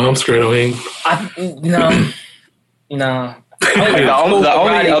 No, I'm straight on. No. the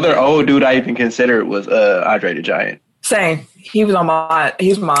only other old dude I even considered was Andre the Giant. Same. He's my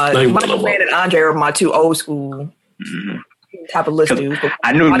Like, Michael Man and Andre are my two old school type of list dudes. But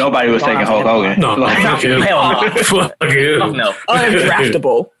I knew nobody was taking Hulk Hogan. No, fuck him. Hell no. Fuck him. Fuck no.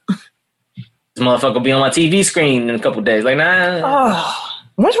 Undraftable. This motherfucker will be on my TV screen in a couple days. Like, nah. Oh,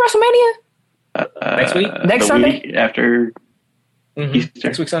 when's WrestleMania? Next week? Next the Sunday? week after Mhm. Easter.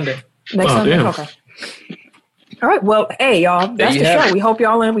 Next week, Sunday. Next Oh, Sunday. damn. Okay. All right. Well, hey y'all, that's you the have show. it. We hope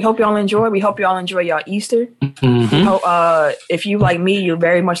y'all enjoy. We hope y'all enjoy y'all Easter. Mhm. Hope, if you like me, you're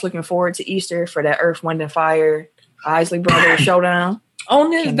very much looking forward to Easter for that Earth, Wind, and Fire Isley Brothers showdown. On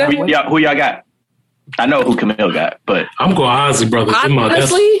this, Who y'all got? I know who Camille got, but I'm going Ozzy Brothers.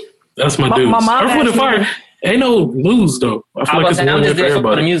 Honestly, That's my my dude. mom Earth, Wind, and asked Fire. me- Ain't no lose though. I feel like it's a I'm win just for there for the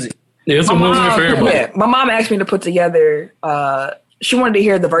everybody. music. Yeah, it's a win for everybody. yeah, my mom asked me to put together. She wanted to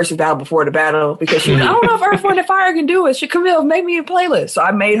hear the versus battle before the battle because she was, I don't know if Earth, Wind, and Fire can do it. She Camille make me a playlist, so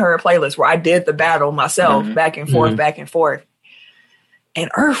I made her a playlist where I did the battle myself, back and forth. And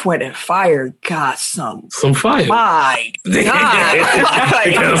Earth, Wind, and Fire got some. Fire. My God, They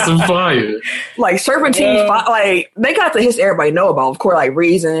got some fire. like Serpentine, like they got the hits everybody know about. Of course, like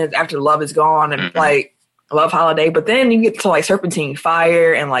Reasons, After Love Is Gone, and like Love Holiday. But then you get to like Serpentine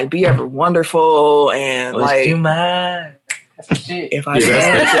Fire and like Be Ever Wonderful and like mine. That's shit. If I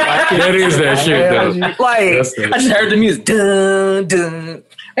Yeah, that is that shit though. like That's that I just heard the music. Dun, dun.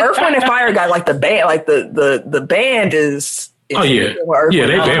 Earth, Wind, and Fire got like the band, like the band is Oh yeah, Earth, yeah. Wind,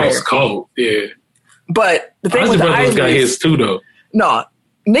 They and band Fire. was cold. Yeah, But the thing Ozzy with the Brothers got Isleys, his too though. no,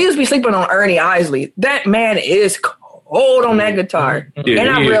 niggas be sleeping on Ernie Isley. That man is cold on that guitar. Yeah, And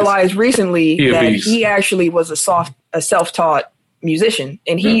I he is. realized recently He a that beast. he actually was a self-taught musician,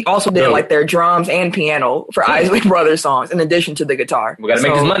 and he also did Dope. like their drums and piano for Isley Brothers songs, in addition to the guitar. We gotta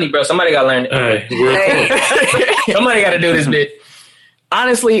make this money, bro. Somebody gotta learn it. Hey, real cool. Somebody gotta do this bit.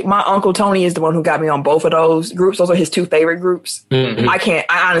 Honestly, my uncle Tony is the one who got me on both of those groups. Those are his two favorite groups. Mhm.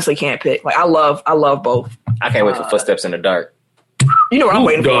 I honestly can't pick. Like I love both. I can't wait for Footsteps in the Dark. You know what I'm Ooh,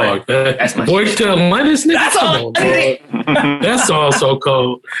 waiting dog, for. That's my boy, shit. tell him, let this nigga That's come all. on, dog. That's all so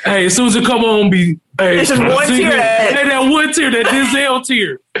cold. Hey, as soon as it come on, be hey, It's just one see tear that- that- Hey, that one tear, that Denzel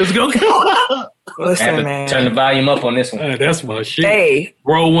tear. Let's go. Listen, Have to man. turn the volume up on this one. Hey, that's my shit. Hey,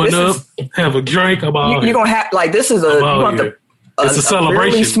 Roll one this up, is- have a drink. I'm out you're here. gonna have like this is a I'm you out want here. the It's a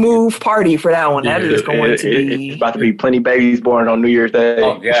celebration. really smooth party for that one. That Yeah, is going to It's be about to be plenty babies born on New Year's Day.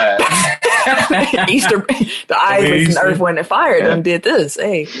 Oh god. Easter. The Islands and Easter. Earth, Wind, and Fire done did this.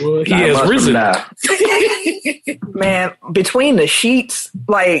 Hey, Well, he 9 has months from risen, now. man, between the sheets,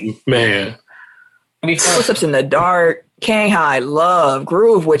 like man. Footsteps in the Dark, King High Love,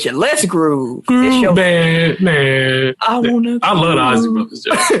 Groove with you. Let's groove. It's Groove your- band, man. I wanna. I love the Ozzy groove. Brothers.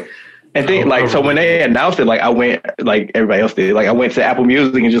 Joe. And then, like, so when they announced it, like, I went, like everybody else did, like, I went to Apple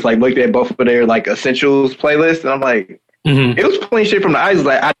Music and just like looked at both of their like essentials playlist, and I'm like, Mhm. it was plenty shit from the Isleys.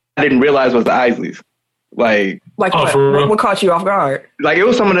 Like, I didn't realize was the Isleys. Like, Like Oh, what? for real? What caught you off guard? it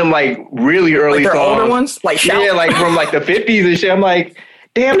was some of them like really early Like their songs. older ones, like Shout. Yeah, like from like the 50s and shit. I'm like,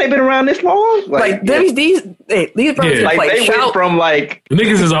 damn, they've been around this long. Like yeah. these brothers Yeah. like, Like they Shout went from like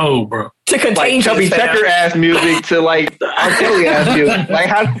Niggas is old, bro. to like Contagious. Chubby fam. Checker ass music to like R. Kelly ass music. Like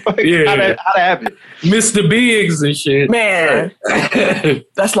how the fuck Yeah. how that happen? Mr. Biggs and shit. Man,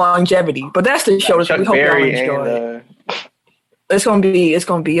 that's longevity. But that's the show. Chuck We hope y'all Berry enjoy it. and It's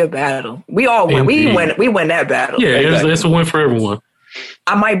gonna be a battle. We all win. Indeed. We win that battle. Yeah, Exactly. that's a win for everyone.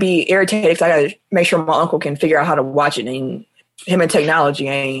 I might be irritated because I gotta make sure my uncle can figure out how to watch it. And him and technology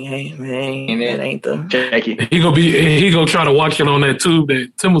ain't the Jackie. He gonna try to watch it on that tube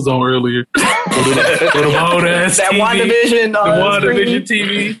that Tim was on earlier. that WandaVision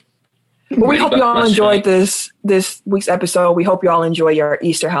TV. Well, we hope y'all enjoyed this week's episode. We hope y'all enjoy your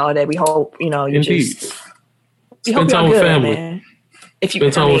Easter holiday. We hope you Indeed. Spend time with family. Man. If you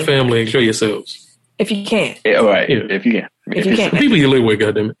spend time with family, enjoy yourselves. If you can. Yeah, all right. Yeah. If you can. If you can. People you live with,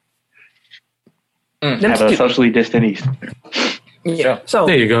 goddammit. Have a socially distant Easter. Yeah. So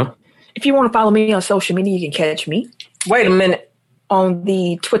there you go. If you want to follow me on social media, you can catch me. Wait a minute. On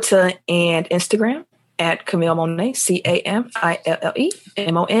the Twitter and Instagram at Camille Monet, CAMILLEMONAE.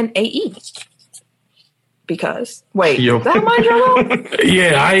 Because is that my journal?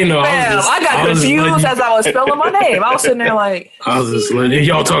 Yeah, I know. I got confused as I was spelling my name. I was sitting there like I was just letting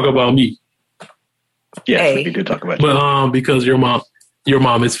y'all talk about me. Yes, we do talk about you. But because your mom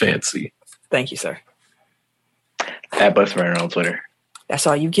is fancy. Thank you, sir. At Bus Runner on Twitter. That's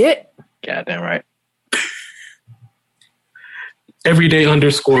all you get. Goddamn right. Everyday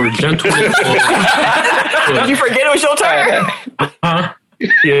 _gentleman. Did you forget it was your turn?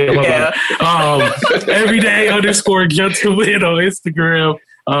 Yeah. Everyday _gentleman on Instagram.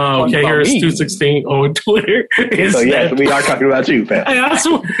 KHarris216 on Twitter. So yes, we are talking about you, fam. Hey, I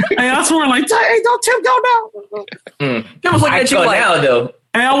swear, like, hey, don't Tim go now. Tim was looking at you like, now, though.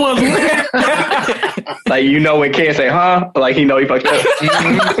 And I was like, when Ken say, huh? Like, he know he fucked up.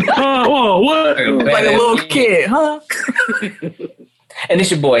 What? Like a little kid, huh? And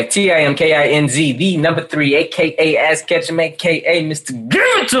it's your boy, TIMKINZ, the number 3, a.k.a. Ass Ketchum, a.k.a. Mr. Give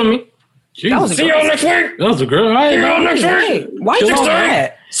It To Me. Jesus. See y'all next week. That was a girl. I ain't on next week. Why you doing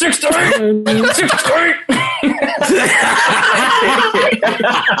that? 6 to 8. 6 to 8.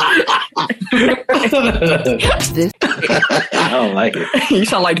 I don't like it. You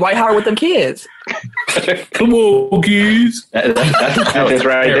sound like Dwight Howard with them kids. Come on, kids. That's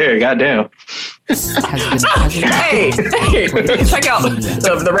right there. Goddamn. Hey, check out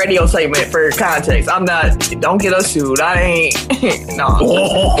the radio segment for context. Don't get us sued. I ain't, no.